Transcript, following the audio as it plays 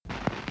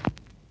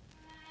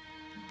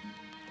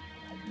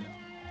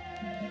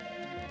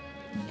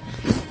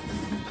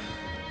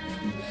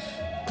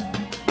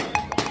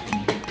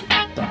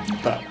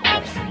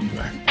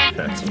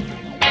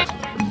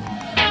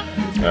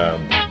This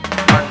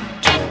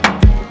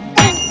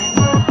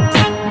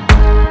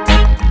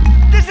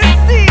is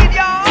seed,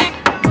 y'all.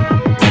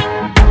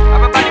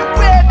 Everybody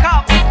wake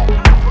up.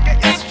 Forget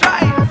your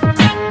strife.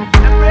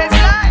 Embrace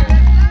life.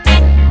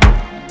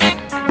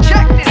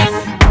 Check this.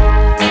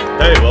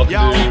 Hey,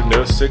 welcome to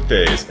No Sick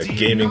Days, a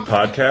gaming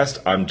podcast.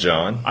 I'm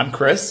John. I'm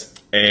Chris.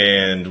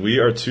 And we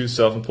are two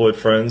self-employed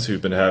friends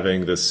who've been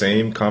having the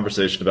same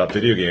conversation about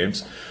video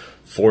games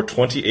for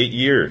 28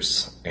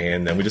 years.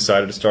 And then we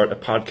decided to start a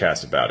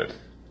podcast about it.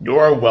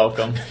 You're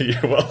welcome.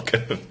 You're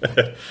welcome.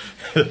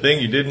 The thing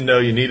you didn't know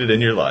you needed in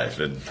your life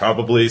and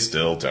probably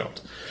still don't.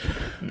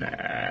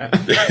 Nah.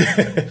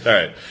 All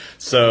right.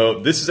 So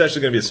this is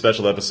actually going to be a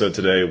special episode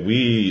today.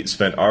 We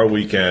spent our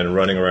weekend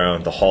running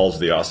around the halls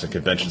of the Austin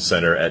Convention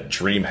Center at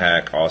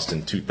DreamHack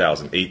Austin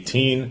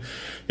 2018.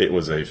 It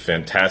was a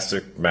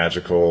fantastic,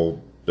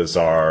 magical,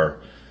 bizarre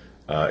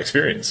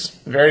experience.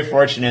 Very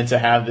fortunate to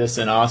have this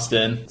in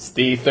Austin. It's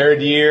the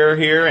third year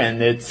here,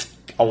 and it's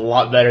a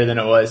lot better than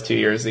it was 2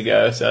 years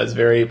ago. So I was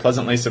very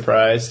pleasantly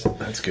surprised.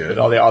 That's good. With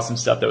all the awesome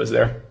stuff that was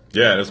there.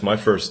 Yeah, it was my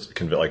first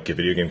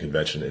video game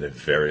convention in a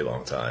very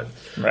long time.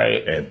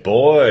 Right. And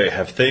boy,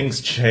 have things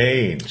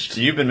changed.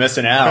 You've been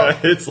missing out.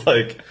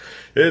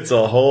 It's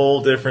a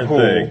whole different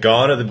thing.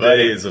 Gone are the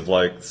buddy. days of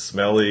like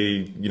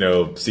smelly,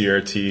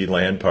 CRT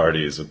LAN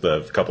parties with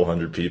a couple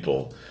hundred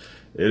people.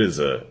 It's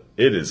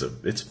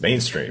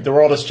mainstream. The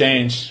world has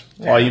changed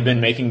while you've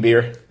been making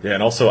beer. Yeah,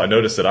 and also I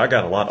noticed that I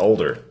got a lot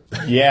older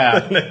Yeah.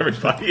 than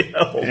everybody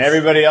else. And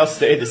everybody else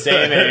stayed the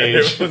same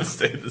age. Everyone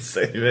stayed the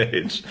same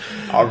age.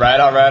 All right.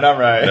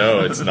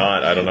 No, it's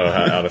not. I don't know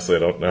how, honestly, I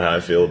don't know how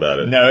I feel about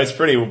it. No, it's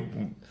pretty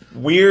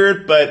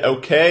weird, but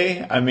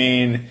okay. I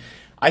mean,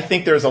 I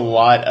think there's a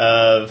lot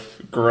of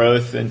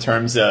growth in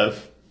terms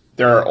of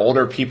there are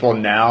older people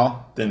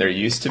now than there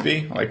used to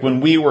be. Like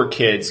when we were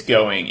kids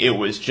going, it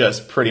was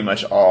just pretty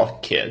much all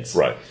kids.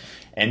 Right.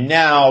 And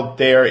now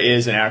there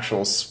is an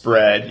actual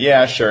spread.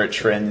 Yeah, sure, it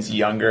trends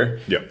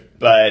younger. Yep.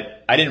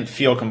 But I didn't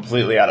feel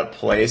completely out of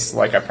place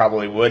like I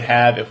probably would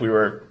have if we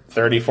were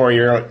 34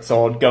 years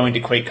old going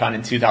to QuakeCon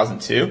in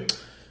 2002.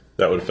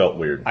 That would have felt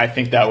weird. I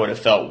think that would have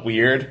felt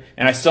weird.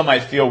 And I still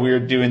might feel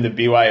weird doing the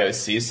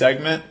BYOC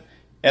segment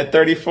at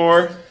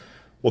 34.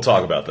 We'll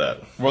talk about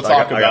that. I got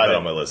about that it.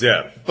 on my list,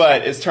 yeah.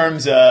 But in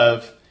terms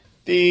of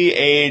the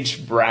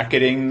age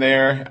bracketing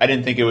there, I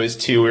didn't think it was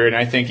too weird. And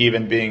I think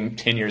even being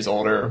 10 years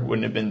older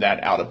wouldn't have been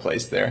that out of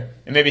place there.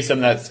 And maybe some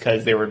of that's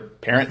because they were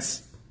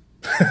parents.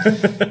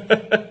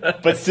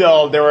 But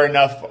still, there were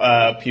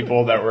enough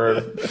people that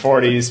were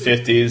 40s,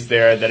 50s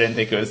there that I didn't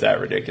think it was that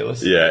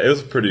ridiculous. Yeah, it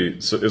was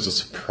a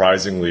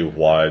surprisingly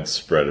wide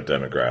spread of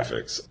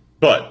demographics.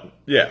 But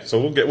yeah, so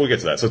we'll get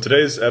to that. So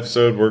today's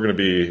episode, we're going to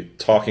be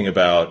talking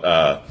about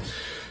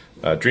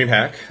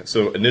DreamHack.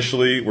 So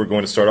initially, we're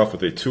going to start off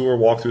with a tour,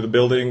 walk through the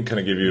building, kind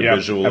of give you a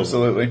visual.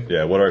 Absolutely.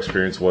 Yeah, what our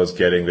experience was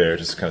getting there,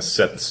 just to kind of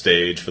set the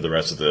stage for the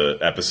rest of the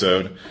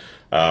episode.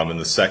 In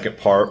the second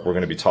part, we're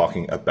going to be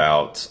talking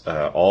about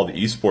all the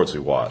esports we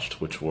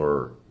watched, which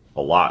were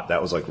a lot.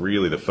 That was like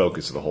really the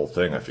focus of the whole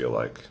thing, I feel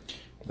like.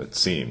 It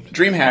seemed.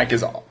 DreamHack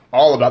is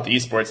all about the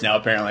esports now,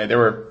 apparently. There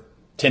were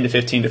 10 to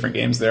 15 different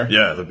games there.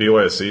 Yeah, the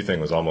BYOC thing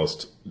was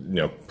almost,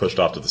 pushed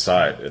off to the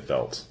side, it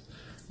felt.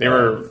 They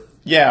were,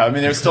 I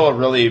mean, there's still a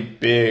really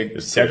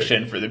big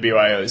section for the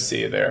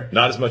BYOC there.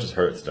 Not as much as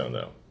Hearthstone,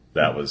 though.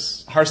 That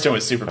was... Hearthstone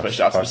was super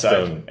pushed off to the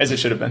Hearthstone- side, as it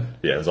should have been.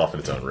 Yeah, it was off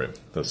in its own room.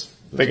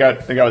 They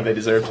got what they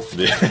deserved.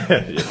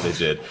 Yes, they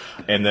did.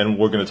 And then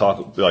we're going to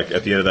talk, like,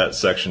 at the end of that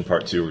section,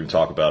 part two, we're going to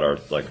talk about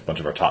a bunch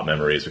of our top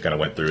memories. We kind of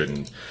went through it,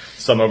 and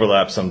some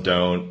overlap, some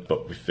don't.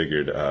 But we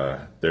figured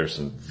there's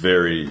some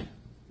very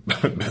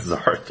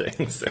bizarre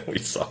things that we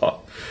saw.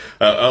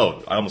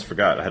 I almost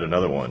forgot. I had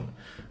another one.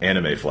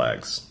 Anime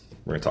flags.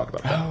 We're going to talk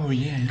about that. Oh,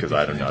 yeah. Because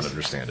I do not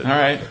understand it. All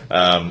right.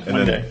 And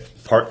One then day.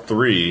 part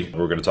three,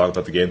 we're going to talk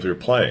about the games we were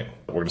playing.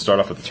 We're going to start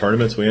off with the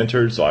tournaments we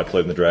entered. So I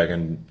played in the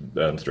Dragon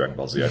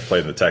Ball Z. I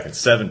played in the Tekken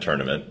 7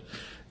 tournament.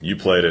 You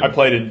played in... I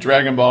played in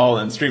Dragon Ball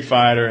and Street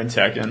Fighter and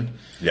Tekken.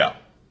 Yeah.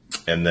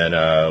 And then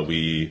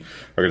we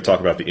are going to talk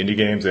about the indie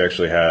games. They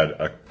actually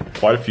had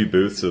quite a few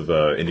booths of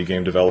indie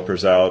game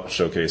developers out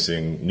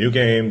showcasing new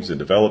games and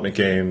development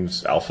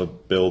games, alpha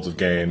builds of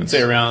games. I'd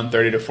say around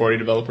 30 to 40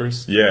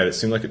 developers. Yeah, it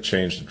seemed like it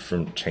changed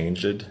from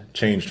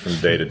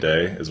day to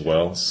day as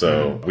well.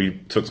 So we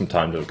took some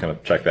time to kind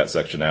of check that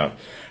section out.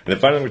 And then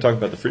finally, we're talking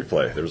about the free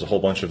play. There was a whole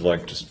bunch of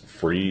just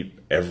free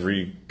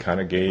every kind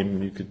of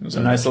game you could. It was a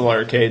nice little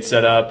arcade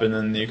set up, and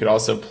then you could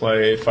also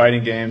play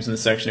fighting games in the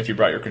section if you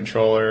brought your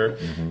controller.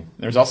 Mm-hmm.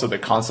 There's also the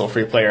console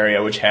free play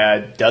area, which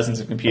had dozens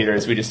of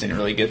computers. We just didn't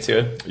really get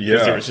to because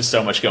there was just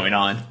so much going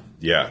on.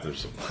 Yeah,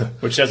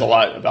 which says a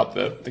lot about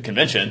the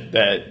convention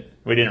that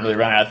we didn't really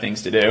run out of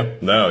things to do.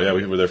 No, yeah,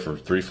 we were there for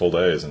 3 full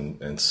days,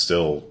 and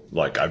still,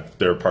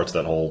 there are parts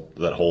of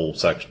that whole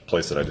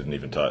place that I didn't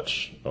even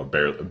touch, or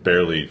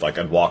barely. Like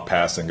I'd walk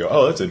past and go,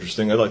 "Oh, that's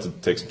interesting. I'd like to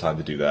take some time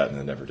to do that," and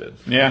I never did.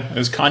 Yeah, it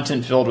was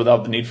content filled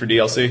without the need for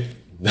DLC.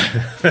 You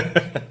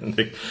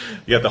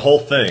got the whole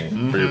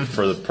thing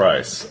for the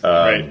price.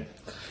 Right.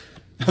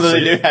 Although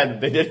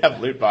they did have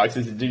loot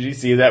boxes. Did you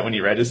see that when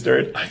you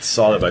registered? I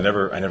saw that, but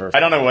I never. I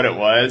don't know what it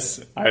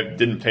was. I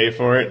didn't pay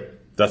for it.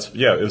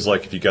 It was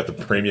like if you got the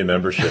premium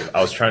membership.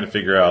 I was trying to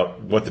figure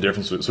out what the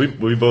difference was. So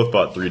we both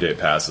bought 3-day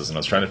passes, and I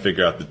was trying to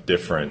figure out the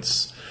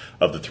difference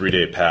of the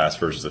 3-day pass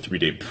versus the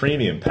 3-day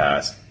premium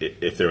pass,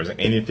 if there was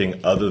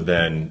anything other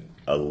than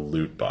a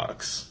loot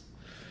box.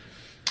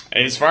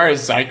 As far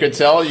as I could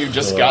tell, you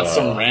just got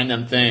some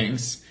random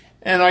things.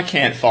 And I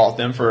can't fault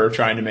them for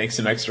trying to make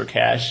some extra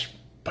cash.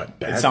 But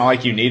It's not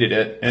like you needed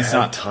it. It's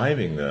not.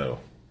 timing, though.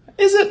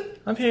 Is it?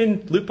 I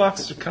mean, loot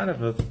boxes are kind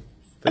of a thing.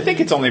 I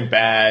think it's only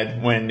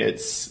bad when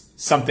it's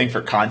something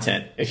for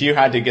content. If you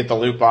had to get the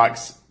loot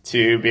box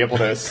to be able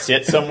to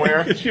sit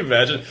somewhere. Could you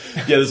imagine?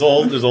 Yeah, there's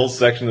whole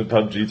section of the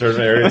PUBG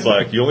tournament area. It's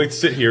like, you only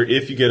sit here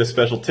if you get a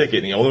special ticket.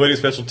 And the only way to get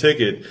a special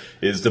ticket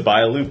is to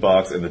buy a loot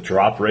box, and the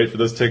drop rate for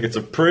those tickets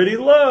are pretty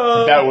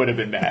low. That would have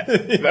been bad.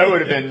 That would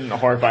have been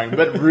horrifying,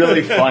 but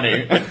really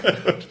funny.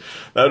 That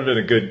would have been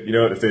a good,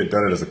 if they had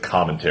done it as a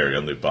commentary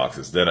on loot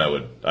boxes, then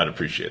I'd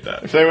appreciate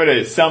that. If they would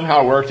have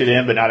somehow worked it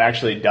in but not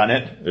actually done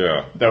it,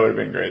 Yeah. that would have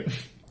been great.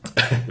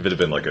 If it had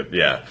been like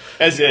yeah.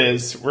 As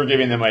is, we're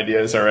giving them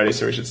ideas already,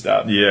 so we should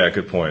stop. Yeah,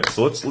 good point.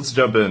 So let's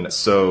jump in.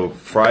 So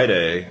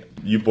Friday,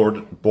 you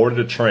boarded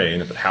a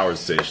train at the Howard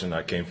Station.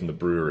 I came from the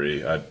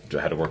brewery. I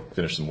had to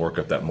finish some work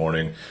up that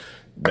morning.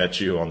 Met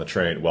you on the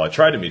train. Well, I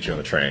tried to meet you on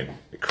the train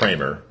at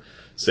Kramer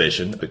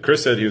Station. But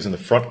Chris said he was in the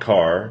front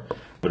car,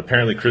 but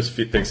apparently Chris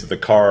thinks that the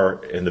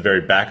car in the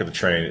very back of the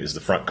train is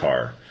the front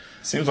car.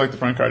 Seems like the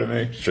front car to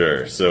me.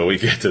 Sure. So we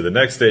get to the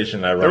next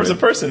station. There was a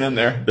person in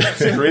there.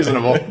 Seemed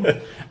reasonable.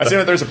 I see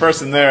that there's a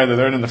person there.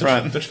 They're in the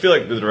front. Don't you feel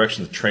like the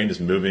direction the train is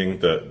moving,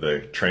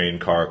 the train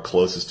car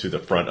closest to the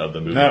front of the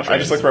moving No, train? I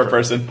just look for a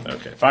person.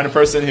 Okay. Find a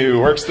person who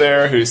works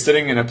there, who's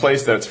sitting in a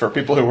place that's for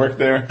people who work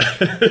there.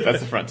 That's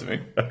the front to me.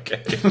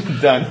 Okay.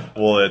 Done.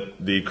 Well,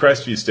 at the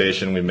Crestview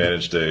station, we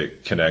managed to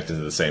connect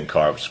into the same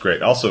car, which is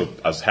great. Also,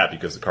 I was happy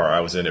because the car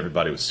I was in,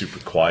 everybody was super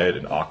quiet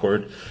and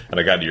awkward. And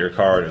I got into your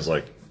car, and it was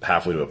like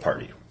halfway to a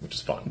party, which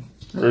is fun.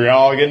 We're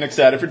all getting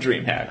excited for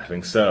DreamHack. I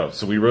think so.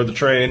 So we rode the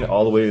train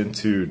all the way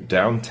into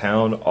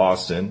downtown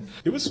Austin.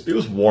 It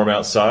was warm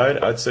outside.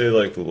 I'd say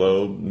like the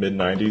low mid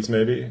 90s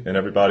maybe. And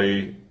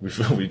everybody,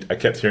 I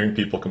kept hearing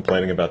people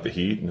complaining about the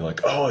heat, and they're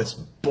like, "Oh, it's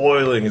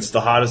boiling. It's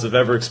the hottest I've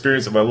ever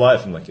experienced in my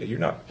life." I'm like, "Yeah, you're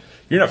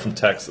not from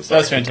Texas."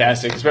 That's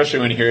fantastic, especially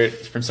when you hear it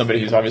from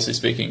somebody who's obviously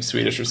speaking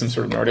Swedish or some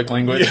sort of Nordic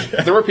language.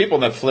 Yeah. There were people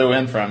that flew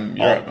in from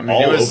Europe.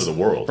 All over the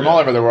world. From all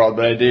over the world,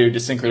 but I do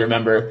distinctly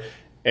remember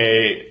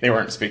they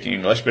weren't speaking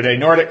English, but a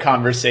Nordic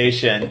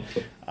conversation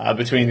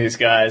between these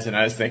guys, and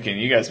I was thinking,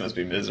 you guys must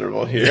be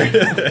miserable here.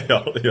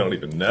 You don't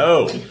even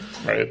know.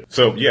 Right.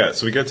 So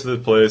we get to the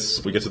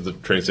place, we get to the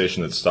train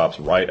station that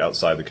stops right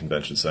outside the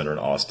convention center in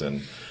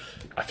Austin.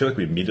 I feel like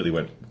we immediately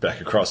went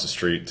back across the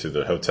street to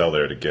the hotel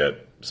there to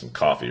get some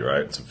coffee,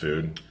 right? Some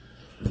food.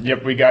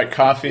 Yep, we got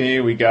coffee,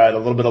 we got a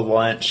little bit of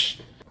lunch,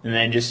 and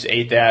then just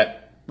ate that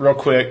real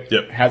quick.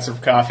 Yep. Had some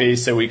coffee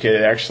so we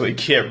could actually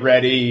get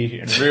ready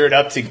and rear it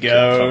up to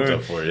go. Pumped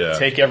up for it, yeah.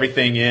 Take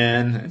everything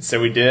in. And so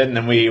we did, and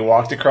then we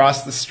walked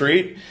across the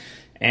street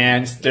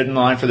and stood in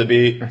line for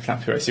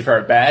the for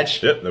our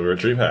badge. Yep, then we were at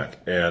DreamHack.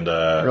 And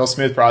Real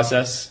smooth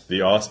process.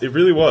 it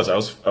really was. I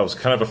was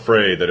kind of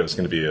afraid that it was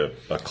going to be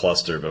a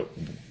cluster, but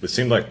it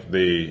seemed like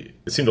it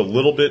seemed a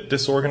little bit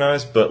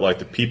disorganized, but like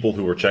the people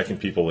who were checking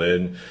people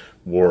in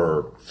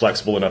were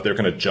flexible enough. They were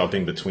kind of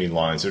jumping between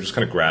lines. They're just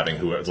kind of grabbing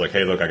who it's like,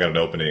 "Hey, look, I got an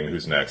opening.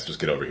 Who's next? Just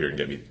get over here and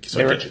get me." So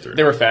I get you through.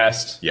 They were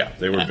fast. Yeah,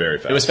 they were very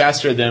fast. It was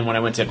faster than when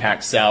I went to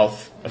PAX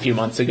South a few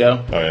months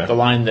ago. Oh, yeah? The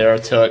line there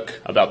took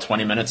about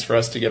 20 minutes for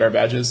us to get our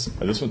badges.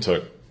 And this one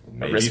took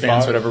maybe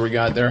Wristbands, 5? whatever we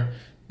got there.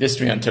 This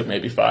one took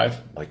maybe 5.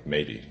 Like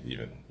maybe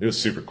even. It was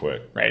super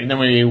quick. Right, and then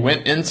we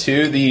went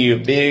into the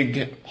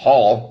big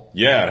hall.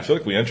 Yeah, I feel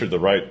like we entered the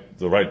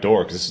right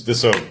door, because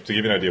so to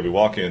give you an idea, we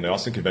walk in. The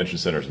Austin Convention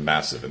Center is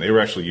massive, and they were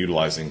actually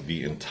utilizing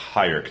the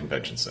entire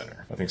convention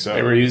center. I think so.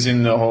 They were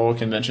using the whole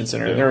convention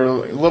center. Yeah. There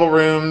were little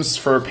rooms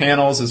for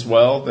panels as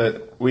well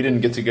that we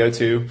didn't get to go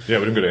to. Yeah,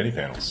 we didn't go to any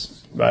panels.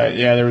 But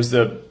yeah, there was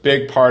the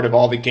big part of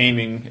all the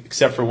gaming,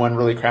 except for one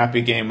really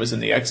crappy game, was in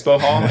the expo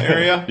hall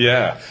area.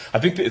 Yeah, I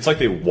think it's like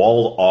they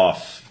walled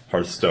off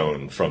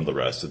Hearthstone from the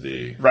rest of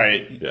the.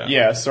 Right.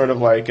 Yeah, sort of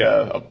like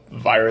a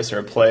virus or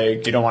a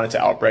plague. You don't want it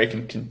to outbreak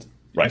and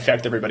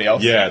infect everybody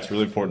else. Yeah, it's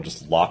really important.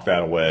 Just lock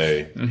that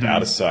away,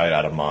 out of sight,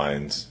 out of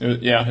mind. It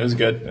was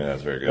good. Yeah,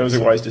 it's very good. It was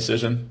a wise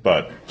decision.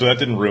 But so that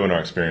didn't ruin our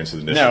experience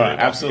initially. No,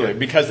 absolutely,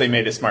 because they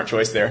made a smart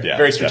choice there. Yeah,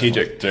 Very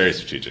strategic. definitely. Very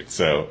strategic.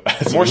 So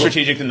More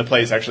strategic than the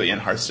place actually in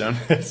Hearthstone.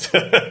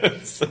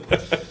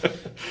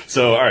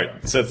 So all right,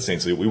 set the scene.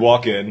 So we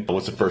walk in.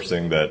 What's the first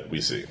thing that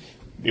we see?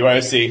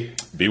 BYOC.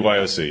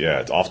 BYOC, yeah.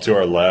 It's off to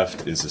our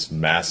left is this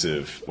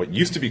massive, what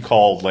used to be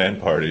called LAN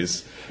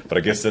parties, but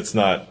I guess that's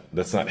not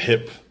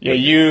hip. Yeah,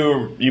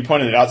 you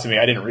pointed it out to me.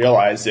 I didn't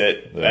realize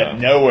it. Yeah. That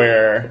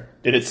nowhere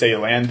did it say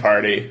LAN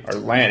party or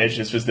LAN. It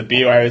just was the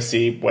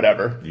BYOC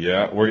whatever.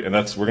 Yeah, we're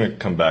going to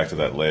come back to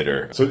that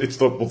later. So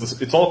it's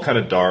all kind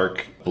of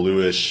dark,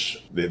 bluish.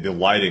 The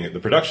lighting, the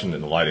production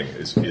and the lighting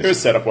is It was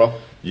set up well.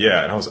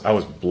 yeah. And I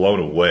was blown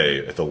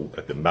away at the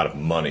amount of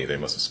money they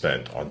must have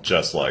spent on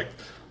just like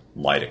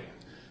lighting.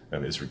 I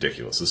mean, it's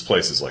ridiculous. This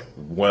place is like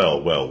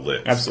well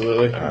lit.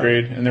 Absolutely,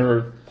 agreed. And there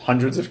were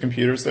hundreds of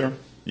computers there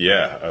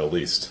Yeah, at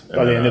least.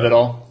 by the end of it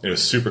all. It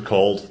was super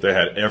cold. They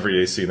had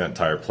every AC in that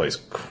entire place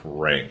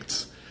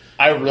cranked.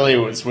 I really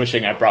was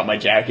wishing I brought my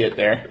jacket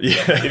there.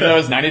 Yeah. Even though it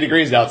was 90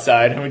 degrees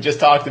outside, and we just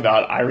talked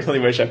about, I really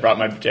wish I brought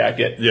my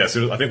jacket. Yeah, as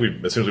soon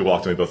as we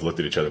walked in, we both looked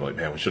at each other and like,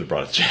 man, we should have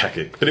brought a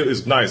jacket. But it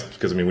was nice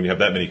because, I mean, when you have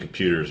that many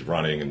computers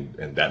running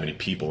and that many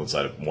people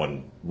inside of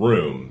one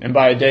room. And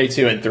by day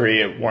 2 and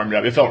 3, it warmed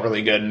up. It felt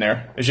really good in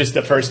there. It's just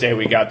the first day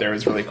we got there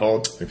was really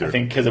cold. I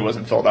think because it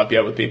wasn't filled up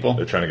yet with people.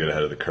 They're trying to get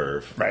ahead of the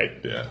curve. Right.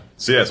 Yeah.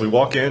 So we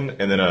walk in,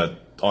 and then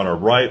on our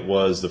right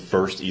was the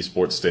first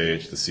esports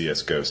stage, the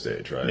CSGO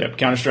stage, right? Yep,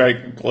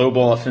 Counter-Strike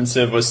Global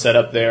Offensive was set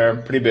up there.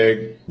 Pretty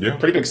big. Yeah.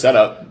 Pretty big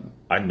setup.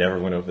 I never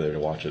went over there to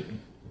watch it.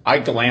 I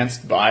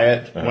glanced by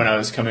it when I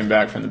was coming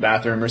back from the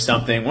bathroom or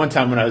something. One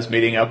time when I was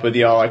meeting up with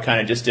y'all, I kind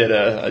of just did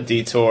a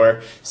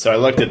detour. So I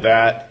looked at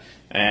that,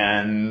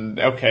 and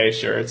okay,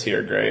 sure, it's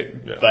here, great.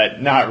 Yeah.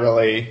 But not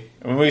really.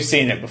 I mean, we've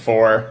seen it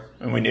before,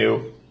 and we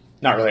knew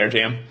not really our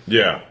jam.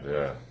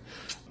 Yeah.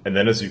 And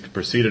then as you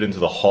proceeded into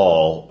the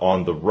hall,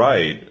 on the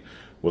right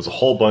was a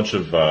whole bunch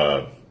of,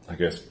 I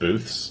guess,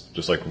 booths,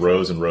 just like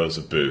rows and rows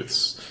of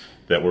booths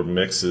that were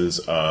mixes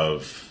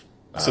of...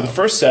 So the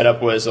first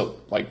setup was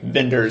like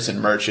vendors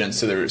and merchants.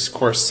 So there was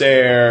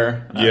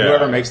Corsair,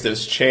 whoever makes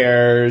those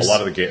chairs. A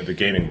lot of the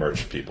gaming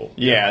merch people.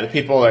 Yeah, the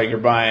people like you're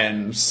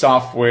buying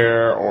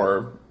software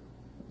or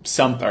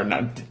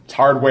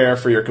hardware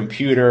for your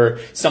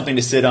computer, something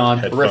to sit on,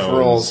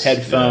 peripherals,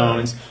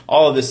 headphones,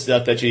 all of this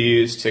stuff that you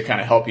use to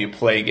kind of help you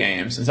play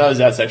games. And so that was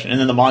that section. And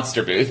then the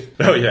Monster booth.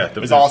 Oh yeah,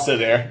 was also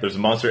there. There's a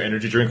Monster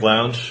Energy Drink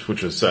Lounge,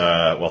 which was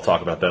we'll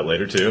talk about that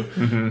later too.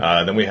 Mm-hmm.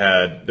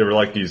 Then there were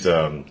like these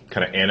kind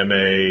of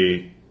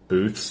anime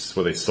booths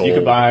where they sold. You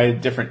could buy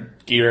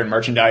different gear and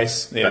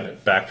merchandise. They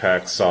had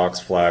backpacks, socks,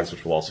 flags,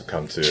 which we'll also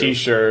come to.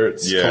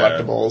 T-shirts,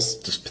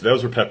 collectibles. Just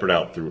those were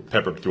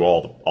peppered through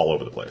all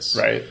over the place.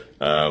 Right.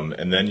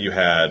 And then you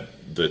had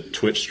the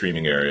Twitch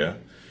streaming area,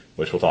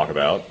 which we'll talk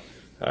about.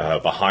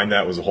 Behind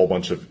that was a whole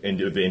bunch of the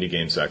indie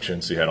game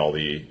section. So you had all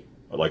the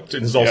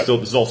this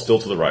is all still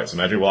to the right. So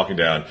imagine walking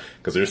down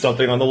because there's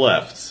something on the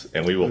left,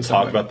 and we will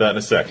talk about that in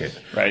a second.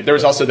 Right. There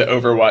was also the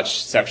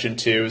Overwatch section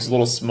too. It was a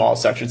little small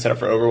section set up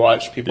for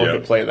Overwatch. People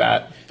could play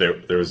that. There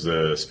was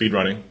the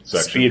speedrunning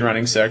section.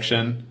 Speedrunning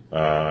section.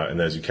 And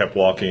as you kept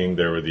walking,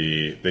 then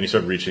you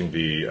started reaching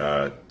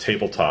the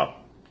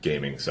tabletop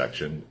gaming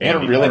section. They had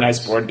a really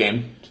nice board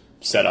game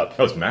setup.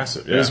 That was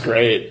massive. Yeah. It was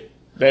great.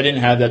 They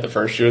didn't have that the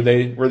first year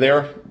they were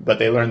there, but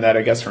they learned that,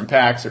 I guess, from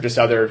PAX or just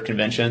other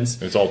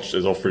conventions. It's all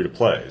free to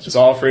play. It's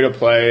all free to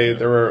play.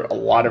 There were a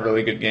lot of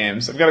really good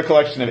games. I've got a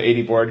collection of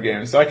 80 board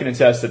games, so I can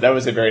attest that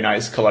was a very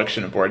nice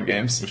collection of board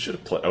games. We should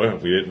have played.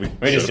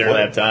 We just didn't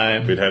have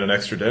time. We'd had an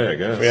extra day, I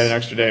guess. We had an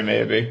extra day,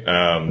 maybe.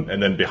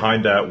 And then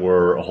behind that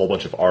were a whole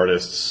bunch of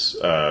artists,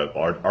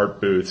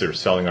 art booths. They were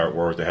selling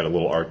artwork. They had a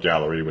little art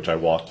gallery, which I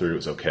walked through. It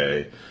was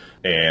okay.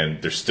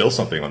 And there's still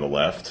something on the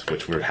left,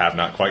 which we have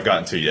not quite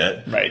gotten to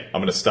yet. Right.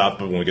 I'm going to stop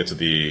when we get to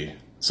the...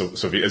 So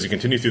as you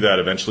continue through that,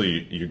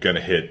 eventually you're going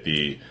to hit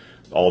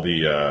all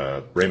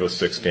the Rainbow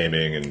Six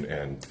gaming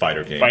and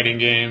fighter games. Fighting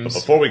games.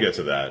 But before we get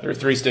to that... There are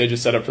 3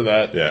 stages set up for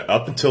that. Yeah,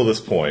 up until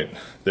this point,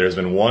 there's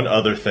been one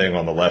other thing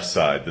on the left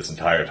side this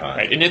entire time.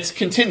 Right, and it's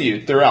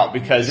continued throughout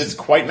because it's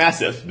quite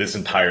massive. This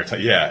entire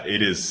time. Yeah,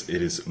 it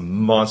is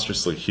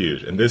monstrously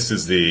huge. And this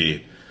is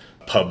the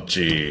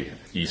PUBG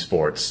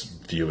esports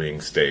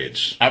viewing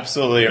stage.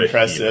 Absolutely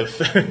impressive.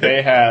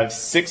 They have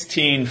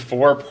 16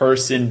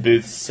 4-person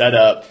booths set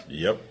up.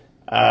 Yep.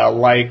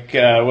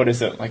 What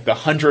is it? Like the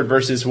 100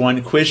 versus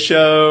 1 quiz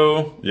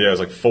show. Yeah, it was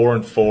like 4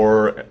 and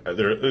 4.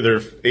 There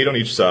are 8 on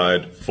each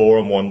side, 4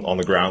 on one on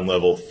the ground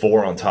level,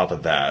 4 on top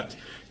of that.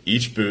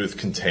 Each booth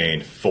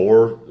contained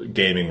 4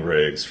 gaming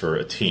rigs for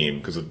a team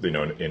because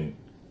in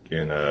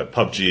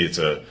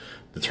PUBG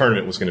the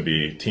tournament was going to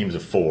be teams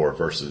of 4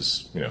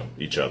 versus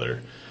each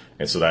other.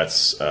 And so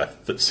that's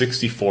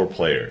 64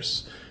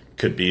 players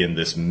could be in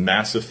this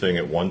massive thing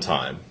at one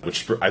time,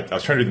 which I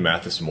was trying to do the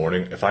math this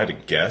morning. If I had to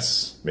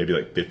guess, maybe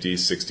like 50,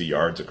 60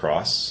 yards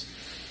across.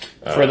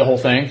 For the whole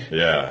thing?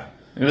 Yeah.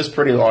 It was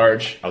pretty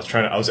large. I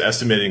was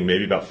estimating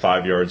maybe about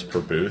 5 yards per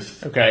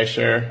booth. Okay,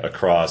 sure.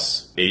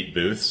 Across 8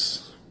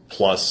 booths,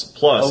 plus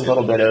a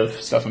little bit of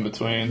stuff in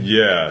between.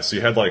 Yeah, so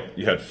you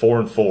had 4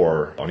 and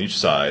 4 on each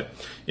side.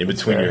 In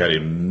between, you had a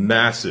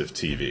massive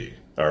TV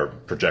or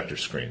projector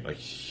screen, like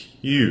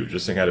huge.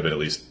 This thing had to have been at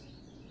least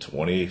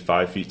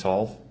 25 feet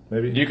tall,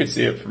 maybe. You could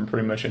see it from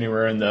pretty much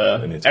anywhere in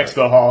the entire-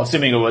 expo hall,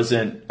 assuming it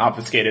wasn't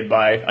obfuscated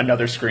by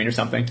another screen or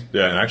something.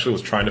 Yeah, and I actually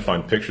was trying to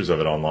find pictures of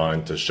it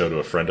online to show to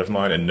a friend of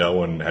mine, and no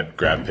one had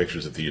grabbed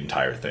pictures of the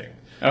entire thing.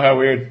 Oh, how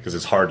weird. Because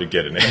it's hard to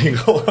get an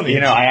angle on the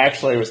I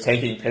actually was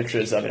taking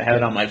pictures of it. I had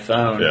it on my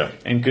phone. Yeah.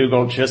 And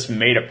Google just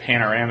made a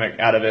panoramic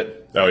out of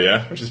it, Oh,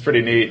 yeah? which is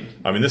pretty neat.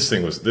 I mean, this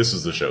is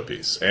the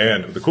showpiece.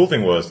 And the cool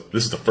thing was,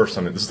 this is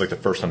like the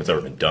first time it's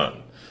ever been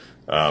done.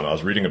 I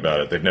was reading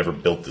about it. They've never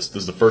built this.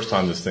 This is the first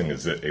time this thing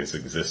has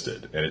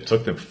existed. And it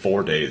took them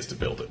 4 days to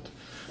build it.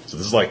 So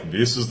this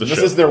is the show.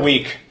 This is their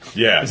week.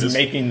 Yeah. Is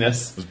making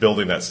this. Was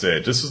building that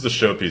stage. This is the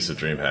showpiece of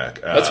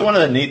DreamHack. That's one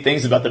of the neat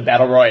things about the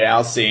Battle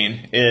Royale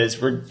scene is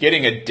we're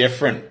getting a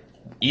different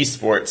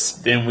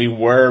esports than we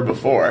were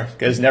before.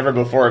 Because never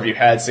before have you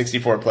had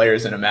 64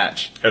 players in a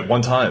match At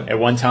one time. at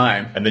one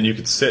time. And then you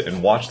could sit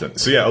and watch them.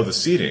 So yeah, the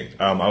seating.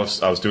 I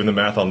was doing the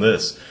math on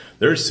this.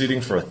 There's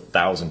seating for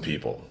 1,000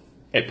 people.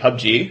 At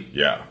PUBG,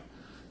 Yeah.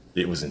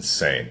 It was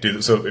insane.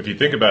 Dude, so if you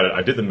think about it,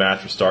 I did the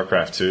math for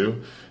StarCraft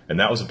 2, and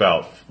that was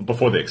about,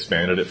 before they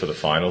expanded it for the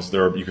finals,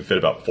 you could fit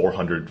about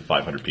 400 to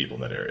 500 people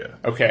in that area.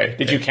 okay.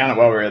 Did you count it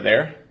while we were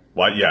there?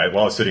 While I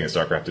was sitting in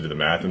StarCraft to do the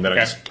math, and then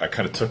Okay. I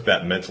kind of took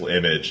that mental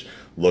image,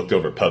 looked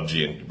over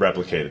PUBG, and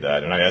replicated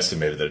that, and I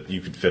estimated that you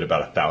could fit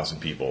about 1,000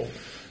 people.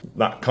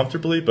 Not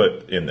comfortably,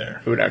 but in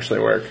there. It would actually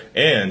work.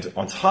 And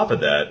on top of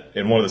that,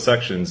 in one of the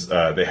sections,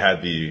 they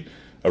had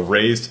a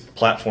raised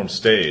platform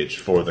stage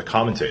for the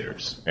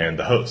commentators and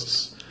the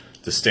hosts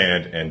to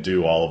stand and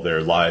do all of their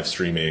live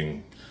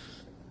streaming.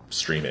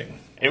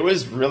 It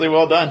was really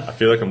well done. I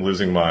feel like I'm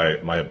losing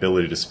my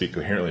ability to speak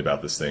coherently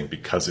about this thing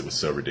because it was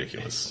so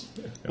ridiculous.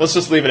 Let's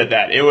just leave it at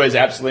that. It was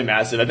absolutely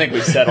massive. I think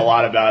we said a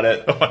lot about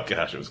it Oh my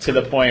gosh, it was to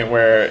the point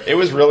where it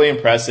was really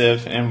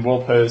impressive, and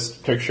we'll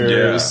post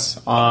pictures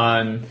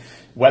on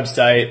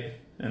website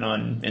and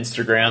on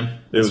Instagram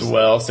as was-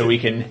 well, so we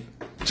can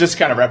just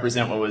kind of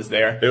represent what was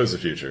there. It was the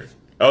future.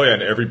 Oh yeah,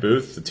 and every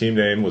booth, the team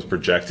name was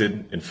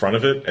projected in front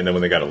of it, and then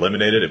when they got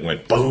eliminated, it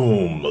went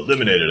boom,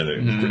 eliminated, and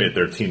then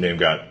their team name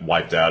got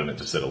wiped out, and it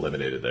just said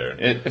eliminated there.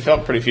 It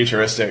felt pretty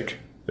futuristic.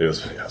 It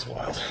was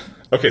wild.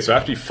 Okay, so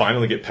after you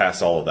finally get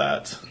past all of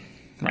that,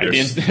 Right?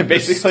 there's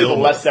Basically, still the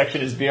more. left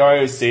section is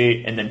BROC,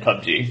 and then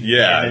PUBG.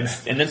 Yeah.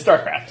 And then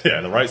StarCraft. Yeah,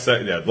 the right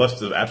side. Yeah,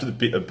 left after the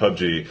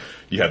PUBG,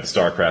 you have the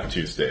StarCraft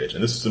 2 stage,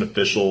 and this is an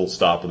official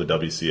stop of the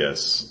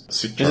WCS.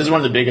 This is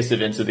one of the biggest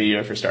events of the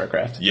year for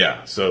StarCraft.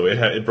 Yeah, so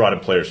it brought in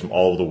players from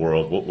all over the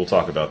world. We'll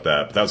talk about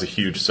that. But that was a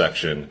huge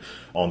section.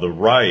 On the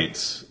right,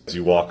 as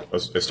you walk,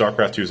 as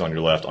StarCraft 2 is on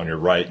your left. On your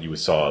right, you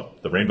saw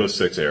the Rainbow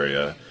Six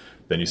area.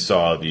 Then you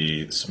saw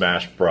the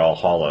Smash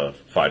Brawlhalla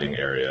fighting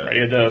area. Right,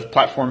 you had the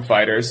platform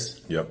fighters.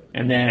 Yep.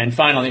 And then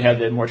finally you had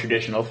the more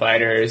traditional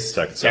fighters,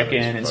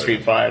 Tekken and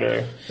Street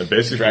Fighter, And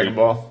basically, Dragon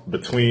Ball.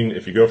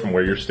 if you go from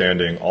where you're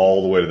standing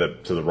all the way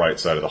to the right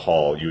side of the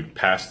hall, you would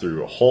pass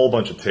through a whole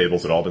bunch of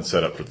tables that had all been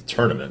set up for the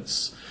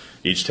tournaments.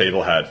 Each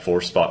table had four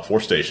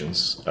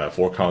stations,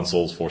 4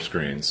 consoles, 4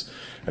 screens.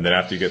 And then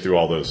after you get through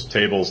all those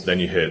tables, then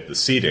you hit the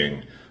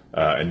seating,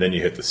 and then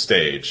you hit the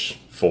stage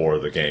for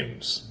the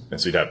games. And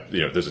so you'd have,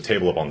 there's a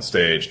table up on the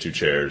stage, 2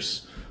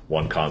 chairs,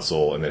 1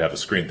 console, and they'd have a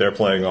screen they're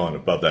playing on.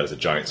 Above that is a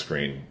giant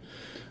screen.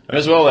 It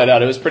was well laid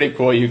out. It was pretty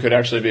cool. You could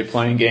actually be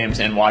playing games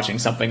and watching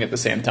something at the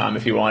same time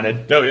if you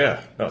wanted. Oh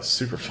yeah, no, it's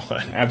super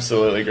fun.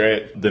 Absolutely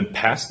great. Then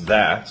past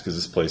that, because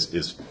this place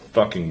is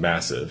fucking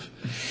massive.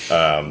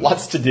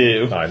 Lots to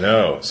do. I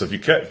know. So if you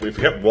kept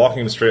walking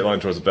in a straight line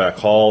towards the back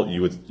hall,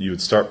 you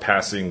would start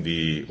passing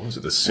the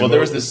sumo? Well, there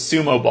was the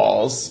sumo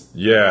balls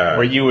yeah.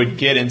 where you would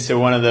get into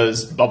one of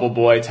those Bubble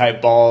Boy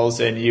type balls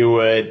and you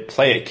would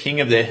play a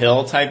King of the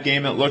Hill type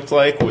game, it looked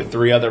like, with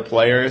 3 other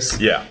players.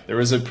 Yeah. There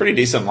was a pretty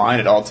decent line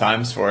at all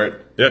times for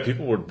it. Yeah,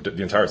 people were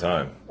the entire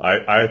time.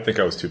 I think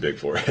I was too big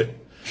for it.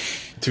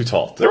 Too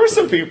tall. There were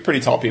some pretty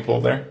tall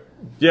people there.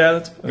 Yeah,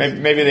 that's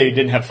Maybe they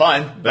didn't have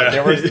fun, but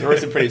there were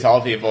some pretty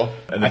tall people.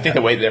 And I think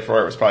the wait there for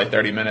it was probably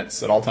 30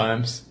 minutes at all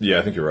times. Yeah,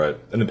 I think you're right.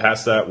 And then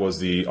past that was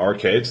the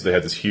arcades. They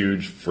had this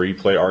huge free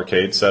play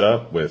arcade set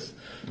up with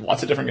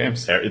Lots of different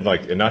games. and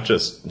not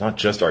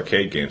just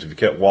arcade games. If you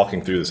kept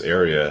walking through this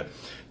area,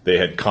 they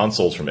had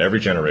consoles from every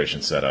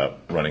generation set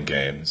up running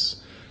games.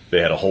 They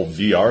had a whole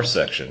VR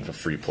section for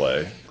free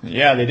play.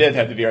 Yeah, they did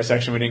have the VR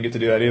section. We didn't get to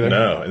do that either.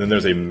 No, and then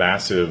there's a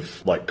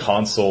massive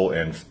console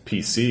and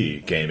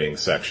PC gaming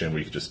section where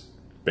you could just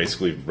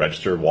basically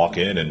register, walk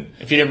in, and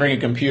If you didn't bring a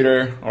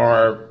computer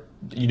or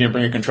you didn't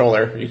bring a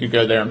controller, you could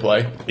go there and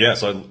play. yeah.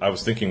 So I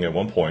was thinking at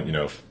one point,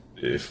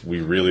 if we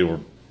really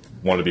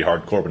wanted to be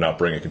hardcore but not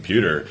bring a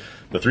computer,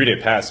 the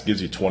 3-day pass gives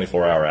you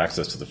 24-hour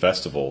access to the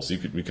festival, so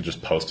we could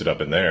just post it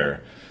up in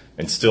there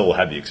and still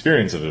have the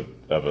experience of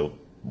a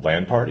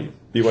LAN party,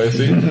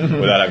 BYOC,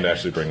 without having to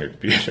actually bring a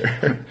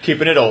computer.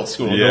 Keeping it old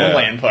school, Yeah. no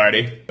LAN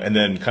party. And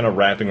then kind of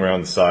wrapping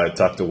around the side,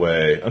 tucked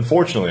away,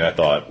 unfortunately, I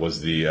thought, was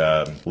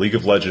the League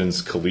of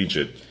Legends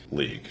Collegiate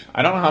League.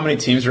 I don't know how many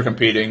teams were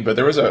competing, but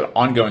there was an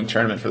ongoing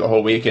tournament for the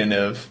whole weekend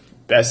of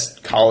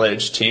best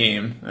college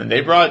team, and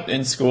they brought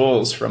in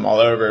schools from all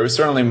over. It was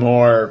certainly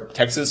more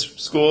Texas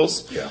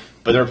schools, Yeah.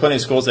 But there were plenty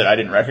of schools that I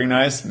didn't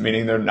recognize,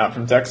 meaning they're not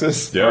from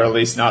Texas, Yeah. or at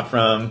least not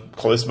from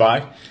close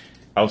by.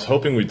 I was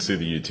hoping we'd see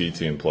the UT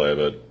team play,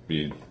 but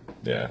it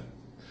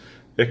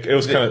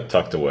was kind of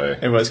tucked away.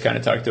 It was kind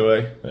of tucked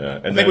away. Yeah,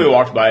 I think we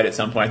walked by it at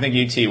some point. I think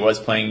UT was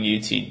playing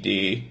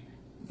UTD,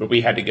 but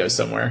we had to go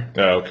somewhere.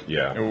 Oh,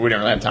 yeah. We didn't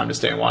really have time to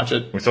stay and watch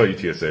it. We saw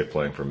UTSA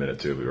playing for a minute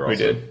too. We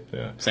did.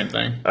 Yeah. Same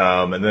thing.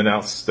 And then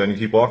you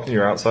keep walking,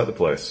 you're outside the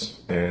place.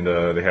 And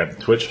they had the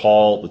Twitch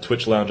hall, the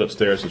Twitch lounge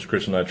upstairs, which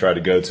Christian and I tried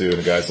to go to. And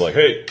the guy's like,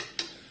 hey,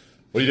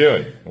 what are you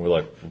doing? And we're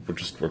like,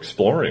 we're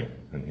exploring.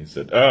 And he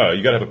said, oh,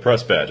 you got to have a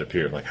press badge up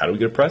here. I'm like, how do we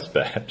get a press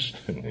badge?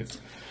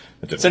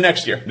 So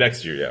next year.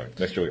 Next year, yeah.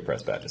 Next year we get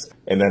press badges.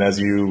 And then as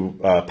you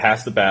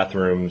pass the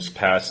bathrooms,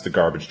 past the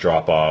garbage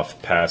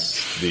drop-off,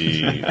 past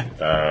the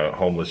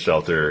homeless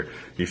shelter,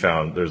 you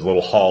found there's a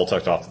little hall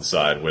tucked off to the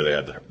side where they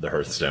had the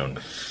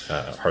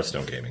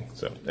Hearthstone gaming.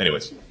 So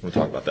anyways, we won't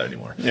talk about that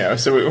anymore. Yeah,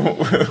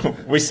 so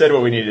we said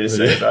what we needed to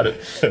say about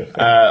it.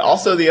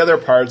 Also, the other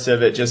parts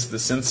of it, just the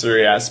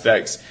sensory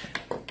aspects,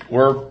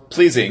 were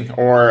pleasing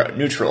or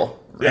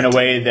neutral in a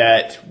way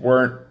that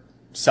weren't.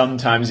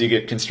 Sometimes you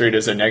get construed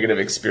as a negative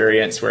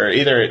experience where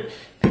either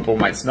people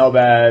might smell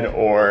bad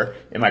or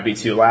it might be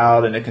too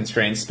loud in a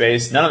constrained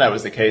space. None of that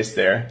was the case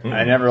there. Mm-hmm.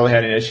 I never really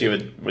had an issue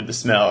with the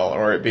smell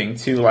or it being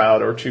too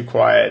loud or too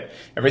quiet.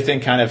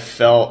 Everything kind of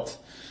felt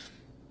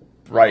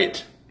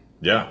right.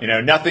 Yeah.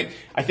 Nothing.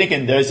 I think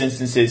in those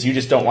instances, you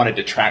just don't want to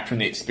detract from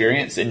the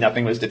experience, and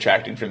nothing was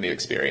detracting from the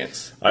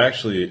experience. I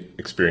actually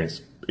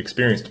experienced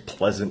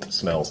pleasant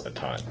smells at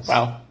times.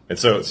 Wow. And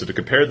so to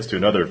compare this to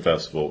another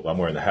festival, I'm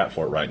wearing the hat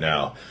for it right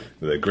now,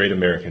 the Great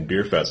American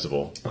Beer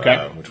Festival,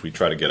 which we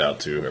try to get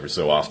out to every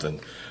so often.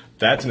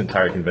 That's an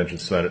entire convention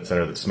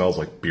center that smells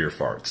like beer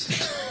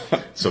farts.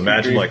 So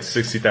imagine like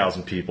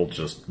 60,000 people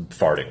just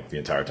farting the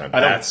entire time.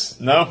 That's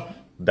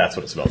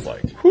what it smells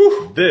like.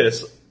 Whew.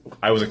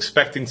 I was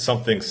expecting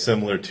something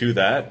similar to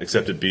that,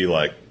 except it'd be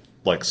like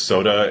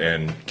soda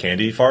and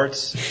candy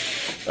farts.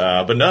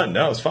 But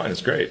no, it's fine.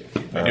 It's great.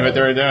 I knew what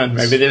they were doing.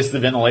 Maybe the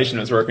ventilation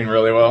was working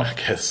really well. I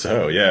guess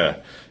so,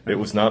 yeah. It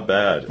was not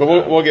bad. But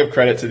we'll give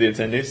credit to the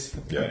attendees.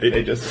 Yeah,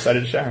 they just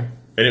decided to shower.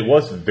 And it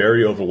was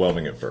very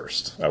overwhelming at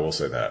first. I will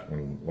say that.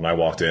 When I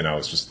walked in, I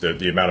was just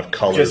the amount of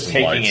colors just and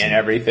taking lights in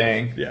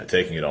everything. Yeah,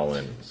 taking it all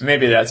in. It's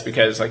Maybe that's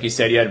because, like you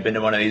said, you hadn't been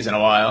to one of these in a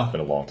while.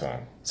 been a long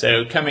time.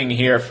 So coming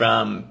here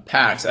from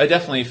PAX, I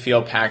definitely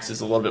feel PAX is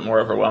a little bit more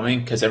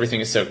overwhelming because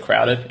everything is so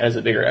crowded as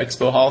a bigger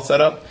expo hall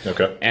setup.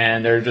 Okay.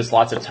 And there are just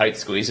lots of tight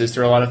squeezes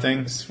through a lot of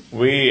things.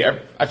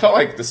 I felt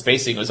like the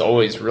spacing was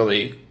always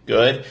really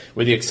good,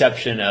 with the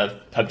exception of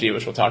PUBG,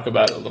 which we'll talk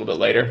about a little bit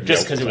later,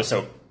 just because it was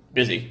so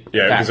busy.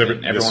 Yeah, packed, because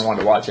and everyone wanted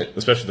to watch it.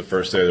 Especially the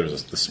first day, there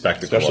was the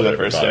spectacle Especially of the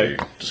first everybody.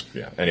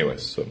 day.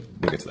 Anyways, so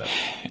we'll get to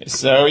that.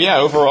 So yeah,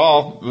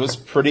 overall, it was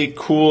pretty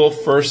cool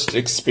first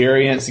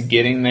experience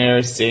getting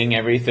there, seeing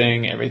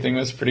everything. Everything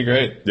was pretty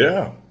great.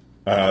 Yeah.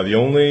 The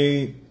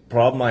only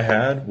problem I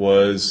had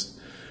was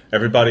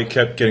everybody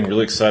kept getting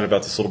really excited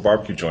about this little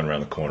barbecue joint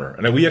around the corner.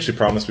 And we actually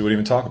promised we wouldn't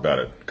even talk about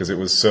it because it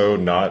was so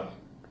not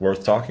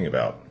worth talking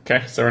about.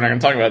 Okay, so we're not going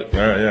to talk about it.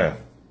 All right, yeah.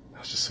 I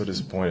was just so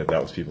disappointed that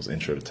was people's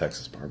intro to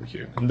Texas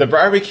barbecue. The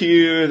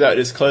barbecue that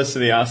is close to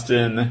the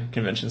Austin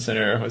Convention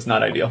Center was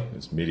not ideal. It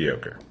was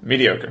mediocre.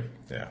 Mediocre.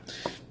 Yeah.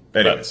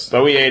 Anyways.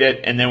 But we ate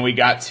it, and then we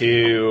got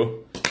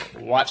to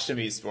watch some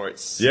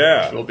esports.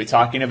 Yeah. Which we'll be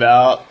talking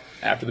about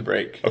after the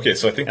break. Okay,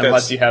 so I think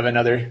Unless that's you have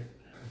another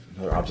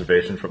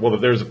observation. Well,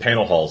 there was a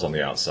panel halls on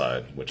the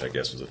outside, which I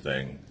guess was a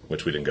thing,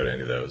 which we didn't go to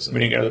any of those.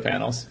 We didn't go to the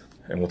panels.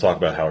 And we'll talk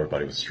about how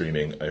everybody was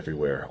streaming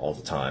everywhere all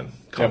the time,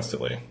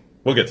 constantly. Yep.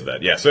 We'll get to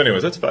that. Yeah, so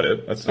anyways, that's about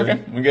it.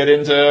 Okay, we'll get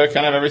into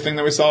kind of everything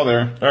that we saw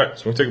there. All right,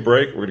 so we're going to take a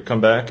break. We're going to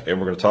come back, and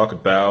we're going to talk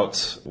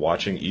about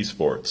watching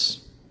esports.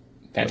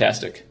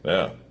 Fantastic.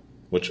 Yeah,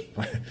 which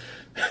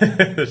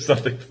there's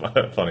something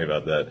funny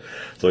about that.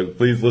 So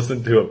please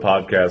listen to a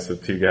podcast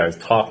with two guys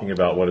talking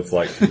about what it's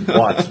like to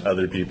watch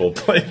other people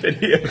play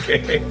video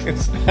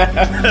games. So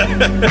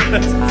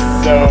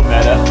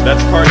meta.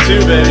 That's part 2,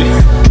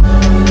 baby.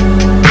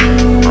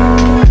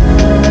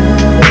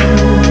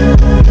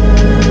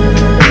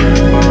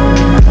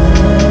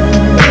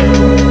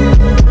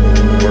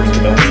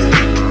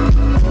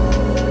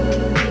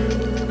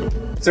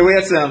 So we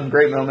had some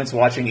great moments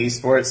watching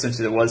esports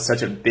since it was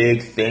such a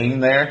big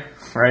thing there,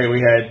 right?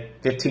 We had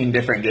 15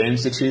 different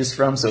games to choose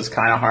from, so it's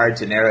kind of hard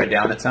to narrow it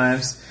down at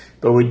times.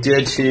 But we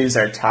did choose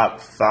our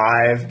top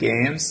 5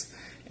 games,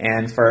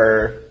 and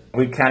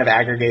we kind of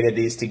aggregated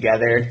these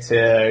together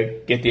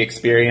to get the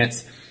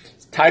experience.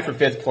 Tied for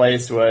 5th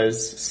place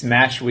was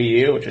Smash Wii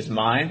U, which is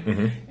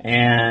mine,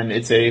 and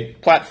it's a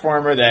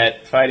platformer,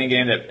 that fighting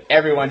game that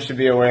everyone should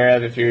be aware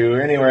of if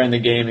you're anywhere in the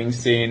gaming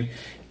scene.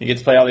 You get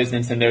to play all these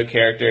Nintendo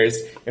characters.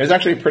 It was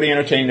actually pretty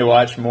entertaining to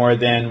watch, more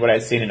than what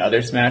I'd seen in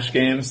other Smash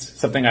games.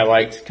 Something I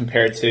liked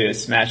compared to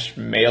Smash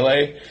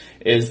Melee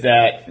is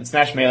that in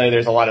Smash Melee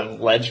there's a lot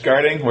of ledge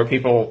guarding where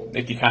people,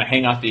 if you kind of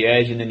hang off the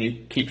edge and then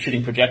you keep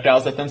shooting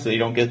projectiles at them so you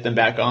don't get them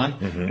back on.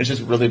 It's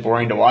just really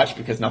boring to watch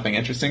because nothing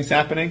interesting is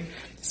happening.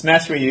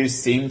 Smash Wii U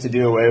seemed to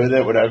do away with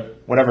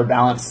it, whatever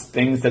balance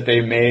things that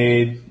they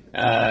made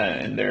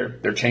and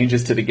their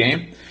changes to the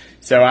game.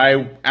 So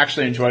I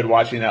actually enjoyed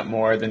watching that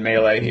more than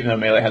Melee, even though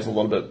Melee has a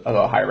little bit of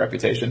a higher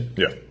reputation.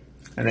 Yeah.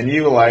 And then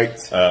you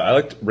liked... I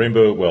liked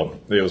Rainbow, well,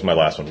 it was my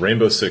last one,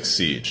 Rainbow Six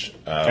Siege.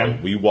 Okay.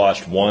 We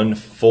watched one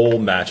full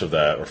match of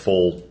that, or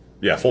full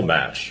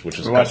match, which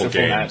is a couple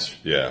games.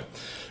 Yeah.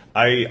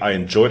 I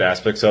enjoyed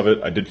aspects of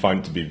it. I did find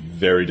it to be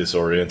very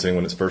disorienting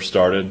when it first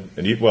started.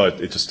 And it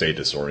just stayed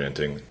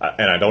disorienting.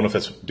 And I don't know if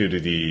that's due to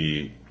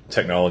the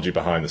technology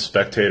behind the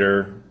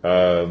spectator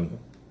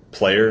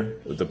player,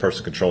 the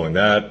person controlling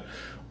that,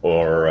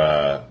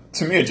 or...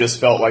 To me, it just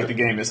felt like the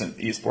game isn't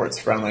esports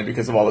friendly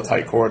because of all the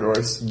tight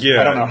corridors. Yeah.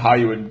 I don't know how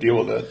you would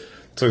deal with it.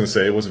 So I was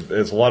going to say,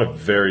 it's a lot of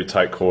very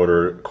tight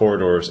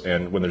corridors,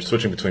 and when they're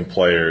switching between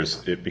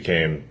players, it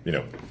became,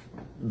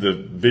 the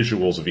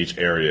visuals of each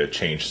area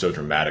changed so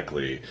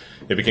dramatically.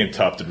 It became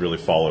tough to really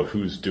follow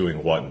who's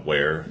doing what and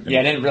where. Yeah,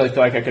 I didn't really feel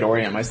like I could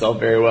orient myself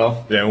very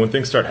well. Yeah, and when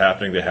things start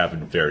happening, they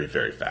happen very,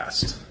 very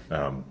fast.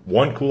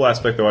 One cool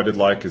aspect, though, I did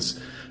like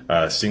is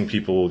seeing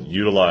people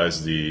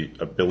utilize the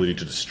ability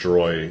to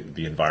destroy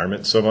the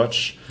environment so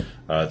much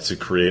to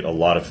create a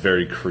lot of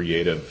very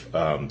creative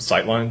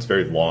sightlines,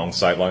 very long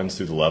sightlines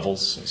through the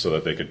levels, so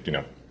that they could,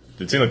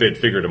 it seemed like they'd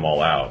figured them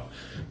all out.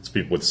 So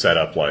people would set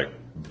up like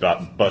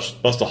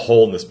bust a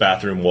hole in this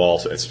bathroom wall,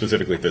 so it's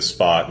specifically at this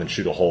spot, and then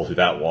shoot a hole through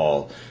that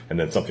wall, and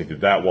then something through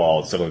that wall,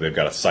 and suddenly they've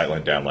got a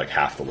sightline down like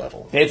half the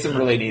level. They had some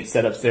really neat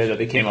setups there that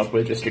they came up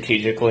with just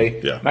strategically.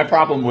 Yeah. My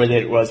problem with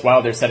it was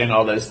while they're setting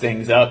all those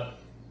things up,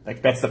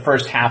 like that's the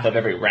first half of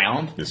every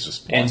round. It's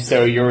just and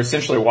so you're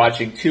essentially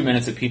watching 2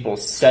 minutes of people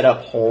set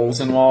up holes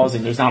in walls,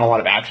 and there's not a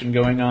lot of action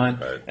going on.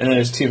 Right. And then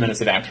there's 2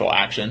 minutes of actual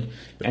action.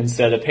 And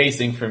so the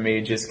pacing for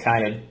me just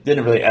kind of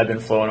didn't really ebb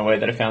and flow in a way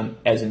that I found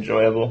as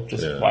enjoyable,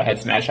 just why I had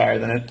Smash higher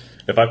than it.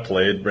 If I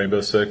played Rainbow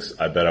Six,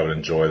 I bet I would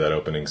enjoy that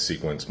opening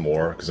sequence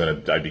more, because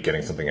then I'd be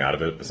getting something out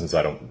of it. But since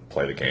I don't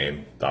play the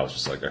game, I was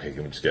just like, okay,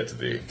 can we just get to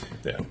the...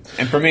 Yeah.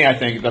 And for me, I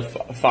think the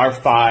far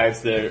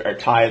fives that are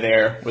tie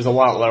there was a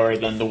lot lower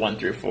than the 1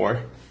 through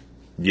 4.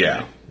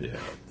 Yeah.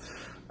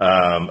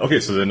 Okay,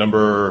 so the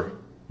number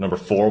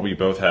 4 we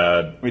both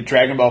had. With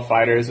Dragon Ball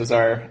FighterZ was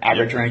our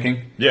average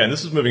ranking. Yeah, and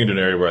this is moving into an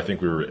area where I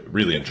think we were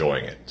really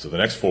enjoying it. So the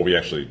next 4 we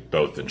actually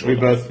both enjoyed. We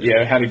both,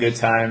 had a good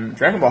time.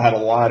 Dragon Ball had a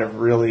lot of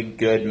really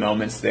good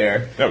moments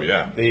there. Oh,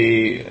 yeah.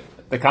 The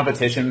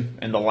competition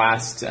in the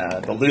last,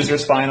 the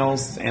losers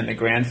finals and the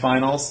grand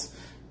finals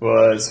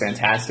was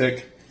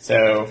fantastic.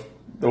 So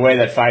the way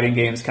that fighting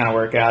games kind of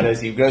work out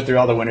is you go through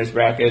all the winners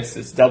brackets,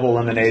 it's double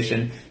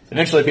elimination.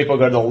 Eventually people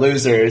go to the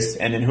losers,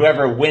 and then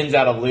whoever wins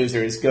out of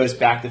losers goes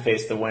back to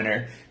face the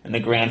winner in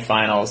the grand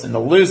finals. And the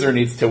loser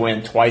needs to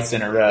win twice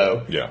in a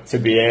row to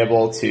be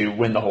able to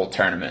win the whole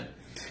tournament.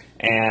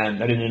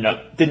 And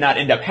that did not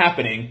end up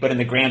happening, but in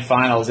the grand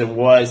finals it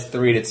was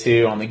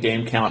 3-2 on the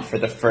game count for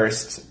the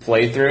first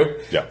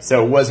playthrough. Yeah.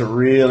 So it was a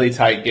really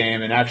tight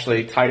game, and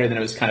actually tighter than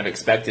it was kind of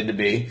expected to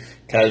be,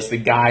 because the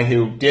guy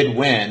who did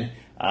win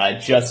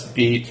just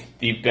beat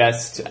the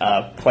best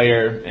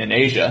player in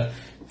Asia.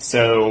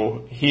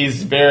 So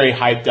he's very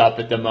hyped up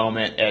at the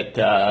moment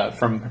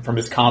from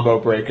his combo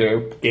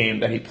breaker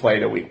game that he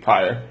played a week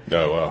prior.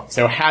 Oh, wow.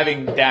 So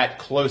having that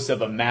close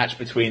of a match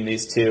between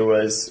these two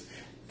was,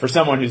 for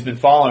someone who's been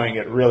following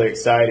it, really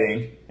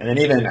exciting. And then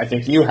even, I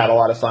think you had a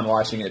lot of fun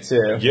watching it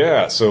too.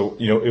 Yeah, so,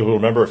 you'll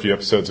remember a few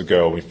episodes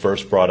ago, we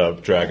first brought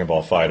up Dragon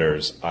Ball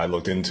FighterZ. I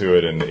looked into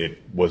it, and it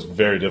was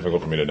very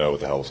difficult for me to know what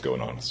the hell was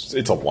going on.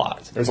 It's a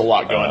lot. There's a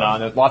lot going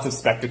on. There's lots of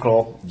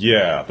spectacle.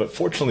 Yeah, but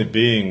fortunately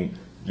being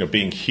at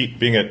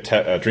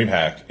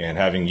DreamHack and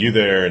having you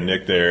there and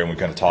Nick there, and we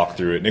kind of talked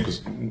through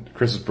it.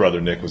 Chris's brother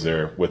Nick was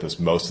there with us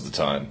most of the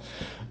time.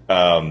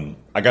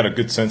 I got a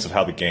good sense of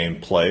how the game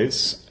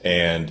plays,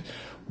 and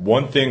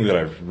one thing that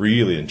I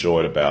really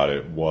enjoyed about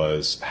it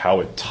was how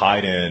it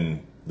tied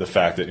in the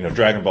fact that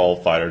Dragon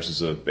Ball FighterZ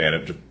is an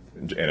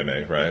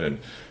anime, right?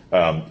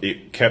 And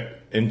it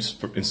kept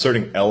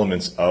inserting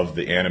elements of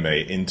the anime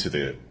into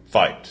the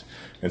fight.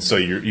 And so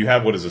you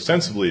have what is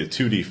ostensibly a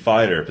 2D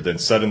fighter, but then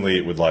suddenly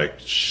it would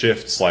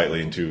shift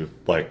slightly into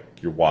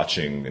you're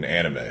watching an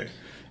anime.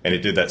 And it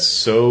did that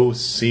so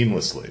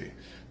seamlessly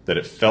that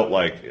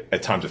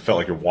at times it felt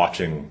like you're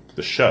watching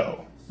the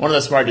show. One of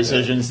the smart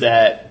decisions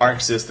that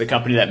ArcSys, the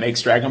company that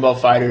makes Dragon Ball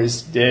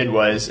FighterZ, did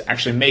was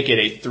actually make it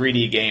a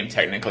 3D game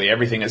technically.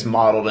 Everything is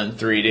modeled in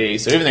 3D.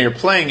 So even though you're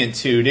playing in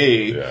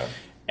 2D,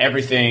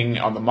 everything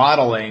on the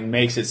modeling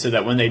makes it so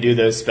that when they do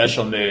those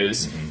special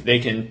moves, they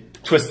can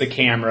twist the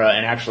camera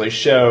and actually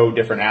show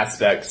different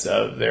aspects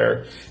of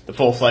the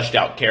full fleshed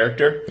out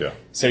character. Yeah.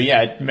 So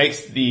it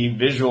makes the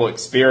visual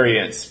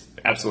experience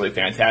absolutely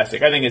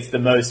fantastic. I think it's the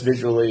most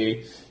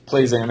visually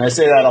pleasing. I mean, I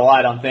say that a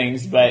lot on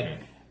things, but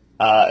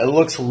it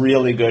looks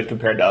really good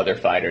compared to other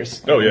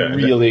fighters. Oh, yeah.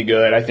 Really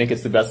good. I think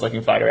it's the best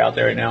looking fighter out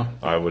there right now.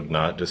 I would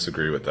not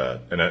disagree with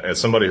that. And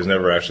as somebody who's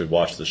never actually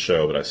watched the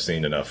show, but I've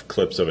seen enough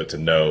clips of it to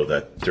know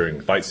that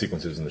during fight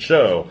sequences in the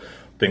show,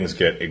 things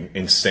get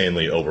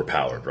insanely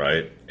overpowered,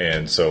 right?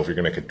 And so if you're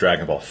going to make a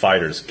Dragon Ball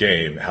FighterZ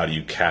game, how do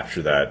you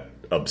capture that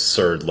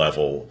absurd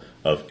level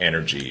of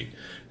energy?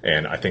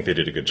 And I think they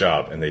did a good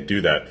job, and they do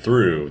that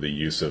through the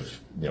use of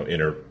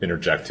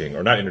interjecting,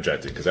 or not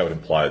interjecting, because that would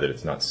imply that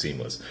it's not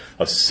seamless,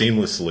 of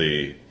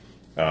seamlessly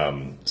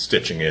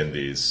stitching in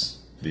these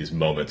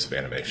moments of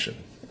animation.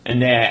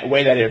 And the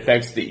way that it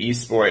affects the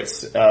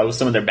esports with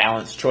some of their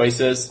balance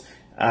choices,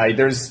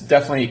 there's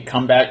definitely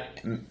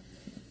comeback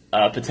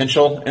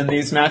potential in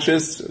these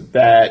matches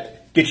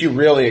that get you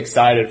really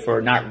excited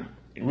for not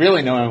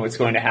really knowing what's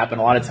going to happen.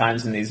 A lot of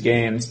times in these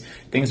games,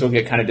 things will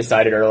get kind of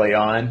decided early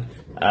on.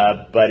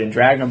 But in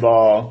Dragon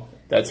Ball,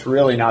 that's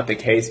really not the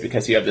case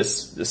because you have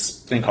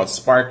this thing called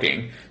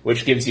sparking,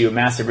 which gives you a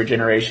massive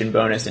regeneration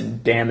bonus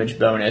and damage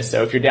bonus.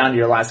 So if you're down to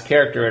your last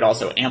character, it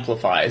also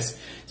amplifies.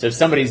 So if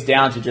somebody's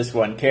down to just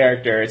one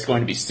character, it's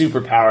going to be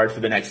super powered for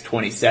the next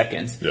 20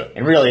 seconds. Yeah.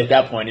 And really at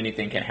that point,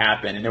 anything can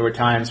happen. And there were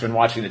times when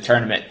watching the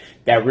tournament,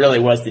 that really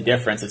was the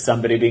difference of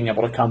somebody being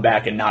able to come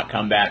back and not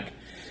come back.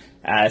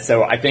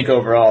 So I think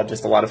overall,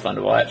 just a lot of fun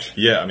to watch.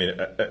 Yeah, I mean,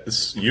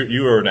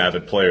 you are an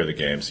avid player of the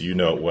game, so you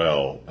know it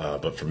well.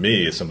 But for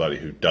me, as somebody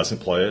who doesn't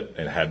play it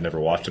and had never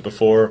watched it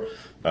before,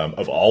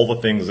 of all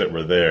the things that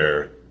were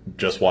there,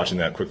 just watching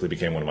that quickly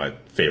became one of my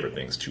favorite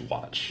things to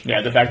watch.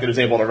 Yeah, the fact that it was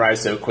able to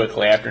rise so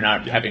quickly after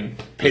not having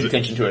paid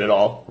attention to it at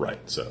all. Right,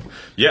 so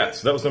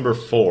that was number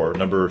 4.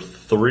 Number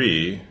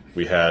 3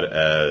 we had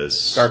as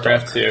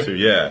StarCraft 2.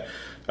 Yeah.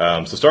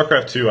 So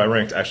StarCraft 2, I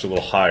ranked actually a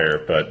little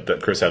higher,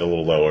 but Chris had a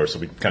little lower, so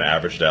we kind of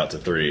averaged it out to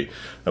 3.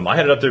 I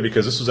had it up there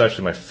because this was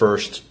actually my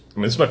first.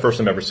 This is my first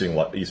time ever seeing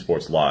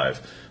esports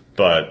live.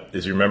 But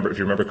if you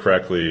remember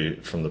correctly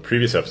from the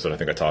previous episode, I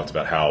think I talked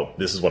about how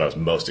this is what I was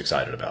most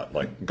excited about.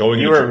 Like going.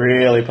 You were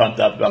really pumped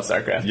up about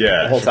StarCraft.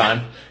 Yeah, the whole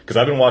time. Because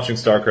I've been watching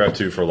StarCraft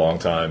 2 for a long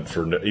time.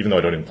 Even though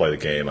I don't even play the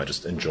game, I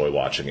just enjoy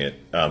watching it.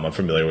 I'm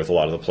familiar with a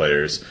lot of the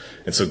players,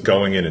 and so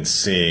going in and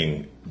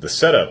seeing the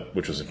setup,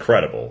 which was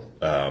incredible.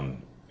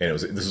 And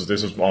this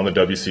was on the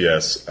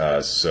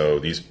WCS, so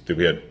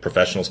we had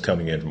professionals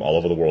coming in from all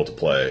over the world to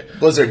play.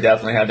 Blizzard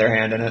definitely had their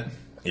hand in it.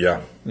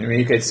 Yeah, I mean,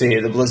 you could see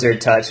the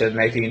Blizzard touch of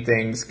making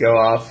things go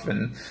off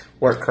and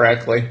work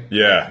correctly.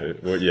 Yeah,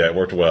 it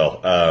worked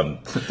well.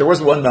 There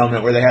was one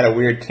moment where they had a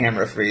weird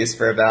camera freeze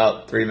for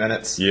about 3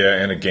 minutes. Yeah,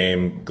 and a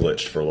game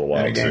glitched for a little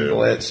while too.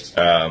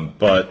 Glitched.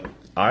 But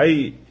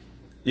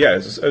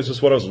it's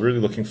just what I was really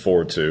looking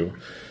forward to,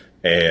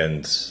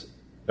 and.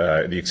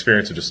 The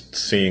experience of just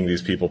seeing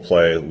these people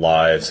play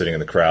live, sitting in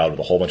the crowd with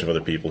a whole bunch of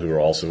other people who are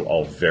also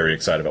all very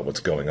excited about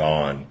what's going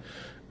on.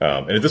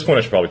 And at this point,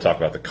 I should probably talk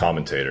about the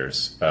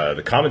commentators.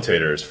 The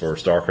commentators for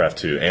StarCraft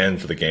 2 and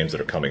for the games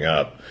that are coming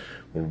up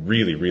were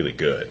really, really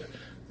good.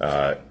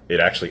 It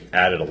actually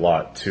added a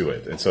lot to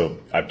it. And so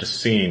I've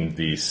just seen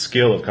the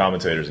skill of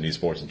commentators in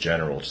esports in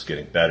general just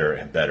getting better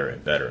and better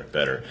and better and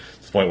better.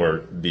 To the point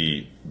where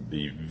the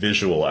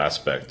visual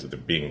aspect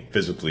of being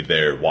physically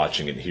there,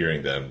 watching and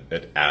hearing them,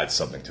 it adds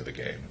something to the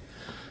game.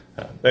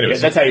 Anyways.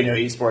 Yeah, that's how you know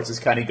esports is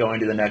kind of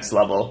going to the next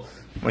level.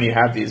 When you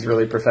have these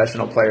really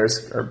professional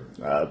players or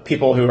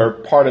people who are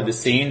part of the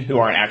scene who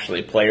aren't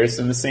actually players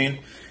in the scene,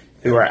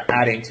 who are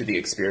adding to the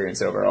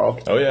experience overall.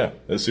 Oh yeah,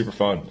 it was super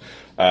fun.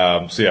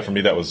 For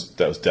me, that was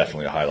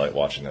definitely a highlight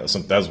watching that.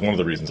 That was one of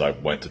the reasons I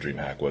went to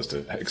DreamHack, was to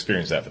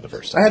experience that for the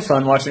first time. I had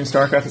fun watching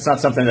StarCraft. It's not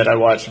something that I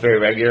watch very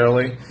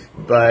regularly,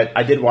 but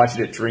I did watch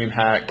it at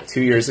DreamHack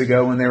 2 years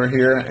ago when they were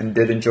here and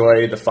did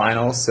enjoy the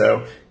finals.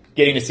 So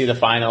getting to see the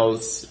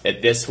finals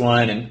at this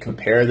one and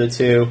compare the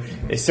two,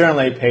 they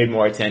certainly paid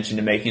more attention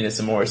to making this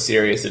a more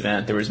serious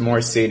event. There was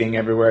more seating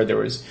everywhere. There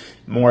was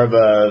more of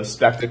a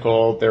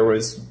spectacle. There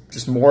was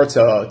just more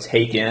to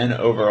take in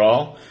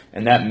overall,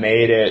 and that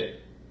made it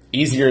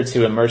easier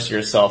to immerse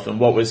yourself in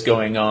what was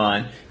going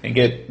on and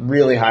get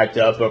really hyped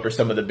up over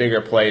some of the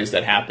bigger plays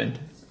that happened.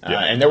 Yeah.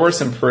 And there were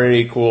some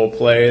pretty cool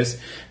plays.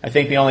 I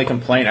think the only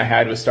complaint I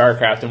had with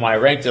StarCraft and why I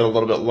ranked it a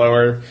little bit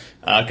lower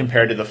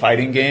compared to the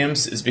fighting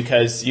games is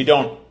because you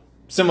don't,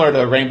 similar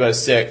to Rainbow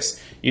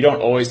Six, you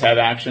don't always have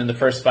action. The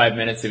first 5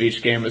 minutes of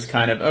each game was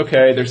kind of,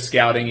 okay, they're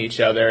scouting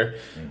each other.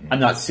 Mm-hmm. I'm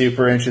not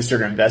super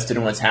interested or invested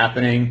in what's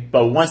happening.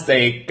 But once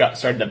they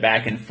started the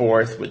back and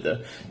forth with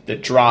the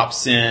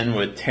drops in,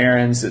 with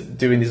Terrans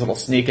doing these little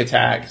sneak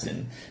attacks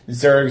and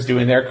Zergs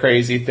doing their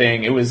crazy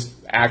thing, it was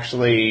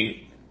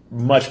actually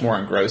much more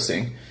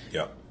engrossing.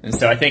 Yeah. And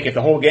so I think if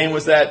the whole game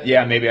was that,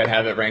 yeah, maybe I'd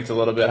have it ranked a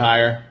little bit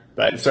higher.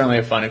 But it's certainly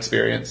a fun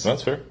experience.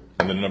 That's fair.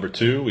 And then number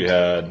 2, we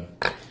had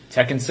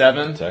Tekken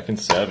 7. Tekken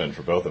 7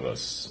 for both of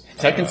us.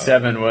 Tekken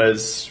 7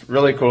 was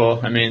really cool.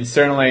 I mean,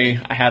 certainly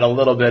I had a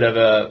little bit of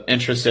a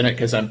interest in it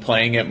because I'm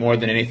playing it more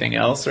than anything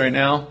else right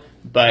now.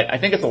 but I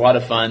think it's a lot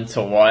of fun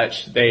to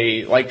watch.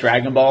 They, like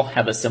Dragon Ball,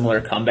 have a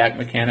similar comeback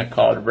mechanic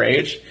called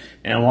Rage.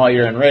 And while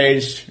you're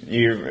enraged,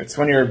 it's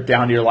when you're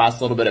down to your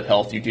last little bit of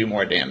health, you do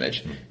more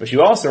damage. But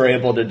you also are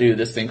able to do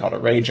this thing called a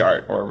Rage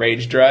Art or a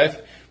Rage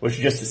Drive, which is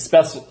just a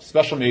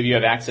special move you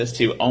have access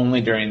to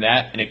only during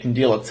that, and it can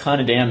deal a ton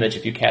of damage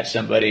if you catch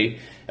somebody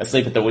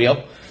asleep at the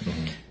wheel.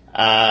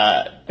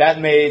 That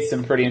made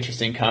some pretty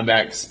interesting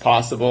comebacks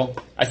possible.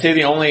 I'd say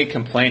the only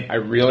complaint I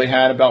really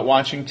had about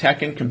watching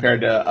Tekken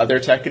compared to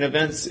other Tekken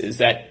events is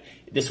that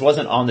this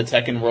wasn't on the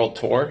Tekken World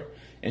Tour,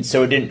 and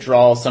so it didn't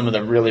draw some of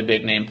the really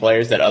big name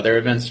players that other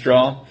events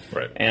draw.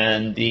 Right.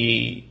 And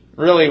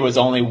really was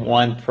only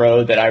one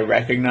pro that I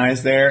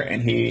recognized there,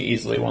 and he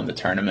easily won the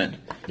tournament.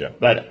 Yeah.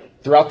 But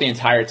throughout the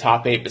entire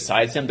top 8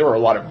 besides him, there were a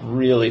lot of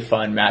really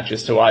fun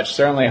matches to watch.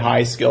 Certainly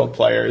high-skilled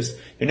players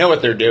who know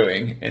what they're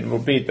doing and will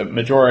beat the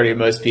majority of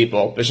most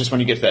people. But it's just when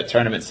you get to that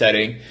tournament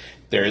setting,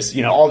 there's,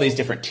 all these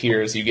different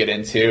tiers you get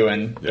into,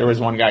 and there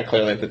was one guy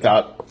clearly at the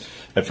top.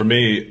 And for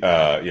me,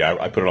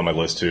 I put it on my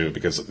list too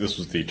because this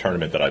was the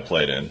tournament that I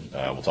played in.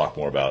 We'll talk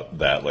more about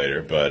that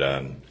later. But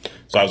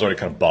so I was already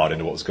kind of bought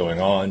into what was going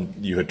on.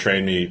 You had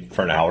trained me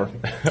for an hour.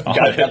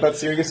 Got that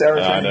serious hour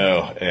training. I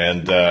know.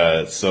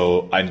 And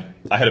so I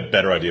had a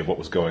better idea of what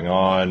was going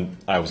on.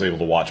 I was able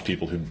to watch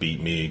people who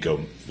beat me go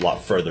a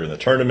lot further in the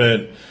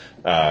tournament.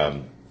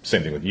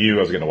 Same thing with you.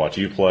 I was going to watch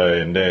you play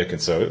and Nick. And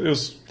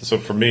so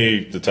for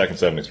me, the Tekken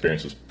 7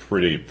 experience was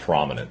pretty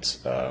prominent,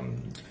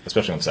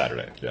 especially on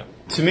Saturday. Yeah.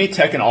 To me,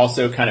 Tekken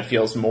also kind of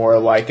feels more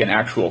like an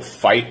actual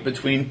fight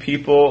between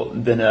people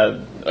than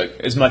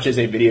as much as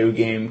a video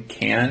game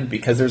can,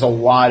 because there's a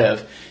lot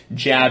of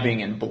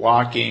jabbing and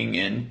blocking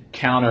and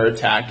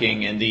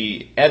counterattacking, and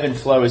the ebb and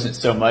flow isn't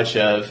so much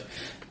of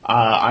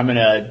I'm going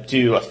to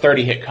do a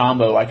 30-hit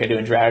combo like I do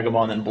in Dragon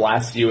Ball and then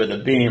blast you with a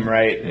beam,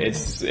 right?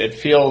 It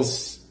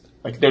feels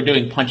like they're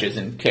doing punches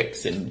and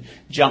kicks and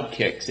jump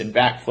kicks and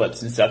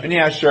backflips and stuff. And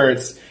yeah, sure,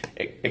 it's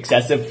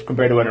excessive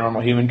compared to what a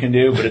normal human can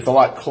do, but it's a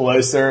lot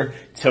closer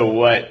to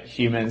what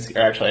humans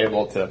are actually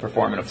able to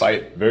perform in a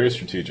fight. Very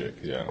strategic,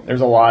 yeah.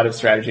 There's a lot of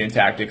strategy and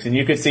tactics, and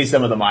you could see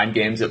some of the mind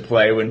games at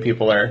play when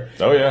people are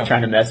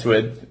trying to mess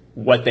with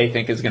what they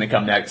think is going to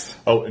come next.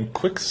 Oh, and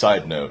quick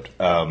side note.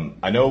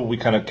 I know we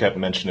kind of kept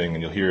mentioning,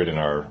 and you'll hear it in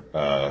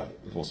our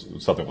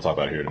something we'll talk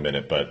about here in a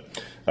minute, but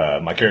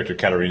my character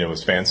Katarina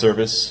was fan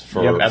service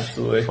for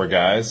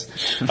guys.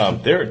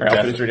 Her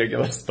outfit is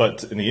ridiculous.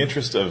 But in the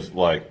interest of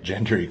like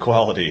gender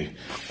equality,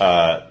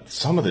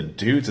 some of the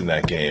dudes in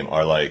that game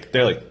are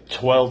they're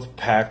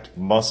 12-packed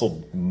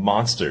muscle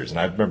monsters, and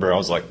I remember I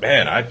was like,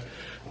 man, I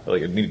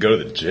need to go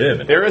to the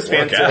gym. And there is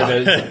fan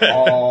service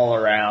all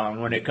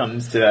around when it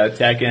comes to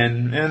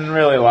Tekken and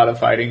really a lot of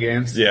fighting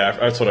games. Yeah,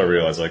 that's what I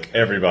realized.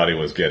 Everybody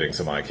was getting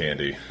some eye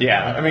candy.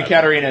 Yeah, I mean,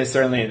 Katarina is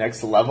certainly a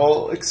next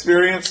level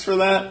experience for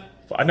that.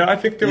 I know. I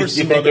think there was.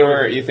 You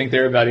think they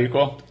were about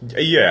equal?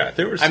 Yeah,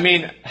 there was. I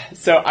mean,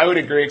 so I would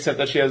agree, except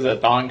that she has a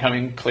thong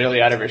coming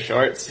clearly out of her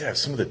shorts. Yeah,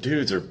 some of the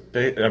dudes are.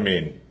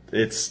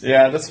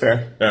 Yeah, that's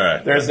fair. All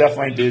right. There's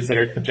definitely dudes that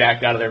are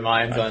jacked out of their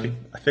minds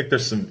I think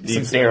there's some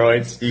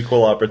steroids.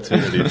 Equal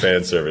opportunity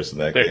fan service in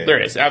that game.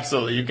 There is,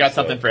 absolutely. You've got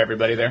something for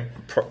everybody there.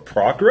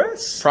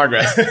 Progress?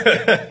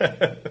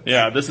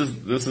 Yeah, this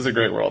is a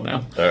great world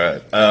now. All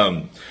right.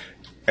 And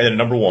then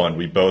number one,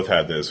 we both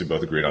had this. We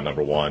both agreed on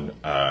number one.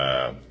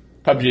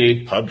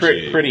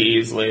 PUBG. Pretty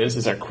easily. This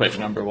is our quick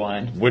number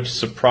one. Which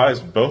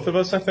surprised both of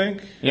us, I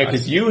think. Yeah,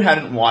 because you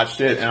hadn't watched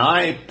it, and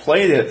I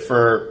played it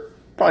for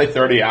probably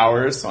 30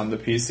 hours on the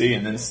PC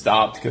and then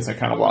stopped because I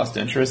kind of lost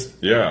interest.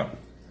 Yeah.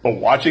 But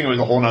watching it was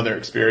a whole nother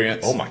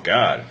experience. Oh my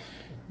God.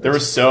 There were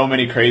so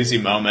many crazy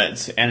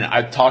moments, and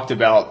I talked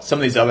about some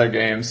of these other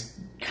games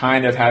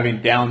kind of having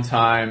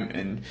downtime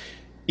and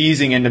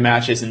easing into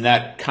matches and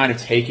that kind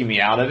of taking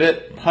me out of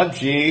it.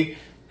 PUBG,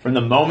 from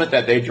the moment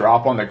that they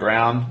drop on the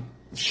ground,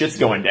 shit's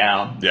going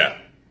down. Yeah.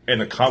 And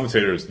the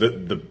commentators,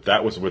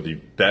 that was where the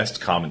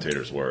best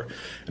commentators were.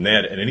 And they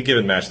had, in any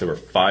given match, there were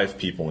 5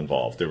 people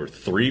involved. There were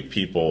 3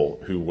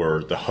 people who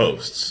were the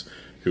hosts,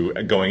 who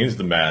going into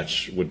the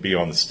match would be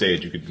on the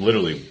stage. You could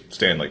literally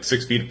stand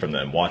 6 feet from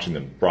them, watching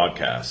them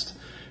broadcast.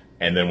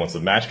 And then once the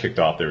match kicked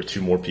off, there were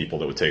 2 more people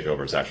that would take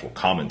over as actual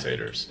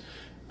commentators.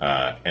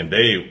 And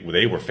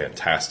they were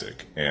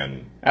fantastic.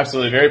 And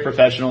absolutely, very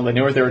professional. They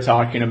knew what they were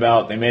talking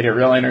about. They made it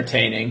real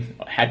entertaining.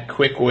 Had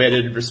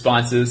quick-witted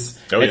responses.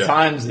 At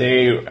times,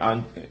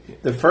 the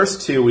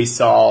first 2 we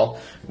saw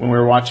when we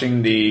were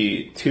watching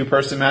the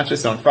 2-person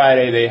matches. So on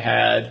Friday, they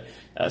had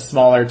a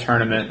smaller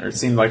tournament, or it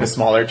seemed like a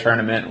smaller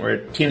tournament,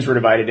 where teams were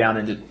divided down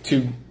into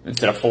 2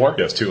 instead of 4.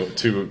 Yes, two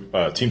teams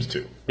of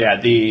 2. Yeah,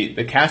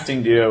 the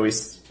casting duo we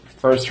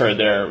first heard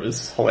there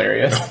was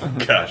hilarious. Oh,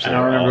 gosh, I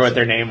don't remember what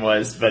their name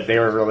was, but they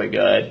were really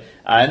good.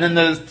 And then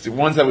the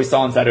ones that we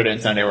saw on Saturday and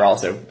Sunday were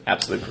also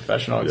absolutely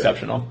professional,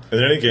 exceptional.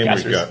 And in any game,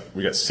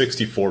 we got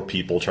 64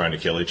 people trying to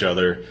kill each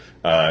other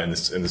in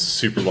this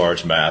super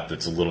large map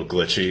that's a little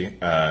glitchy.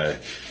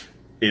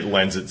 It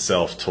lends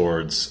itself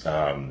towards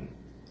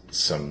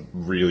some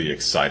really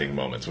exciting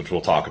moments, which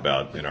we'll talk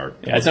about in our.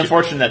 Yeah, it's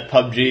unfortunate that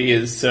PUBG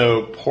is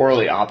so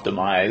poorly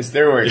optimized.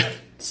 There were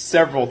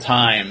several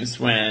times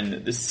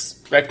when the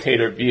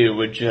spectator view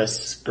would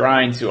just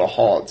grind to a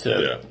halt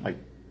to like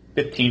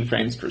 15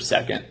 frames per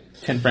second,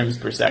 10 frames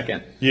per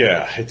second.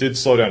 Yeah, it did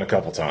slow down a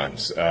couple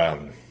times.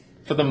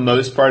 For the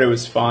most part, it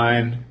was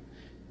fine.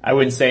 I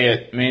wouldn't say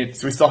it. I mean,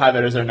 we still have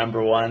it as our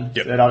number one.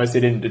 Yep. That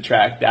obviously didn't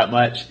detract that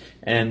much.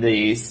 And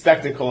the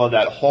spectacle of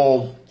that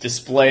whole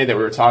display that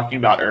we were talking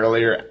about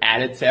earlier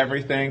added to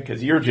everything,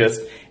 because you're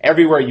just,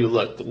 everywhere you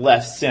look,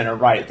 left, center,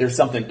 right, there's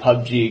something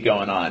PUBG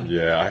going on.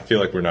 Yeah, I feel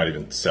like we're not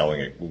even selling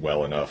it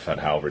well enough at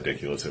how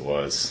ridiculous it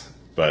was.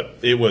 But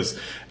it was,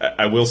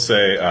 I will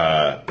say,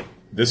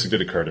 this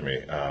did occur to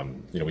me.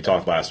 We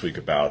talked last week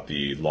about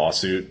the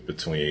lawsuit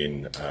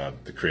between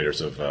the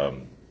creators of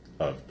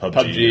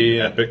PUBG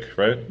and Epic,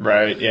 right?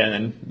 Right, yeah,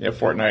 and then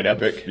Fortnite,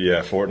 Epic.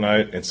 Yeah,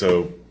 Fortnite. And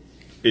so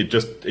it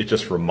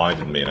just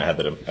reminded me, and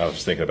I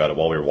was thinking about it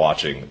while we were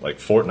watching, like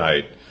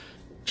Fortnite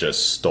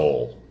just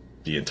stole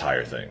the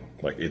entire thing.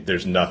 Like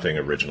there's nothing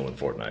original in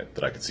Fortnite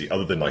that I could see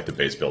other than like the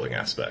base building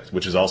aspect,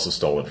 which is also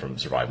stolen from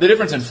Survival. The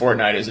difference in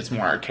Fortnite is it's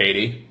more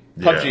arcadey.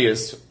 PUBG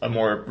is a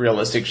more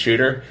realistic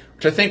shooter,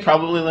 which I think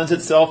probably lends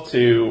itself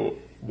to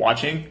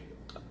watching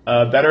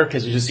better,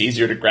 because it's just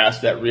easier to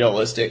grasp that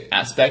realistic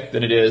aspect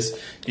than it is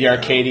the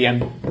arcadey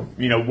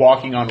and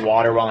walking on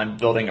water while I'm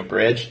building a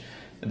bridge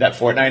that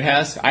Fortnite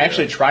has. I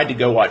actually tried to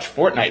go watch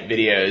Fortnite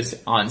videos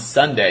on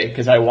Sunday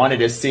because I wanted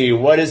to see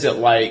what is it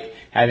like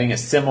having a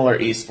similar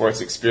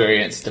esports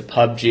experience to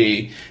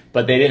PUBG,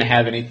 but they didn't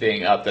have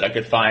anything up that I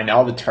could find.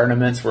 All the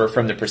tournaments were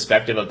from the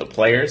perspective of the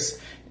players.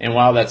 And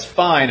while that's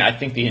fine, I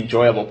think the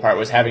enjoyable part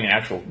was having an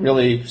actual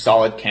really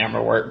solid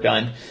camera work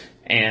done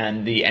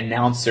and the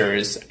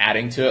announcers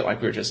adding to it,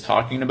 like we were just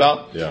talking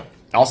about. Yeah.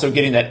 Also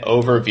getting that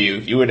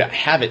overview. You would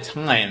have at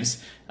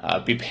times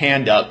be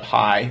panned up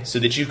high so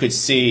that you could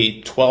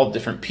see 12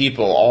 different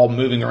people all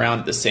moving around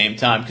at the same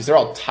time, because they're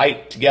all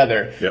tight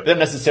together. Yep. They don't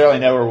necessarily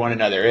know where one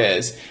another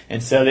is.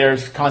 And so they're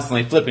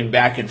constantly flipping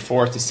back and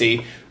forth to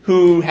see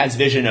who has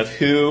vision of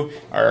who,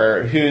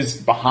 or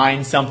who's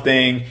behind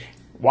something,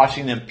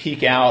 watching them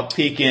peek out,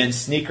 peek in,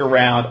 sneak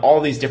around,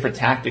 all these different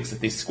tactics that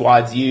these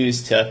squads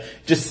use to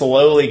just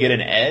slowly get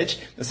an edge.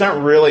 It's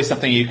not really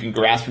something you can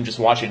grasp from just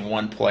watching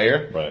one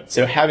player. Right.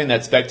 So having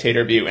that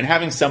spectator view and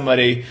having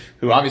somebody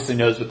who obviously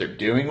knows what they're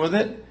doing with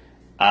it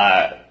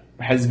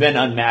has been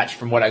unmatched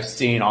from what I've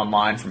seen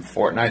online from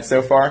Fortnite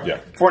so far. Yeah.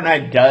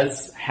 Fortnite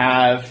does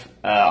have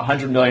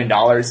 $100 million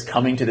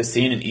coming to the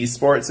scene in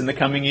esports in the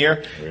coming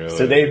year. Really?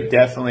 So they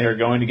definitely are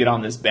going to get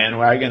on this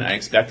bandwagon. I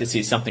expect to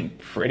see something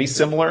pretty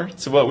similar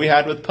to what we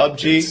had with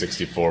PUBG.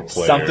 64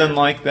 player. Something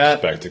like that.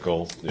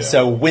 Spectacle. Yeah.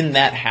 So when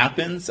that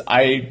happens,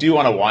 I do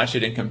want to watch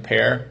it and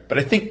compare. But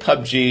I think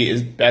PUBG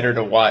is better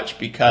to watch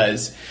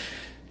because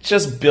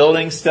just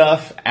building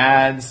stuff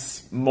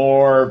adds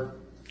more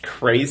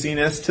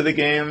craziness to the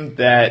game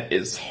that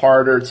is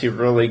harder to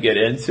really get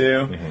into.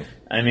 Mm-hmm.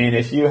 I mean,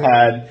 if you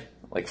had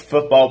like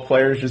football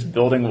players just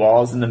building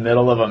walls in the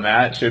middle of a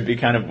match, it would be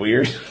kind of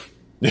weird.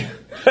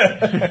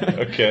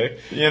 Okay.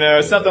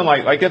 Something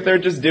like if they're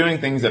just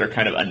doing things that are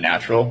kind of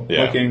unnatural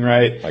looking,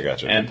 right? I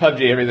gotcha. And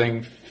PUBG,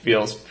 everything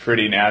feels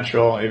pretty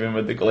natural, even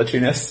with the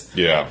glitchiness.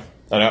 Yeah.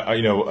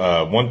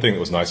 And one thing that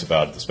was nice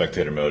about the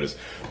spectator mode is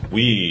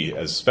we,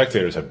 as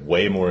spectators, had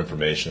way more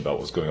information about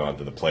what was going on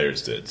than the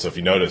players did. So if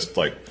you noticed,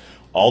 like,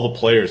 all the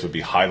players would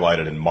be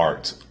highlighted and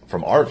marked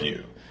from our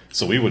view.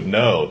 So we would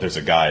know there's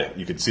a guy,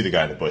 you could see the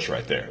guy in the bush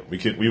right there.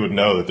 We would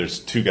know that there's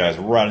two guys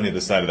right on the other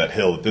side of that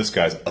hill that this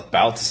guy's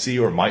about to see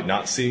or might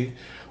not see.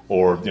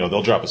 Or,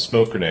 they'll drop a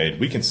smoke grenade.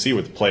 We can see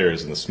what the player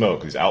is in the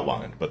smoke, he's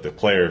outlined, but the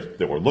player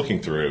that we're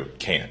looking through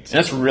can't. And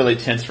that's really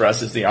tense for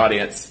us as the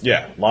audience.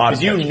 Yeah, a lot of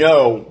because you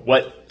know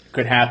what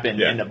could happen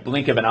in the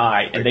blink of an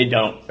eye, and they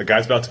don't. A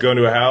guy's about to go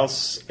into a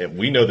house, and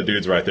we know the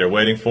dude's right there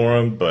waiting for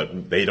him,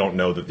 but they don't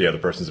know that the other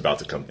person's about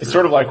to come through. It's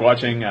sort of like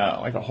watching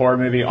like a horror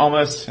movie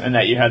almost, and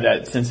that you have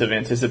that sense of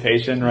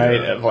anticipation, right,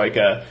 of like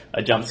a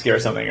jump scare or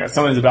something, or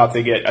someone's about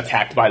to get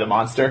attacked by the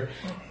monster.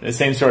 The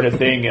same sort of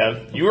thing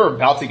of you are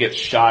about to get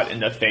shot in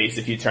the face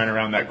if you turn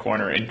around that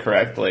corner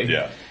incorrectly.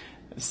 Yeah.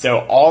 So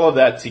all of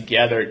that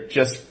together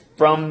just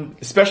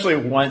especially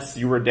once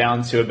you were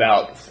down to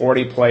about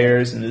 40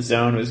 players and the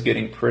zone was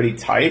getting pretty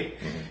tight,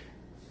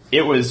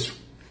 it was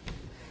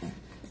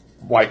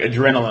like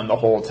adrenaline the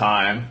whole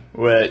time,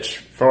 which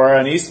for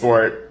an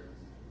esport,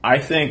 I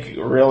think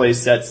really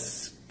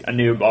sets a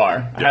new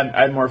bar. Yeah.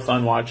 I had more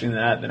fun watching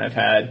that than I've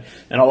had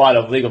in a lot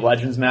of League of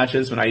Legends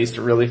matches when I used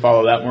to really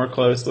follow that more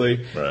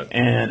closely, right,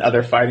 and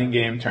other fighting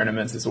game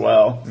tournaments as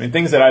well. I mean,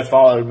 things that I've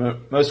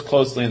followed most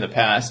closely in the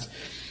past,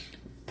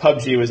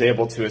 PUBG was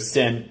able to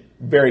ascend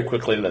very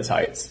quickly to those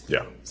heights.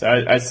 Yeah. So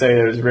I'd say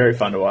it was very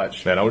fun to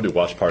watch. Man, I would do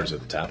watch parties at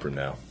the tap room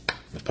now.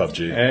 With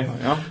PUBG. Hey,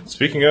 yeah.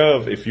 Speaking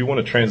of, if you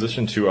want to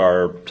transition to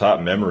our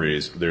top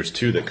memories, there's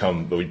two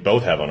that we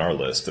both have on our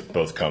list that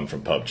both come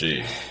from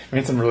PUBG. We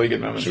had some really good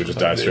moments. Should we just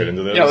from dive PUBG. straight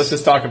into this? Yeah, let's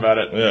just talk about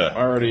it. Yeah.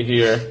 Already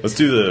here. Let's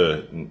do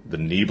the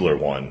Niebler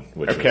one.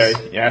 Which Okay,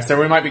 is, yeah, so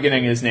we might be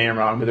getting his name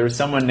wrong, but there was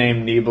someone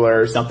named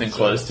Niebler or something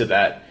close to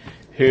that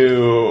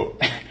who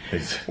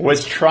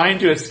was trying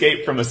to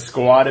escape from a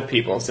squad of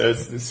people. So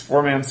it's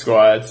 4-man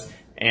squads,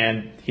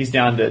 and he's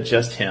down to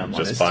just him on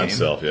just his by team.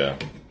 himself, yeah.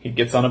 He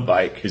gets on a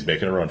bike. He's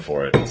making a run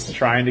for it. He's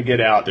trying to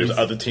get out. There's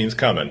other teams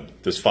coming.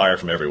 There's fire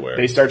from everywhere.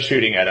 They start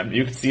shooting at him.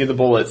 You can see the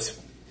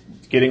bullets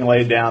getting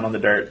laid down on the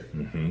dirt.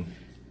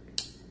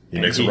 He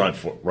makes a run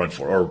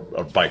for or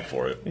a bike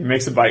for it. He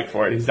makes a bike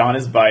for it. He's on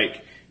his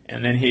bike,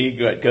 and then he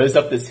goes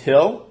up this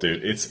hill.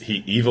 Dude,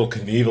 he Evil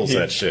Knievel's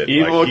that shit.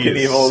 Evil he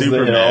is Knievel's the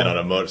Superman hill. on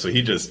a motor. So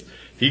he goes.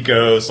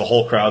 The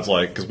whole crowd's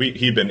like, because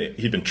he'd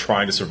been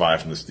trying to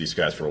survive from these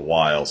guys for a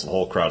while. So the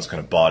whole crowd's kind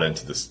of bought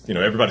into this. You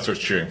know, everybody starts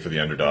cheering for the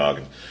underdog.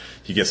 And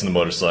he gets in the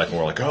motorcycle, and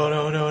we're like, oh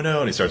no, no, no!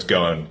 And he starts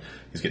going.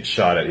 He's getting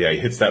shot at. Yeah, he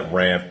hits that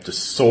ramp,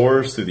 just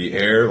soars through the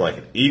air like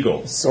an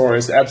eagle.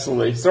 Soars,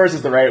 absolutely. Soars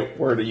is the right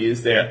word to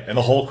use there. And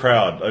the whole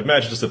crowd, I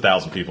imagine just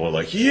 1,000 people are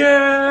like,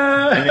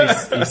 yeah! And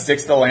then he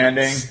sticks the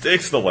landing,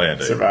 Sticks the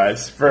landing.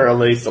 survives for at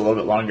least a little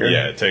bit longer.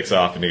 Yeah, it takes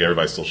off, and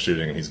everybody's still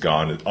shooting, and he's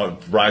gone. It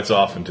rides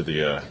off into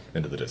the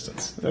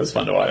distance. It was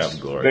fun to watch. Yeah,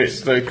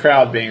 glorious. The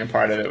crowd being a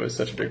part of it was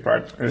such a big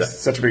part. It was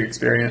such a big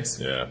experience.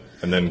 Yeah.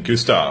 And then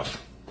Gustav.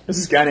 There's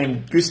this guy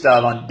named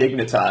Gustav on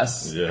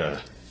Dignitas Yeah.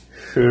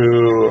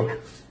 who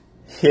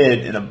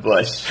hid in a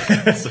bush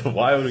So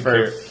why would we for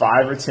care?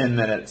 5 or 10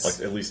 minutes.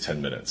 Like at least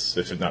 10 minutes,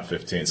 if not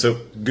 15. So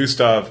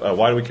Gustav,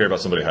 why do we care about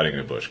somebody hiding in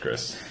a bush,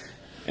 Chris?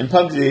 In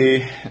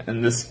PUBG,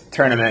 in this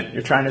tournament,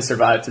 you're trying to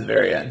survive to the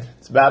very end.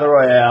 It's a battle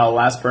royale.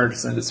 Last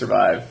person to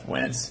survive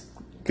wins.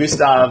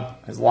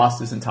 Gustav has lost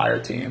his entire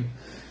team.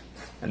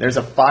 And there's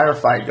a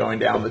firefight going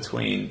down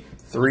between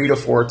 3 to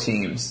 4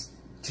 teams.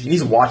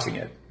 He's watching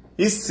it.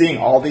 He's seeing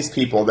all these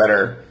people that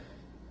are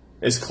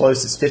as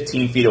close as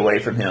 15 feet away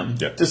from him,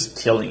 Yep.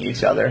 just killing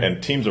each other.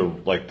 And teams are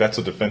like, that's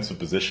a defensive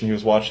position he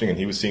was watching, and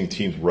he was seeing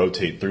teams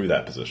rotate through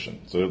that position.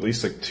 So at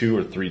least like 2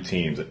 or 3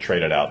 teams that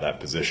traded out that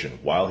position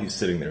while he's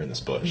sitting there in this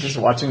bush. Just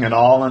watching it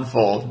all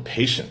unfold.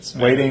 Patience,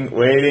 man.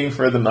 Waiting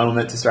for the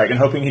moment to strike and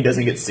hoping he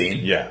doesn't get seen.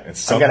 Yeah, and I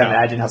somehow, gotta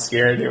imagine how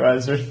scared he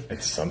was.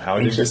 and somehow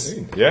he Anxious.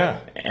 just, yeah.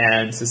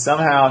 And so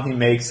somehow he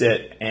makes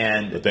it,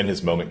 and But then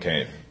his moment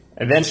came.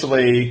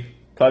 eventually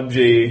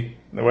PUBG,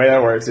 the way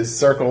that works is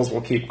circles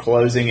will keep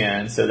closing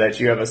in so that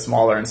you have a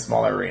smaller and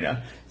smaller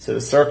arena. So the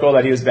circle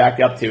that he was back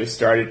up to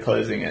started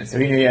closing in. So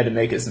he knew he had to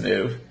make his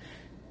move.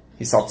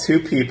 He saw 2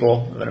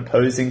 people of an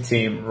opposing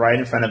team right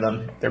in front of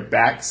him. Their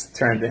backs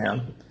turned to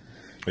him.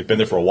 They've been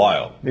there for a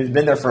while. He's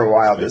been there for a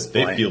while at this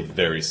They point. feel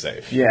very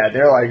safe. Yeah,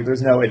 they're like,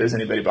 there's no way there's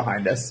anybody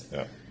behind us.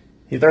 Yeah.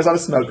 He throws out a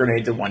smoke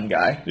grenade to one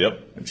guy,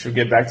 Yep. which we'll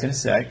get back to in a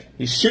sec.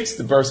 He shoots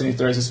the person he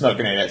throws a smoke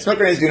grenade at. Smoke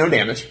grenades do no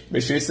damage,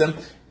 but he shoots them,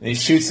 and he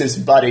shoots his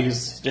buddy, who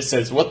just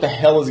says, what the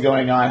hell is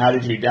going on? How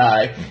did you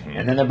die?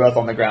 And then they're both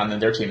on the ground,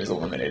 and their team is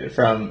eliminated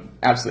from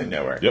absolutely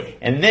nowhere. Yep.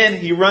 And then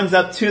he runs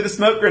up to the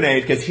smoke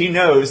grenade, because he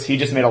knows he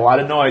just made a lot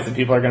of noise, and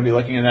people are going to be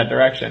looking in that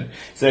direction,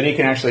 so that he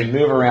can actually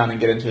move around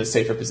and get into a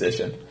safer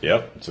position.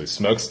 Yep. So he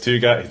smokes 2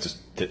 guys. He just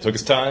took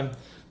his time,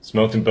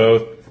 smoked them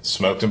both,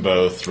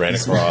 ran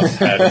across,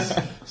 had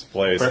his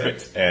place,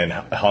 Perfect. and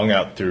hung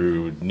out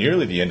through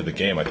nearly the end of the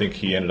game. I think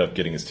he ended up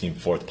getting his team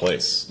 4th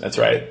place That's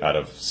right. out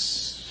of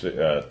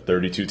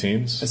 32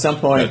 teams. At some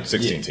point,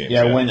 16 teams.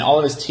 Yeah, when all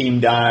of his team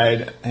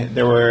died,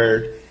 there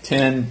were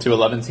 10 to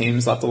 11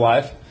 teams left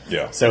alive.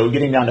 Yeah. So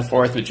getting down to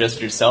 4th with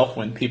just yourself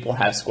when people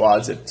have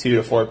squads of 2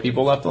 to 4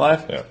 people left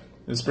alive, Yeah.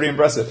 it's pretty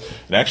impressive.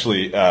 And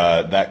actually,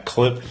 that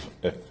clip,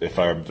 if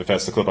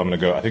that's the clip I'm going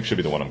to go, I think it should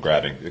be the one I'm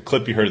grabbing. The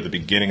clip you heard at the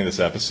beginning of this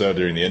episode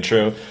during the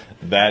intro,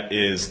 that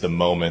is the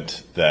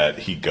moment that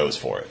he goes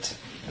for it.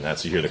 And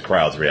that's, you hear the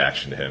crowd's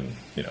reaction to him,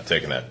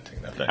 taking that thing.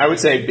 I would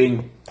say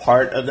being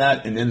part of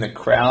that and in the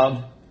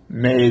crowd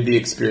made the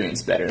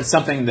experience better. It's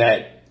something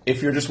that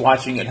if you're just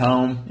watching at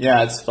home,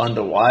 yeah, it's fun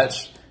to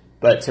watch,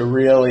 but to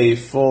really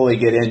fully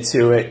get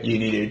into it, you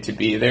needed to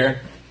be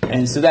there.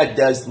 And so that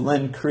does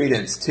lend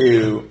credence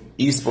to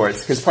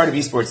esports, because part of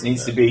esports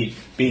needs to be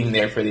being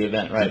there for the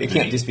event, right? It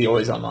can't just be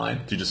always online.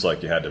 You just you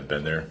had to have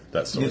been there.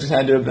 That story. You just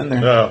had to have been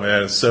there. Oh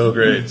man, it's so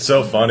great,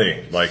 so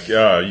funny.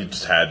 You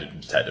just had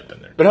to have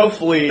been there. But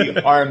hopefully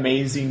our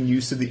amazing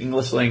use of the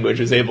English language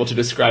was able to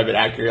describe it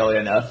accurately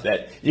enough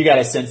that you got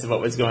a sense of what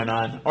was going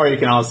on. Or you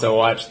can also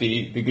watch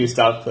the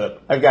Gustav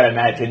clip. I've got to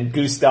imagine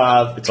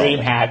Gustav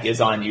DreamHack is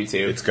on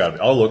YouTube. It's got to be.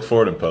 I'll look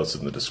for it and post it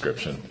in the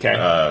description.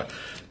 Okay.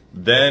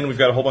 Then we've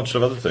got a whole bunch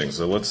of other things.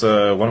 So let's. Why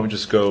don't we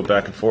just go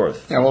back and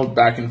forth? Yeah, well,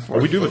 back and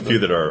forth. We do have a few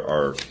that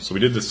are. So we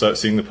did this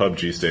seeing the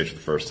PUBG stage for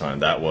the first time.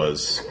 That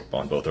was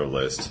on both our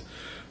lists.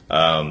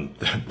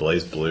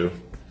 Blaze Blue.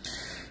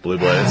 Blue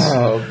Blaze.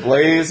 Oh,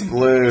 Blaze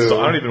Blue.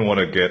 So I don't want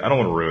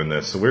to ruin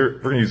this. So we're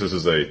going to use this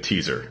as a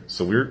teaser.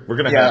 So we're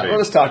going to Yeah, have we'll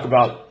just talk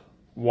about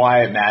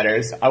why it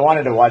matters. I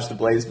wanted to watch the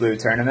Blaze Blue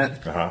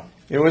tournament. Uh-huh.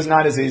 It was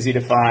not as easy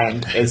to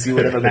find as you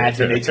would have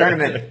imagined. A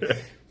tournament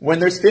when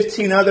there's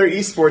 15 other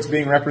esports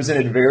being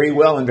represented very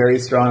well and very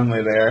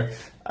strongly there.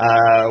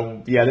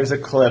 There's a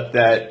clip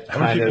that How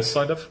many people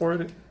signed up for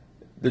it?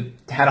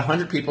 had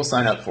 100 people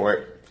sign up for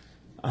it.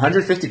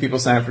 150 people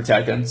signed up for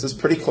Tekken, so it's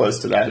pretty close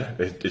to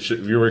that.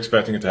 You were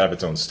expecting it to have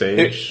its own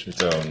stage,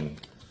 its own...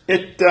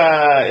 It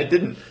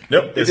didn't.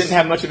 Nope. It didn't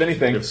have much of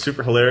anything. It was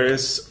super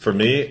hilarious for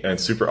me and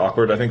super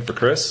awkward, I think, for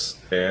Chris.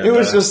 And, It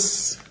was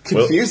just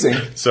confusing.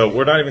 So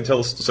we're not even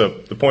telling... So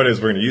the point is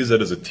we're going to use it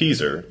as a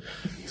teaser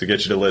to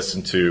get you to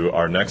listen to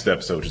our next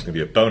episode, which is going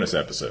to be a bonus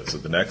episode. So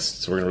we're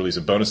going to release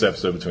a bonus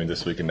episode between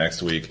this week and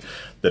next week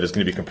that is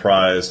going to be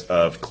comprised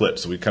of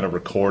clips. So we kind of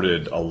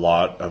recorded a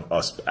lot of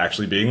us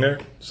actually being there.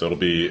 So it'll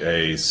be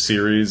a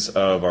series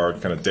of our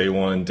kind of day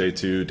 1, day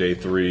 2, day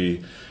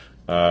 3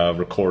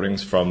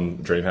 recordings from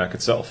DreamHack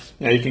itself.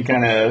 Yeah, you can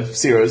kind of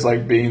see what it was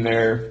like being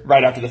there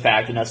right after the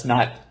fact and us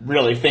not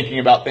really thinking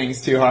about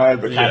things too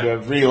hard, but kind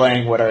of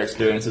relaying what our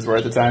experiences were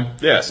at the time.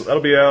 Yeah, so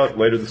that'll be out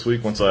later this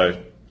week once I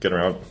get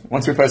around.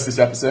 Once we post this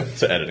episode.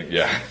 To editing,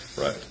 yeah,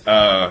 right.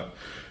 Why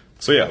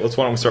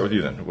don't we start with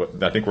you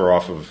then? I think we're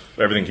off of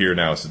everything here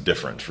now is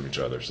different from each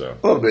other, so.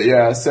 A little bit,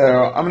 yeah. So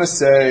I'm going to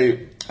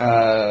say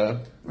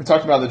we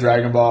talked about the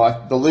Dragon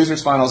Ball. The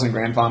losers finals and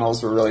grand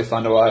finals were really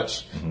fun to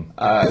watch.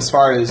 As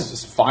far as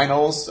just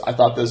finals, I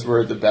thought those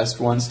were the best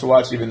ones to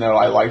watch, even though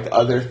I liked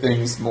other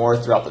things more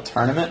throughout the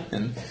tournament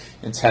and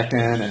in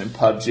Tekken and in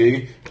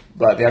PUBG.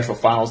 But the actual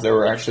finals, they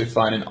were actually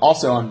fun. And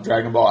also on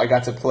Dragon Ball, I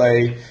got to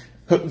play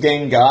Hook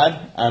Gang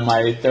God on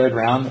my third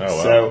round. Oh,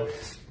 wow. So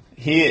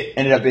he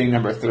ended up being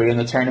number 3 in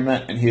the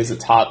tournament, and he is a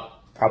top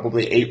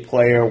probably 8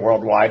 player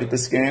worldwide at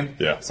this game.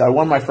 Yeah. So I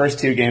won my first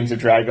 2 games of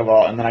Dragon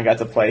Ball, and then I got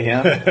to play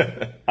him.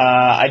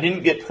 I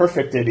didn't get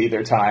perfected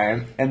either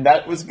time, and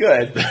that was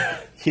good.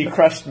 He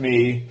crushed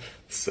me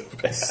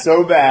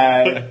so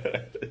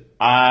bad.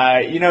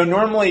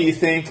 Normally you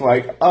think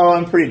like, oh,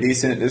 I'm pretty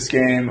decent at this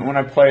game. And when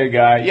I play a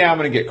guy, I'm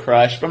going to get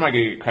crushed, but I'm not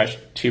going to get crushed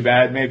too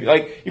bad. Maybe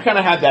like you kind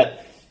of had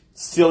that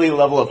silly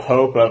level of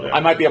hope of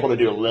I might be able to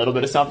do a little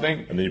bit of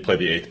something. And then you played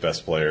the 8th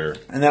best player.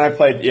 And then I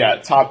played,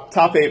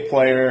 top 8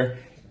 player.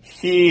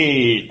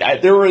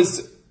 There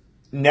was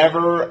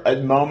never a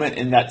moment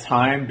in that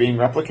time being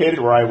replicated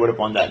where I would have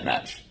won that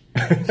match.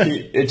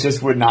 It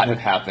just would not have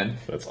happened.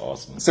 That's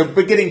awesome. So,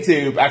 but getting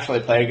to actually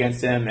play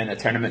against him in a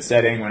tournament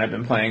setting when I've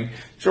been playing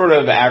sort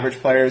of average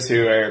players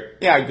who are,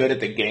 good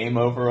at the game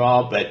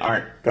overall, but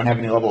don't have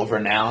any level of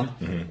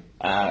renown,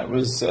 it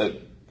was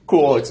a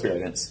cool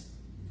experience.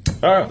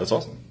 All right, that's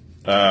awesome.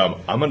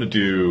 I'm going to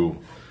do.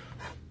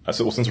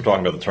 Since we're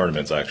talking about the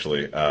tournaments,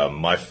 actually,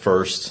 my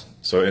first.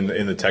 So in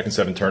the Tekken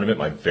 7 tournament,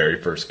 my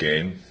very first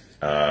game.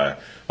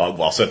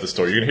 I'll set the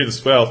story. You're gonna hear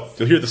this. Well,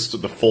 you'll hear the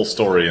full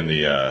story in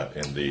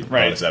the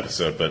bonus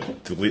episode.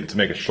 But to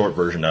make a short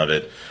version of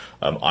it,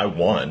 I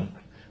won,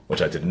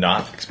 which I did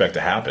not expect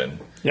to happen.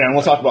 Yeah, and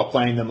we'll talk about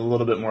playing them a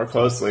little bit more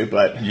closely.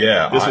 But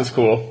this was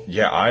cool.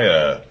 Yeah,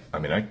 I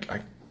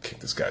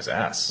kicked this guy's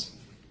ass.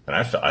 And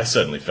I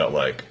suddenly felt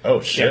like, oh,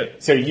 shit. Yeah.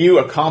 So you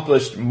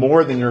accomplished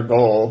more than your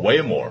goal.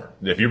 Way more.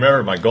 If you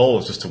remember, my goal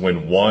was just to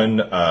win one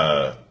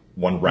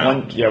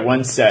round.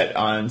 One set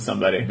on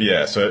somebody.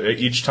 Yeah, so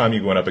each time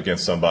you went up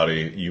against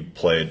somebody, you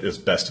played, it was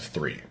best of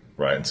 3,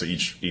 right? And so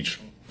each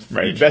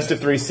best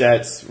of 3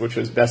 sets, which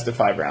was best of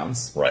 5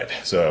 rounds. Right.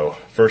 So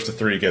first to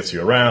 3 gets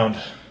you a round.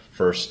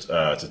 First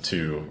to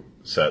 2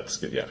 sets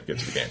gets you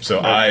the game.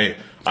 So I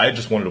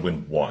just wanted to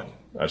win 1.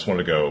 I just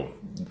wanted to go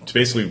to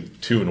basically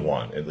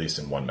 2-1, at least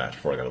in one match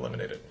before I got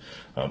eliminated.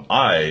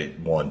 I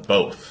won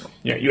both.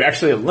 Yeah, you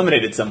actually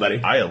eliminated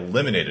somebody. I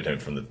eliminated him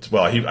from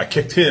I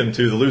kicked him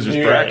to the loser's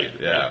bracket.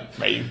 Yeah.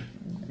 Right.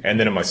 And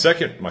then in my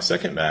second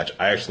match,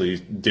 I actually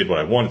did what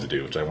I wanted to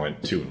do, which I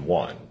went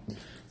 2-1.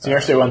 So you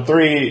actually won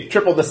 3,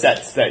 triple the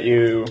sets that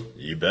you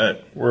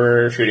bet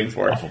were shooting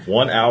for. Off of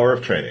 1 hour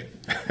of training.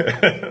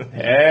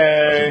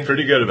 Hey,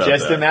 pretty good about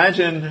just that.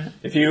 Imagine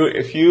if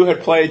you had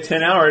played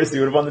 10 hours,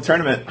 you would have won the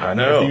tournament. I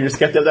know. If you just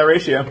kept up that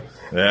ratio.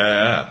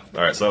 Yeah.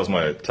 All right. So that was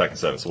my Tekken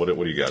 7. So what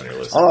do you got on your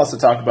list? I'll also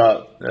talk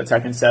about the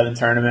Tekken 7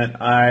 tournament.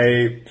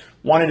 I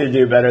wanted to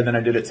do better than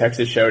I did at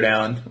Texas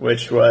Showdown,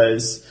 which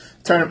was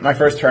my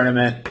first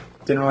tournament.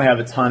 Didn't really have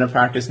a ton of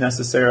practice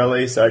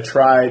necessarily, so I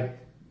tried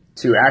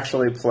to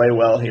actually play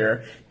well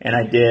here, and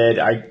I did.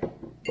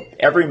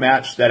 Every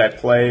match that I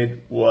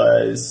played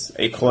was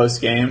a close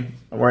game,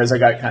 whereas I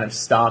got kind of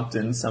stomped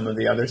in some of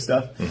the other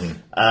stuff.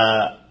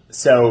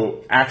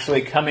 So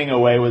actually coming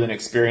away with an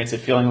experience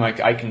of feeling like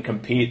I can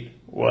compete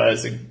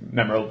was a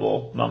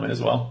memorable moment as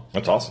well.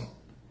 That's awesome.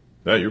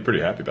 Yeah, you're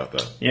pretty happy about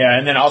that. Yeah,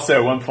 and then also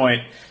at one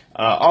point,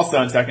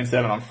 also in Tekken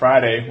 7 on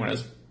Friday when I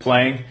was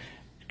playing,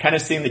 kind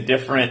of seeing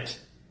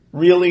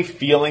really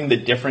feeling the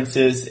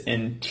differences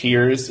in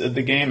tiers of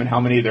the game and how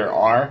many there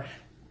are.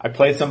 I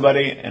played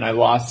somebody and I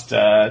lost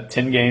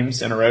 10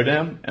 games in a row to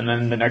him, and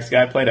then the next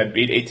guy I played, I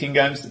beat 18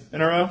 games in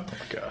a row. Oh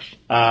my gosh.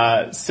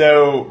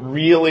 So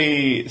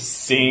really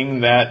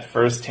seeing that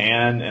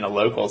firsthand in a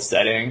local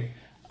setting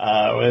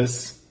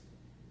was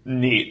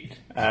neat.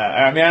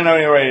 I mean, I don't know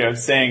any way of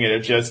saying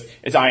it.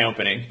 It's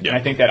eye-opening. Yeah. And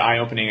I think that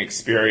eye-opening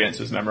experience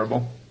was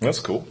memorable. That's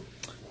cool.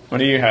 What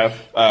do you have?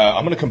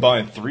 I'm going to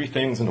combine three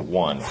things into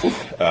one.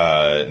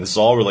 And this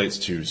all relates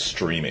to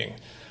streaming.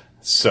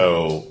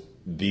 So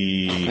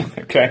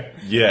Okay.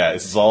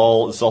 this is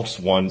all just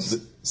one.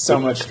 So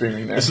much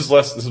streaming there. This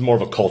is more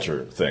of a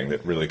culture thing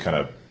that really kind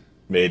of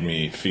made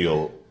me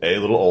feel a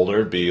little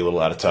older, B, a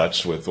little out of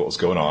touch with what was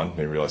going on. Made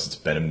me realize it's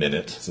been a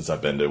minute since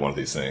I've been to one of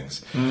these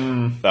things.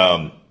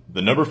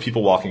 The number of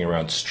people walking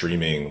around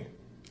streaming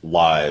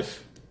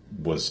live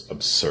was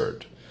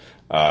absurd.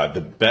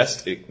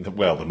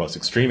 The most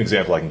extreme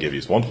example I can give you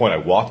is one point I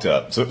walked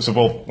up.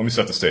 Let me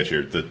set the stage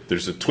here.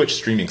 There's a Twitch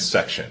streaming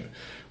section,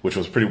 which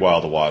was pretty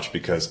wild to watch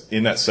because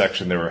in that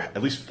section there were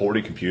at least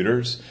 40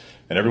 computers,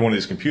 and every one of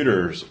these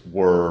computers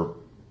were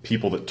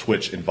people that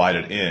Twitch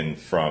invited in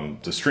from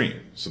the stream.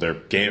 So they're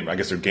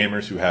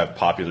gamers who have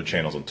popular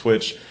channels on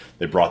Twitch.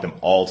 They brought them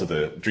all to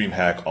the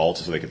DreamHack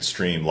so they could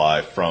stream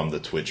live from the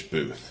Twitch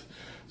booth.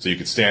 So you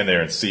could stand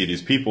there and see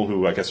these people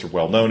who I guess are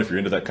well known if you're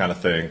into that kind of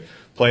thing,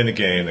 playing the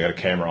game. They got a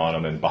camera on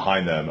them, and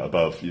behind them,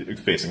 above,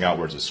 facing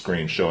outwards, a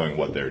screen showing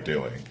what they're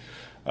doing.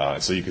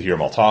 So you could hear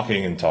them all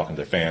talking to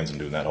their fans and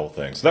doing that whole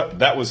thing. So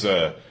that was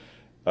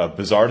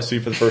bizarre to see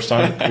for the first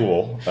time.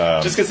 Cool.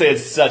 Just because they had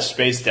such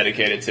space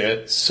dedicated to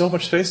it. So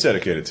much space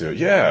dedicated to it,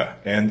 yeah.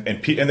 And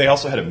they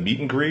also had a meet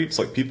and greet. It's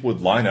like people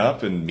would line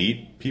up and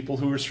meet people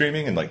who were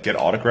streaming and like get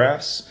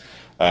autographs.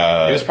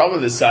 It was probably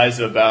the size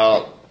of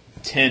about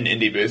 10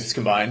 indie booths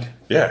combined.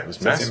 Yeah, it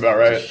was massive. Seems about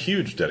right. It was a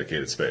huge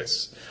dedicated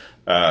space.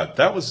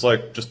 That was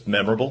like just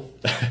memorable.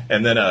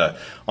 And then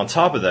on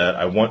top of that,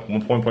 I went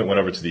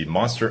over to the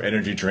Monster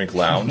Energy Drink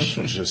Lounge,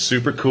 which is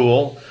super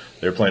cool.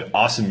 They were playing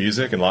awesome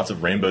music and lots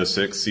of Rainbow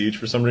Six Siege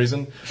for some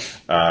reason.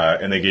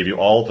 And they gave you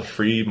all the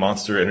free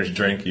Monster Energy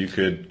drink you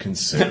could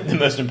consume. The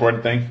most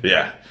important thing.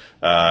 Yeah.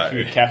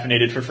 You get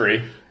caffeinated for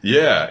free.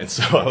 Yeah, and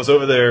so I was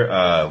over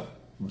there.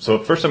 So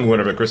first time we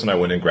went over, Chris and I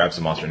went in, grabbed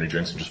some Monster Energy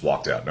drinks, and just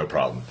walked out, no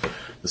problem.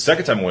 The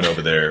second time I went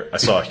over there, I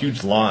saw a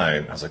huge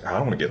line. I was like, I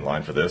don't want to get in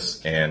line for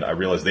this. And I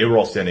realized they were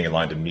all standing in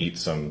line to meet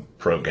some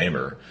pro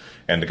gamer.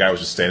 And the guy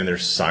was just standing there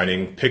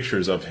signing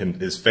pictures of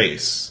his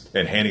face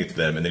and handing it to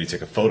them, and then he'd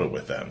take a photo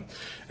with them.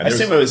 And I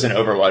assume it was an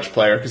Overwatch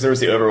player because there was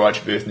the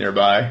Overwatch booth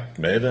nearby.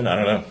 May have been,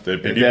 I don't know.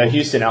 The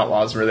Houston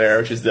Outlaws were there,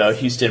 which is the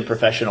Houston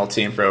professional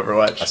team for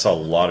Overwatch. I saw a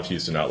lot of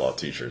Houston Outlaw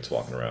t-shirts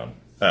walking around.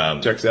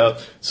 Checks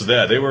out. So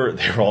yeah, they were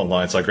all in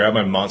line. So I grabbed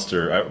my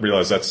Monster. I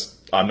realized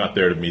I'm not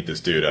there to meet this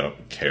dude. I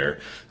don't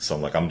care. So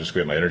I'm like, I'm just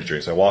going to get my energy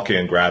drink. So I walk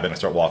in, grab it, and I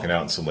start walking out,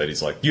 and some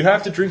lady's like, you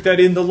have to drink that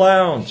in the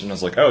lounge. And I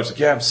was like, oh, it's like,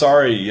 yeah, I'm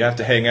sorry. You have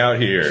to hang out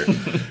here.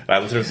 And I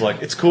was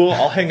like, it's cool.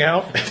 I'll hang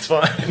out. It's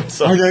fine.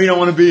 So I know you don't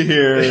want to be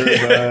here,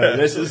 but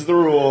this is the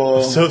rule.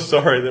 I'm so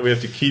sorry that we have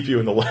to keep you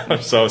in the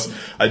lounge. So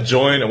I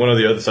joined one of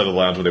the other side of the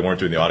lounge where they weren't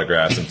doing the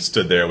autographs and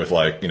stood there with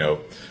like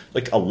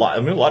a lot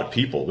of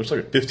people. There's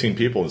like 15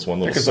 people in this one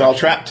little because they're all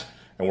trapped.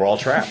 And we're all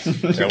trapped.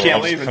 You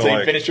can't leave until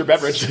you finish your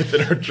beverage.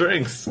 Sipping our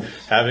drinks,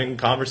 having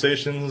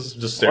conversations,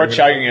 just or staring.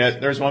 chugging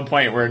it. There was one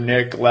point where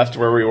Nick left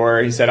where we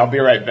were. He said, I'll be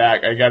right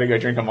back. I got to go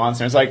drink a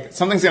Monster. It's like,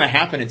 something's going to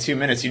happen in 2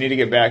 minutes. You need to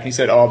get back. He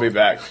said, oh, I'll be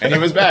back. And he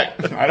was back.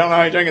 I don't know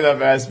how he drank it that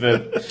fast,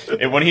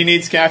 but when he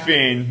needs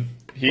caffeine,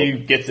 he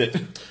gets it.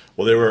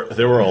 Well,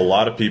 there were a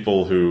lot of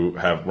people who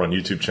run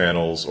YouTube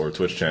channels or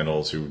Twitch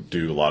channels who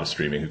do a lot of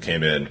streaming who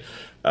came in,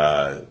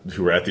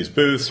 who were at these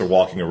booths or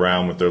walking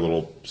around with their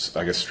little,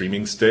 I guess,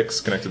 streaming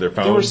sticks connected to their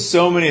phones. There were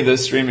so many of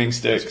those streaming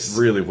sticks. It's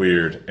really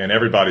weird. And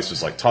everybody's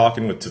just like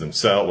talking to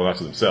themselves, well, not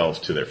to themselves,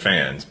 to their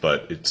fans,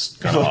 but it's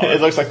kind of odd.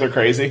 It looks like they're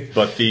crazy.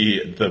 But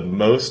the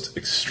most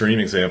extreme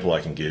example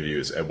I can give you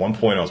is at one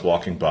point I was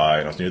walking by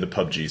and I was near the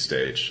PUBG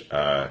stage,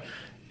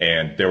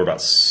 and there were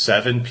about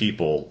 7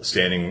 people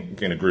standing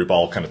in a group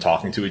all kind of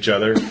talking to each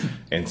other,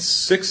 and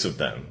 6 of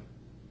them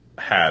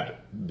had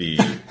the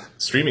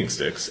streaming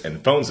sticks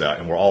and phones out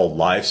and were all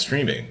live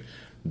streaming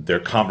their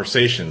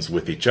conversations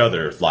with each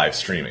other, live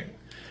streaming.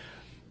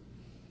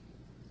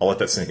 I'll let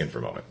that sink in for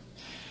a moment.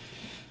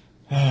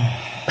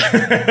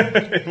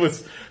 It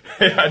was.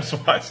 I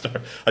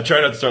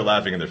try not to start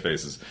laughing in their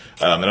faces,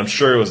 and I'm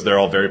sure they're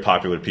all very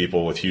popular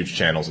people with huge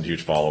channels and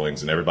huge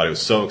followings, and everybody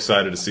was so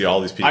excited to see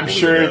all these people. I'm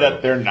sure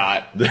that they're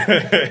not.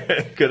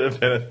 It could have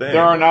been a thing.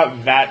 There are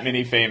not that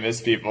many famous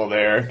people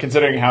there,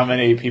 considering how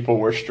many people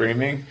were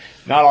streaming.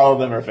 Not all of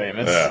them are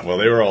famous. Yeah, well,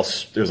 they were all.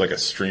 It was like a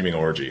streaming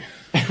orgy.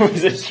 It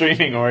was a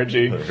streaming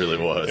orgy. It really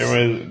was. It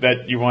was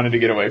that you wanted to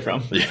get away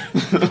from. Yeah,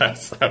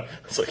 it's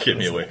like, get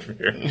me away from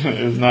here.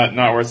 It was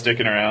not worth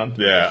sticking around.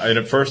 Yeah, and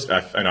at first,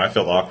 I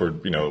felt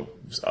awkward,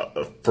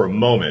 for a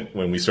moment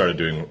when we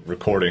started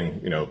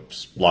recording,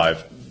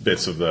 live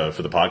bits for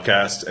the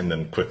podcast, and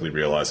then quickly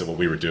realized that what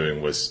we were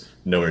doing was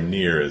nowhere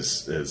near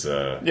as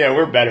yeah,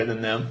 we're better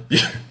than them.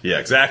 Yeah,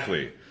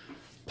 exactly.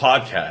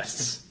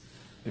 Podcasts.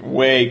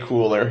 Way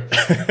cooler.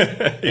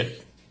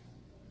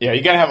 Yeah,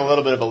 you gotta have a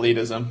little bit of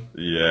elitism.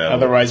 Yeah.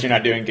 Otherwise, you're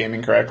not doing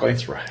gaming correctly.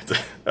 That's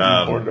right.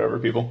 Boarded over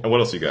people. And what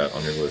else you got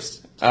on your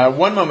list?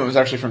 One moment was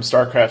actually from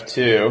StarCraft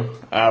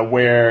 2,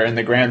 where in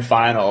the grand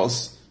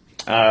finals,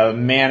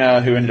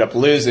 Mana, who ended up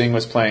losing,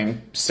 was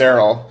playing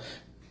Cyril,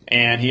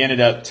 and he ended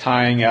up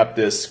tying up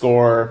this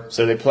score.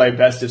 So they play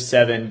best of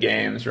 7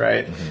 games,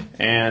 right?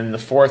 Mm-hmm. And the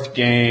 4th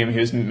game, he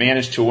was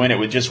managed to win it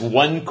with just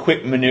one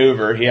quick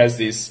maneuver. He has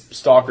these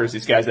stalkers,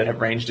 these guys that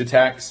have ranged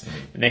attacks,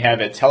 and they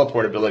have a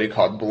teleport ability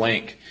called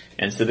Blink.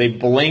 And so they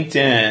blinked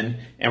in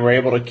and were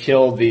able to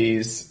kill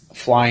these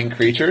flying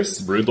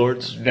creatures.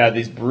 Broodlords? Yeah,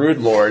 these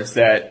Broodlords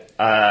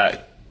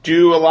that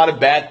do a lot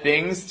of bad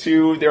things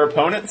to their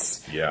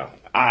opponents. Yeah.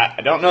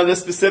 I don't know the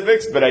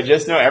specifics, but I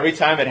just know every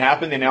time it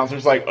happened, the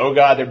announcer's like, oh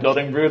god, they're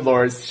building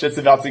Broodlords, shit's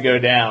about to go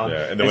down.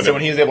 Yeah, and so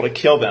when he was able to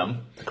kill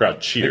them, the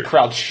crowd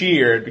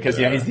cheered. Because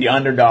he's the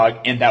underdog,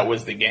 and that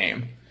was the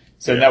game.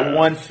 So that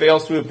one fail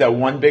swoop, that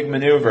one big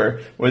maneuver,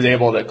 was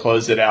able to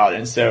close it out.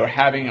 And so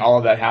having all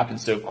of that happen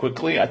so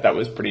quickly, I thought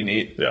was pretty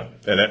neat. Yeah,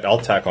 and I'll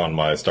tack on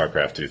my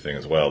StarCraft 2 thing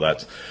as well.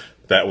 That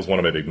was one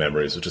of my big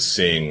memories of just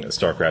seeing a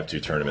StarCraft 2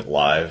 tournament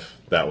live.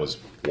 That was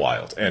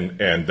wild. And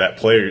those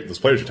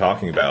players you're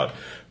talking about,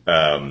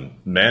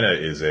 Mana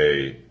is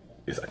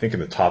I think in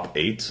the top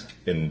 8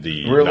 in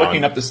the. We're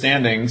looking up the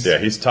standings. Yeah,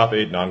 he's top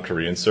 8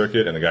 non-Korean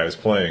circuit, and the guy who's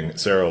playing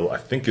Cyril, I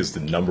think, is the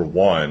number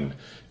 1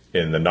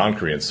 in the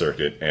non-Korean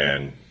circuit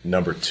and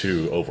number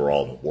 2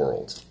 overall in the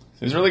world.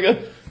 He's really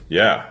good.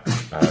 Yeah,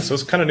 so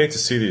it's kind of neat to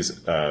see these,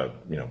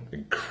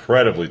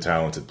 incredibly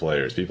talented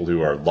players, people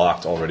who are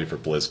locked already for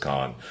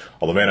BlizzCon.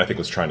 Although Mana, I think,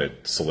 was trying to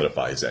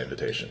solidify his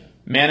invitation.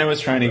 Mana was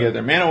trying to get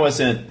there. Mana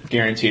wasn't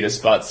guaranteed a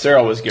spot.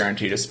 Cyril was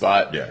guaranteed a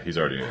spot. Yeah, he's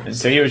already in. And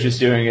so he was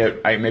just doing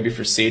it maybe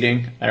for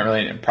seeding.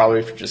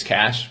 Probably for just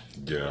cash.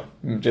 Yeah.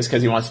 Just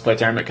because he wants to play a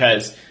tournament.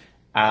 Because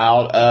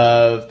out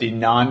of the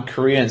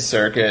non-Korean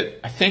circuit,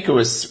 I think it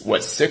was,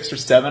 6 or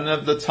 7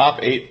 of the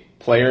top 8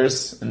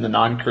 players in the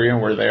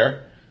non-Korean were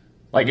there.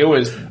 Like, it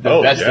was the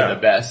best of the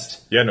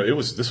best. Yeah, no,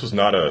 this was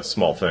not a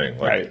small thing.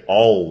 Like, right.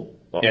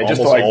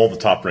 Almost all the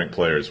top-ranked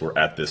players were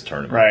at this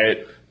tournament.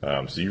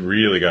 Right. So you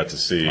really got to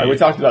see. Like, we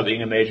talked about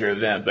being a major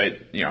event,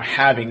 but,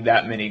 having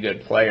that many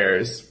good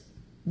players,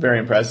 very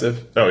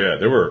impressive. Oh, yeah.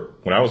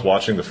 When I was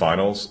watching the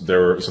finals,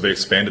 so they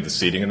expanded the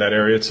seating in that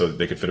area so that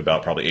they could fit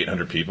about probably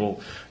 800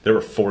 people. There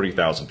were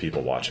 40,000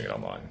 people watching it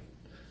online.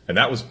 And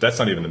that's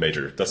not even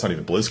that's not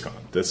even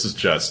BlizzCon. This is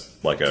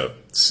just like a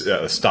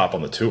stop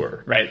on the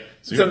tour. Right.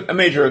 So it's a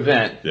major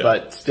event,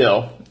 but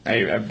still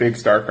a big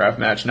StarCraft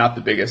match, not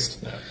the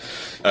biggest.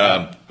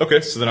 Yeah.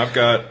 Okay, so then I've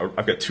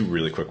got 2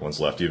 really quick ones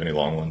left. Do you have any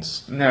long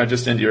ones? No,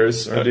 just end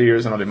yours. I'll do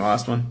yours and I'll do my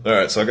last one. All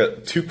right, so I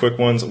got 2 quick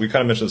ones. We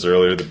kind of mentioned this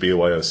earlier, the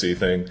BYOC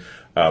thing.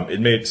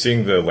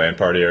 Seeing the LAN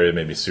party area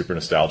made me super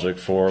nostalgic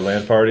for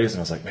LAN parties,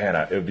 and I was like, man,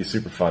 it would be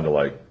super fun to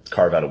like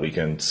carve out a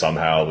weekend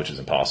somehow, which is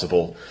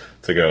impossible,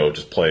 to go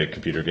just play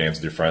computer games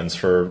with your friends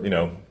for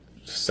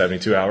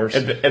 72 hours.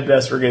 At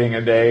best, we're getting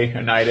a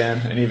night in,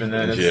 and even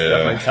then, it's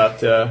definitely tough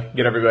to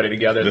get everybody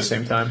together at the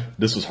same time.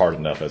 This was hard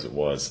enough as it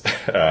was,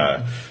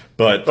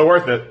 but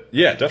worth it.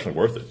 Yeah, definitely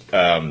worth it.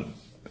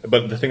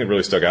 But the thing that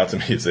really stuck out to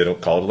me is they don't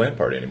call it a LAN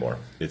party anymore.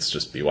 It's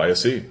just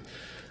BYOC.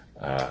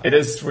 It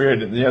is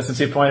weird. Since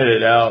you pointed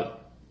it out,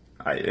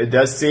 it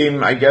does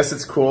seem, I guess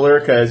it's cooler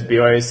because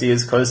BYOC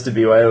is close to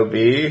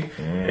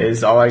BYOB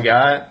is all I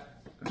got.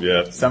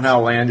 Yeah. Somehow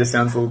LAN just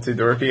sounds a little too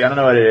dorky. I don't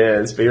know what it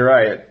is, but you're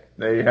right.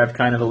 They have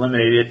kind of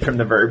eliminated it from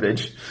the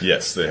verbiage.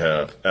 Yes, they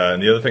have.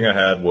 And the other thing I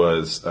had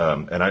was,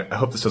 and I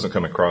hope this doesn't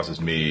come across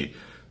as me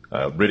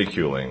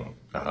ridiculing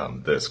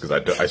this, because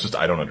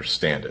I don't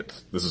understand it.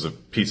 This is a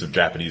piece of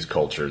Japanese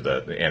culture,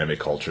 the anime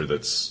culture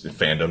that's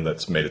fandom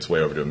that's made its way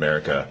over to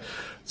America.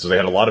 So they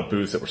had a lot of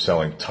booths that were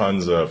selling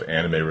tons of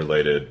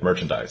anime-related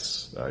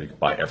merchandise. You could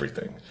buy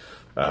everything.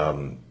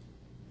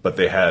 But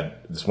they had,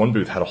 this one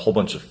booth had a whole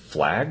bunch of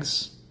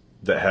flags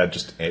that had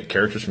just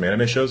characters from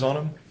anime shows on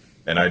them.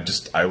 And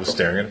I was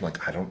staring at it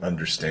like, I don't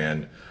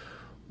understand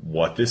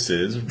what this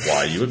is,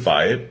 why you would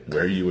buy it,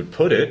 where you would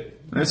put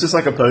it. It's just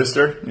like a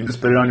poster. You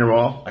just put it on your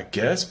wall. I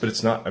guess, but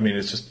it's not,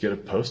 it's just get a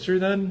poster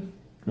then?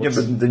 Yeah,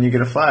 but then you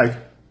get a flag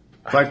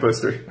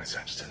poster. I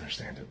just don't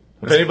understand it.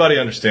 If anybody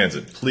understands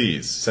it,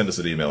 please send us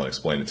an email and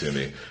explain it to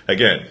me.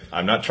 Again,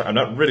 I'm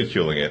not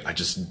ridiculing it. I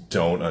just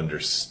don't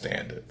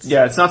understand it.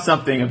 Yeah, it's not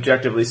something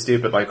objectively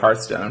stupid like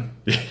Hearthstone.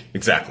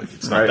 Exactly.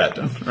 It's not that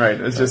dumb.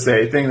 Right. It's just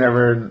a thing that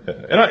we're.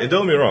 And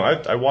don't get me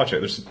wrong. I watch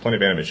it. There's plenty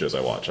of anime shows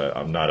I watch.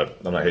 I'm not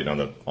hating on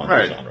the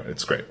genre.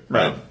 It's great.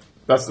 Right.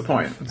 That's the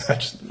point.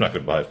 I'm not going to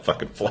buy a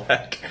fucking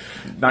flag.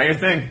 Not your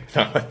thing.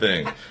 Not my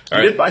thing.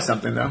 You did buy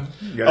something though.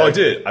 I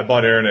did. I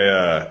bought Erin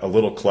a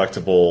little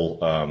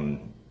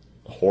collectible.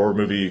 Horror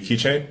movie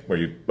keychain where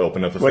you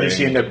open up the thing. What did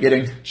she end up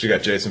getting? She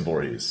got Jason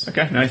Voorhees.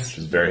 Okay, nice. She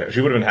would have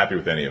been happy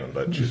with any of them,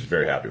 but she was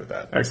very happy with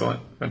that.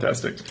 Excellent.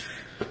 Fantastic.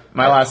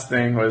 My last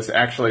thing was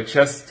actually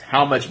just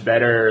how much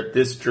better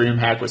this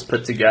DreamHack was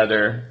put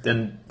together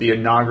than the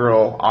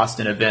inaugural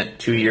Austin event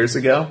 2 years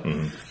ago.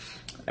 Mm-hmm.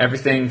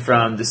 Everything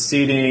from the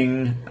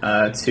seating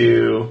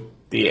to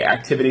the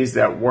activities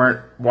that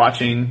weren't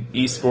watching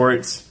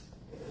esports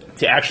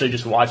to actually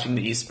just watching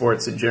the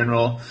esports in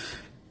general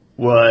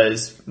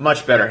was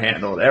much better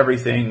handled.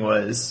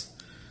 There's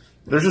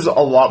just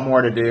a lot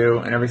more to do,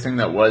 and everything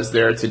that was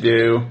there to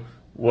do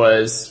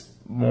was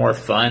more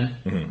fun.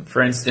 Mm-hmm.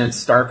 For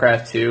instance,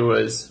 StarCraft 2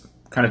 was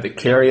kind of the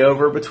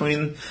carryover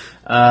between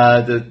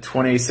the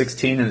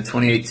 2016 and the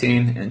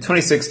 2018. In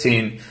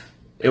 2016,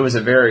 it was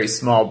a very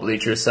small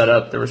bleacher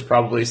setup. There was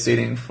probably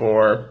seating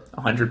for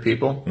 100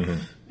 people. Mm-hmm.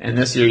 And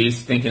this year, you're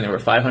thinking there were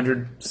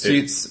 500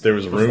 seats there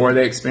was room before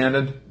they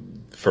expanded?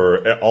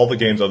 for all the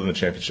games other than the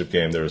championship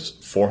game. There was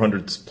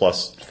 400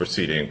 plus for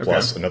seating,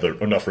 plus enough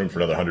room for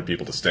another 100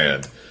 people to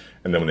stand.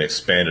 And then when they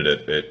expanded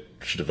it, it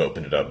should have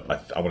opened it up.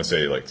 I want to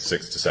say like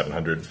 600 to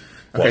 700.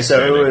 Okay, so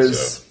standing, it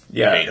was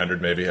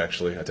 800 maybe.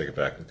 Actually, I take it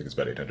back. I think it's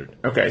about 800.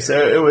 Okay,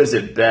 so it was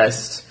at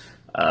best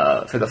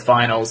for the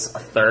finals a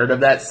third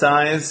of that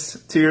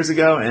size 2 years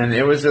ago, and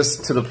it was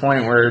just to the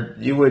point where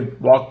you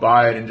would walk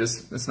by it and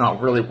just it's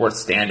not really worth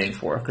standing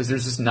for because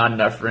there's just not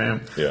enough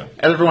room. Yeah.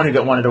 Everyone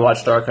who wanted to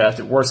watch StarCraft,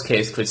 at worst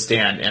case, could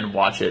stand and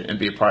watch it and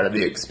be a part of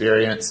the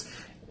experience.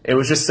 It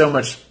was just so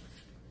much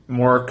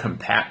more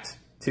compact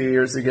 2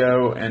 years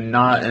ago, and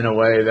not in a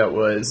way that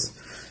was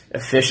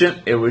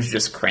efficient. It was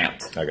just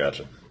cramped. I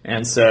gotcha.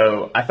 And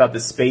so I thought the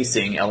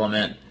spacing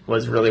element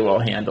was really well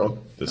handled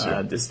This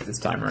year. this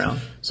time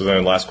around. So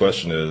then, last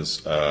question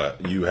is: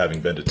 you having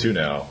been to 2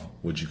 now,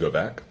 would you go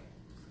back?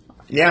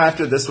 Yeah,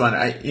 after this one,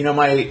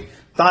 my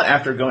thought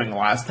after going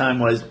last time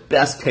was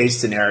best case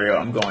scenario,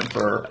 I'm going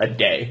for a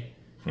day.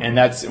 And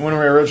that's when we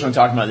were originally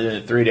talking about doing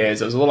it 3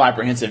 days. I was a little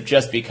apprehensive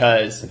just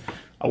because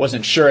I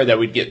wasn't sure that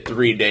we'd get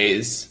 3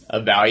 days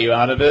of value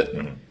out of it.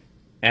 Mm-hmm.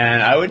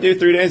 And I would do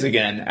 3 days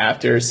again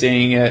after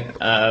seeing it,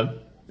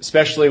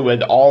 especially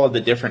with all of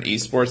the different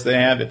esports they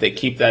have. If they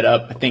keep that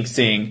up, I think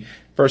seeing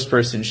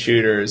first-person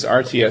shooters,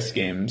 RTS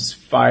games,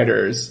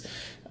 fighters,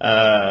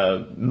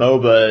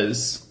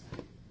 MOBAs,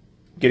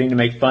 getting to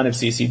make fun of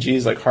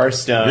CCGs like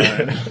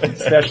Hearthstone,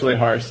 especially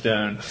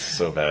Hearthstone.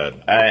 So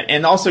bad.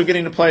 And also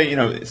getting to play,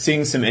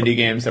 seeing some indie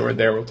games that were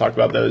there. We'll talk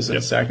about those in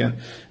a second.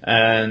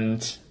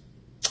 And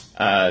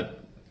the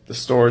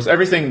stores,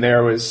 everything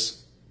there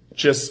was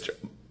just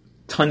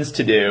tons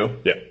to do.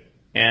 Yeah.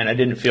 And I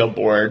didn't feel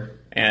bored.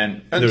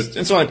 And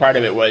it's only part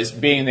of it was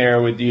being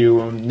there with you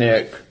and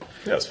Nick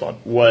Yeah, it's fun.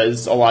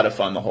 was a lot of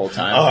fun the whole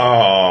time.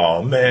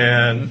 Oh,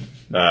 man.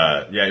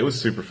 Yeah, it was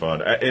super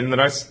fun. And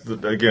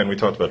again, we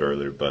talked about it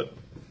earlier, but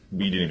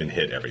we didn't even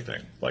hit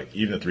everything. Like,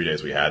 even the 3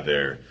 days we had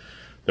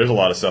there's a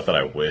lot of stuff that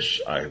I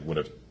wish I would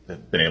have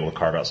been able to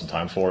carve out some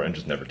time for and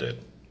just never did.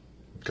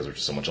 Because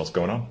there's so much else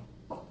going on.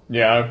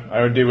 Yeah,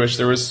 I do wish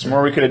there was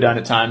more we could have done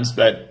at times,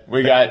 but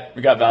we got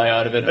value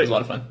out of it. It was a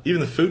lot of fun.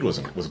 Even the food was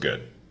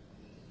good.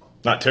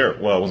 Not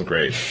terrible. Well, it wasn't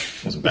great.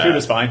 It wasn't bad. Food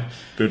was fine.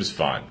 Food is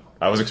fine.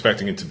 I was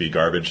expecting it to be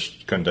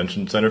garbage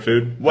convention center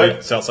food. What?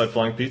 Like Southside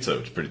Flying Pizza,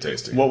 which is pretty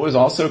tasty. What was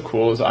also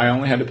cool is I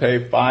only had to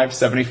pay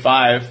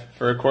 $5.75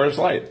 for a Coors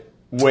Light,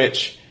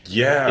 which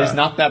is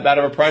not that bad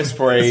of a price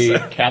for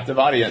a captive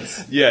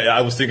audience. Yeah,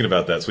 I was thinking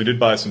about that. So we did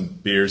buy some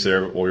beers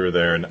there while we were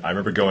there, and I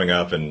remember going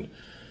up and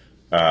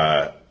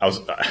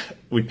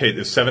we paid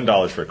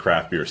 $7 for a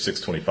craft beer,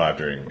 $6.25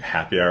 during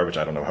happy hour, which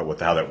I don't know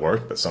how that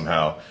worked, but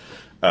somehow.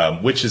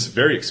 Which is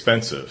very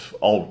expensive.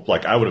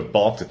 I would have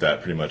balked at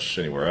that pretty much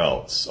anywhere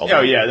else.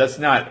 That's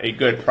not a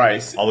good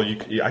price. Although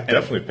I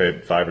definitely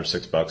paid $5 or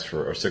 $6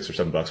 or $6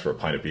 or $7 for a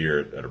pint of beer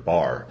at a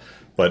bar.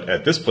 But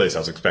at this place, I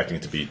was expecting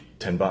it to be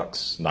 $10,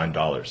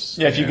 $9.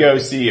 Yeah, if you go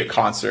see a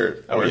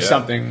concert or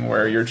something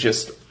where you're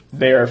just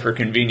there for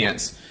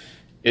convenience,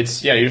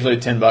 it's usually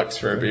 $10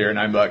 for a beer,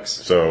 $9.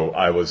 So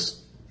I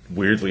was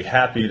weirdly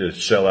happy to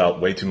shell out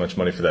way too much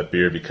money for that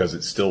beer because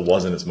it still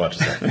wasn't as much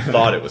as I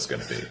thought it was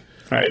going to be.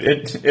 Right,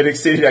 it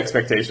exceeded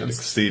expectations.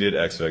 Exceeded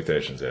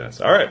expectations, yes.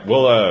 All right,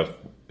 well,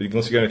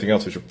 unless you got anything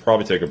else, we should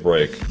probably take a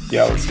break.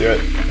 Yeah, let's do it.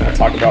 We'll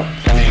talk about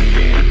playing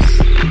games.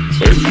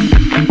 Sweet.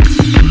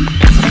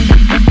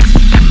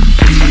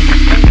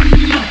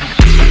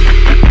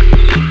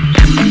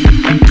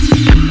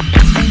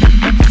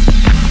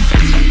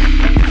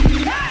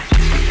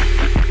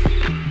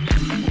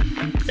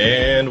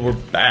 And we're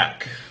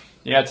back.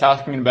 Yeah,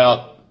 talking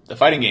about the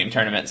fighting game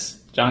tournaments.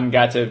 John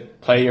got to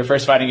play your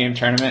first fighting game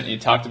tournament. You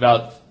talked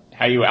about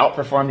how you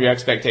outperformed your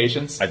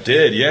expectations. I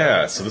did,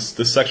 yeah. So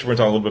this section we're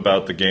talking a little bit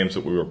about the games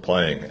that we were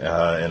playing,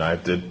 and I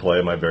did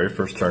play my very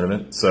first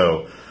tournament.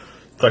 So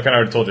I kind of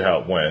already told you how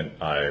it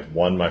went. I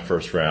won my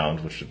first round,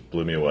 which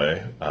blew me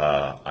away.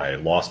 I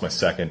lost my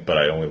second, but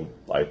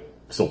I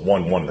still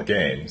won one of the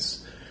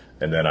games.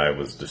 And then I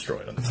was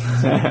destroyed on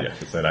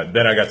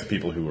then I got the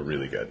people who were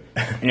really good.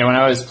 When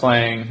I was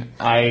playing,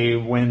 I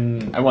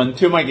won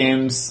 2 of my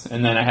games,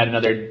 and then I had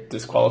another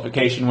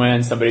disqualification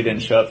win. Somebody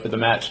didn't show up for the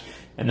match,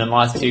 and then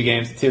lost 2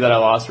 games. The 2 that I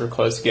lost were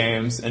close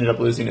games. Ended up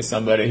losing to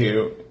somebody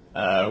who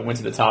went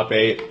to the top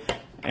 8.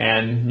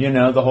 And,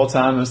 the whole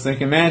time I was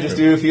thinking, man, just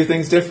do a few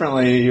things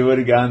differently. You would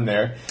have gotten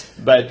there.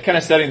 But kind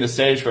of setting the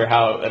stage for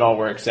how it all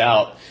works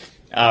out.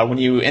 When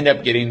you end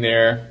up getting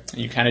there,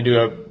 you kind of do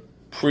a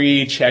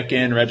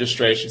pre-check-in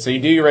registration. So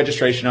you do your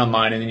registration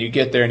online, and then you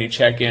get there and you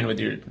check in with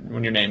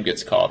when your name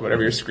gets called,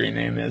 whatever your screen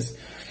name is.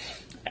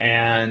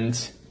 And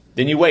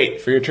then you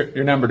wait for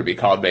your number to be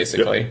called,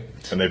 basically.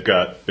 Yep. And they've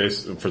got, for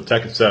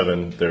Tekken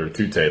 7, there are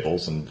 2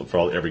 tables, and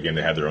for every game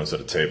they had their own set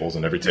of tables,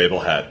 and every table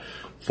had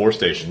 4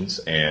 stations,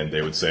 and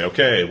they would say,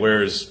 okay,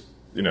 where's,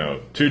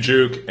 2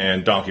 Juke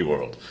and Donkey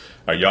World?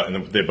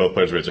 And they both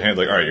players raise their hands,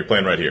 like, all right, you're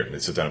playing right here. And they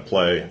sit down and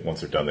play.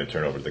 Once they're done, they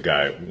turn over to the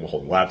guy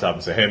holding the laptop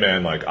and say, hey,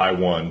 man, like, I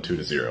won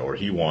 2-0, or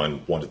he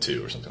won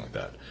 1-2, or something like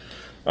that.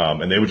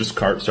 And they would just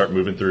start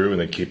moving through,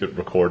 and they'd keep it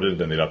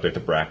recorded, and they'd update the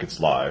brackets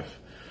live.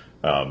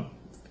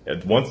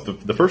 And once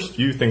the first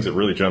few things that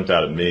really jumped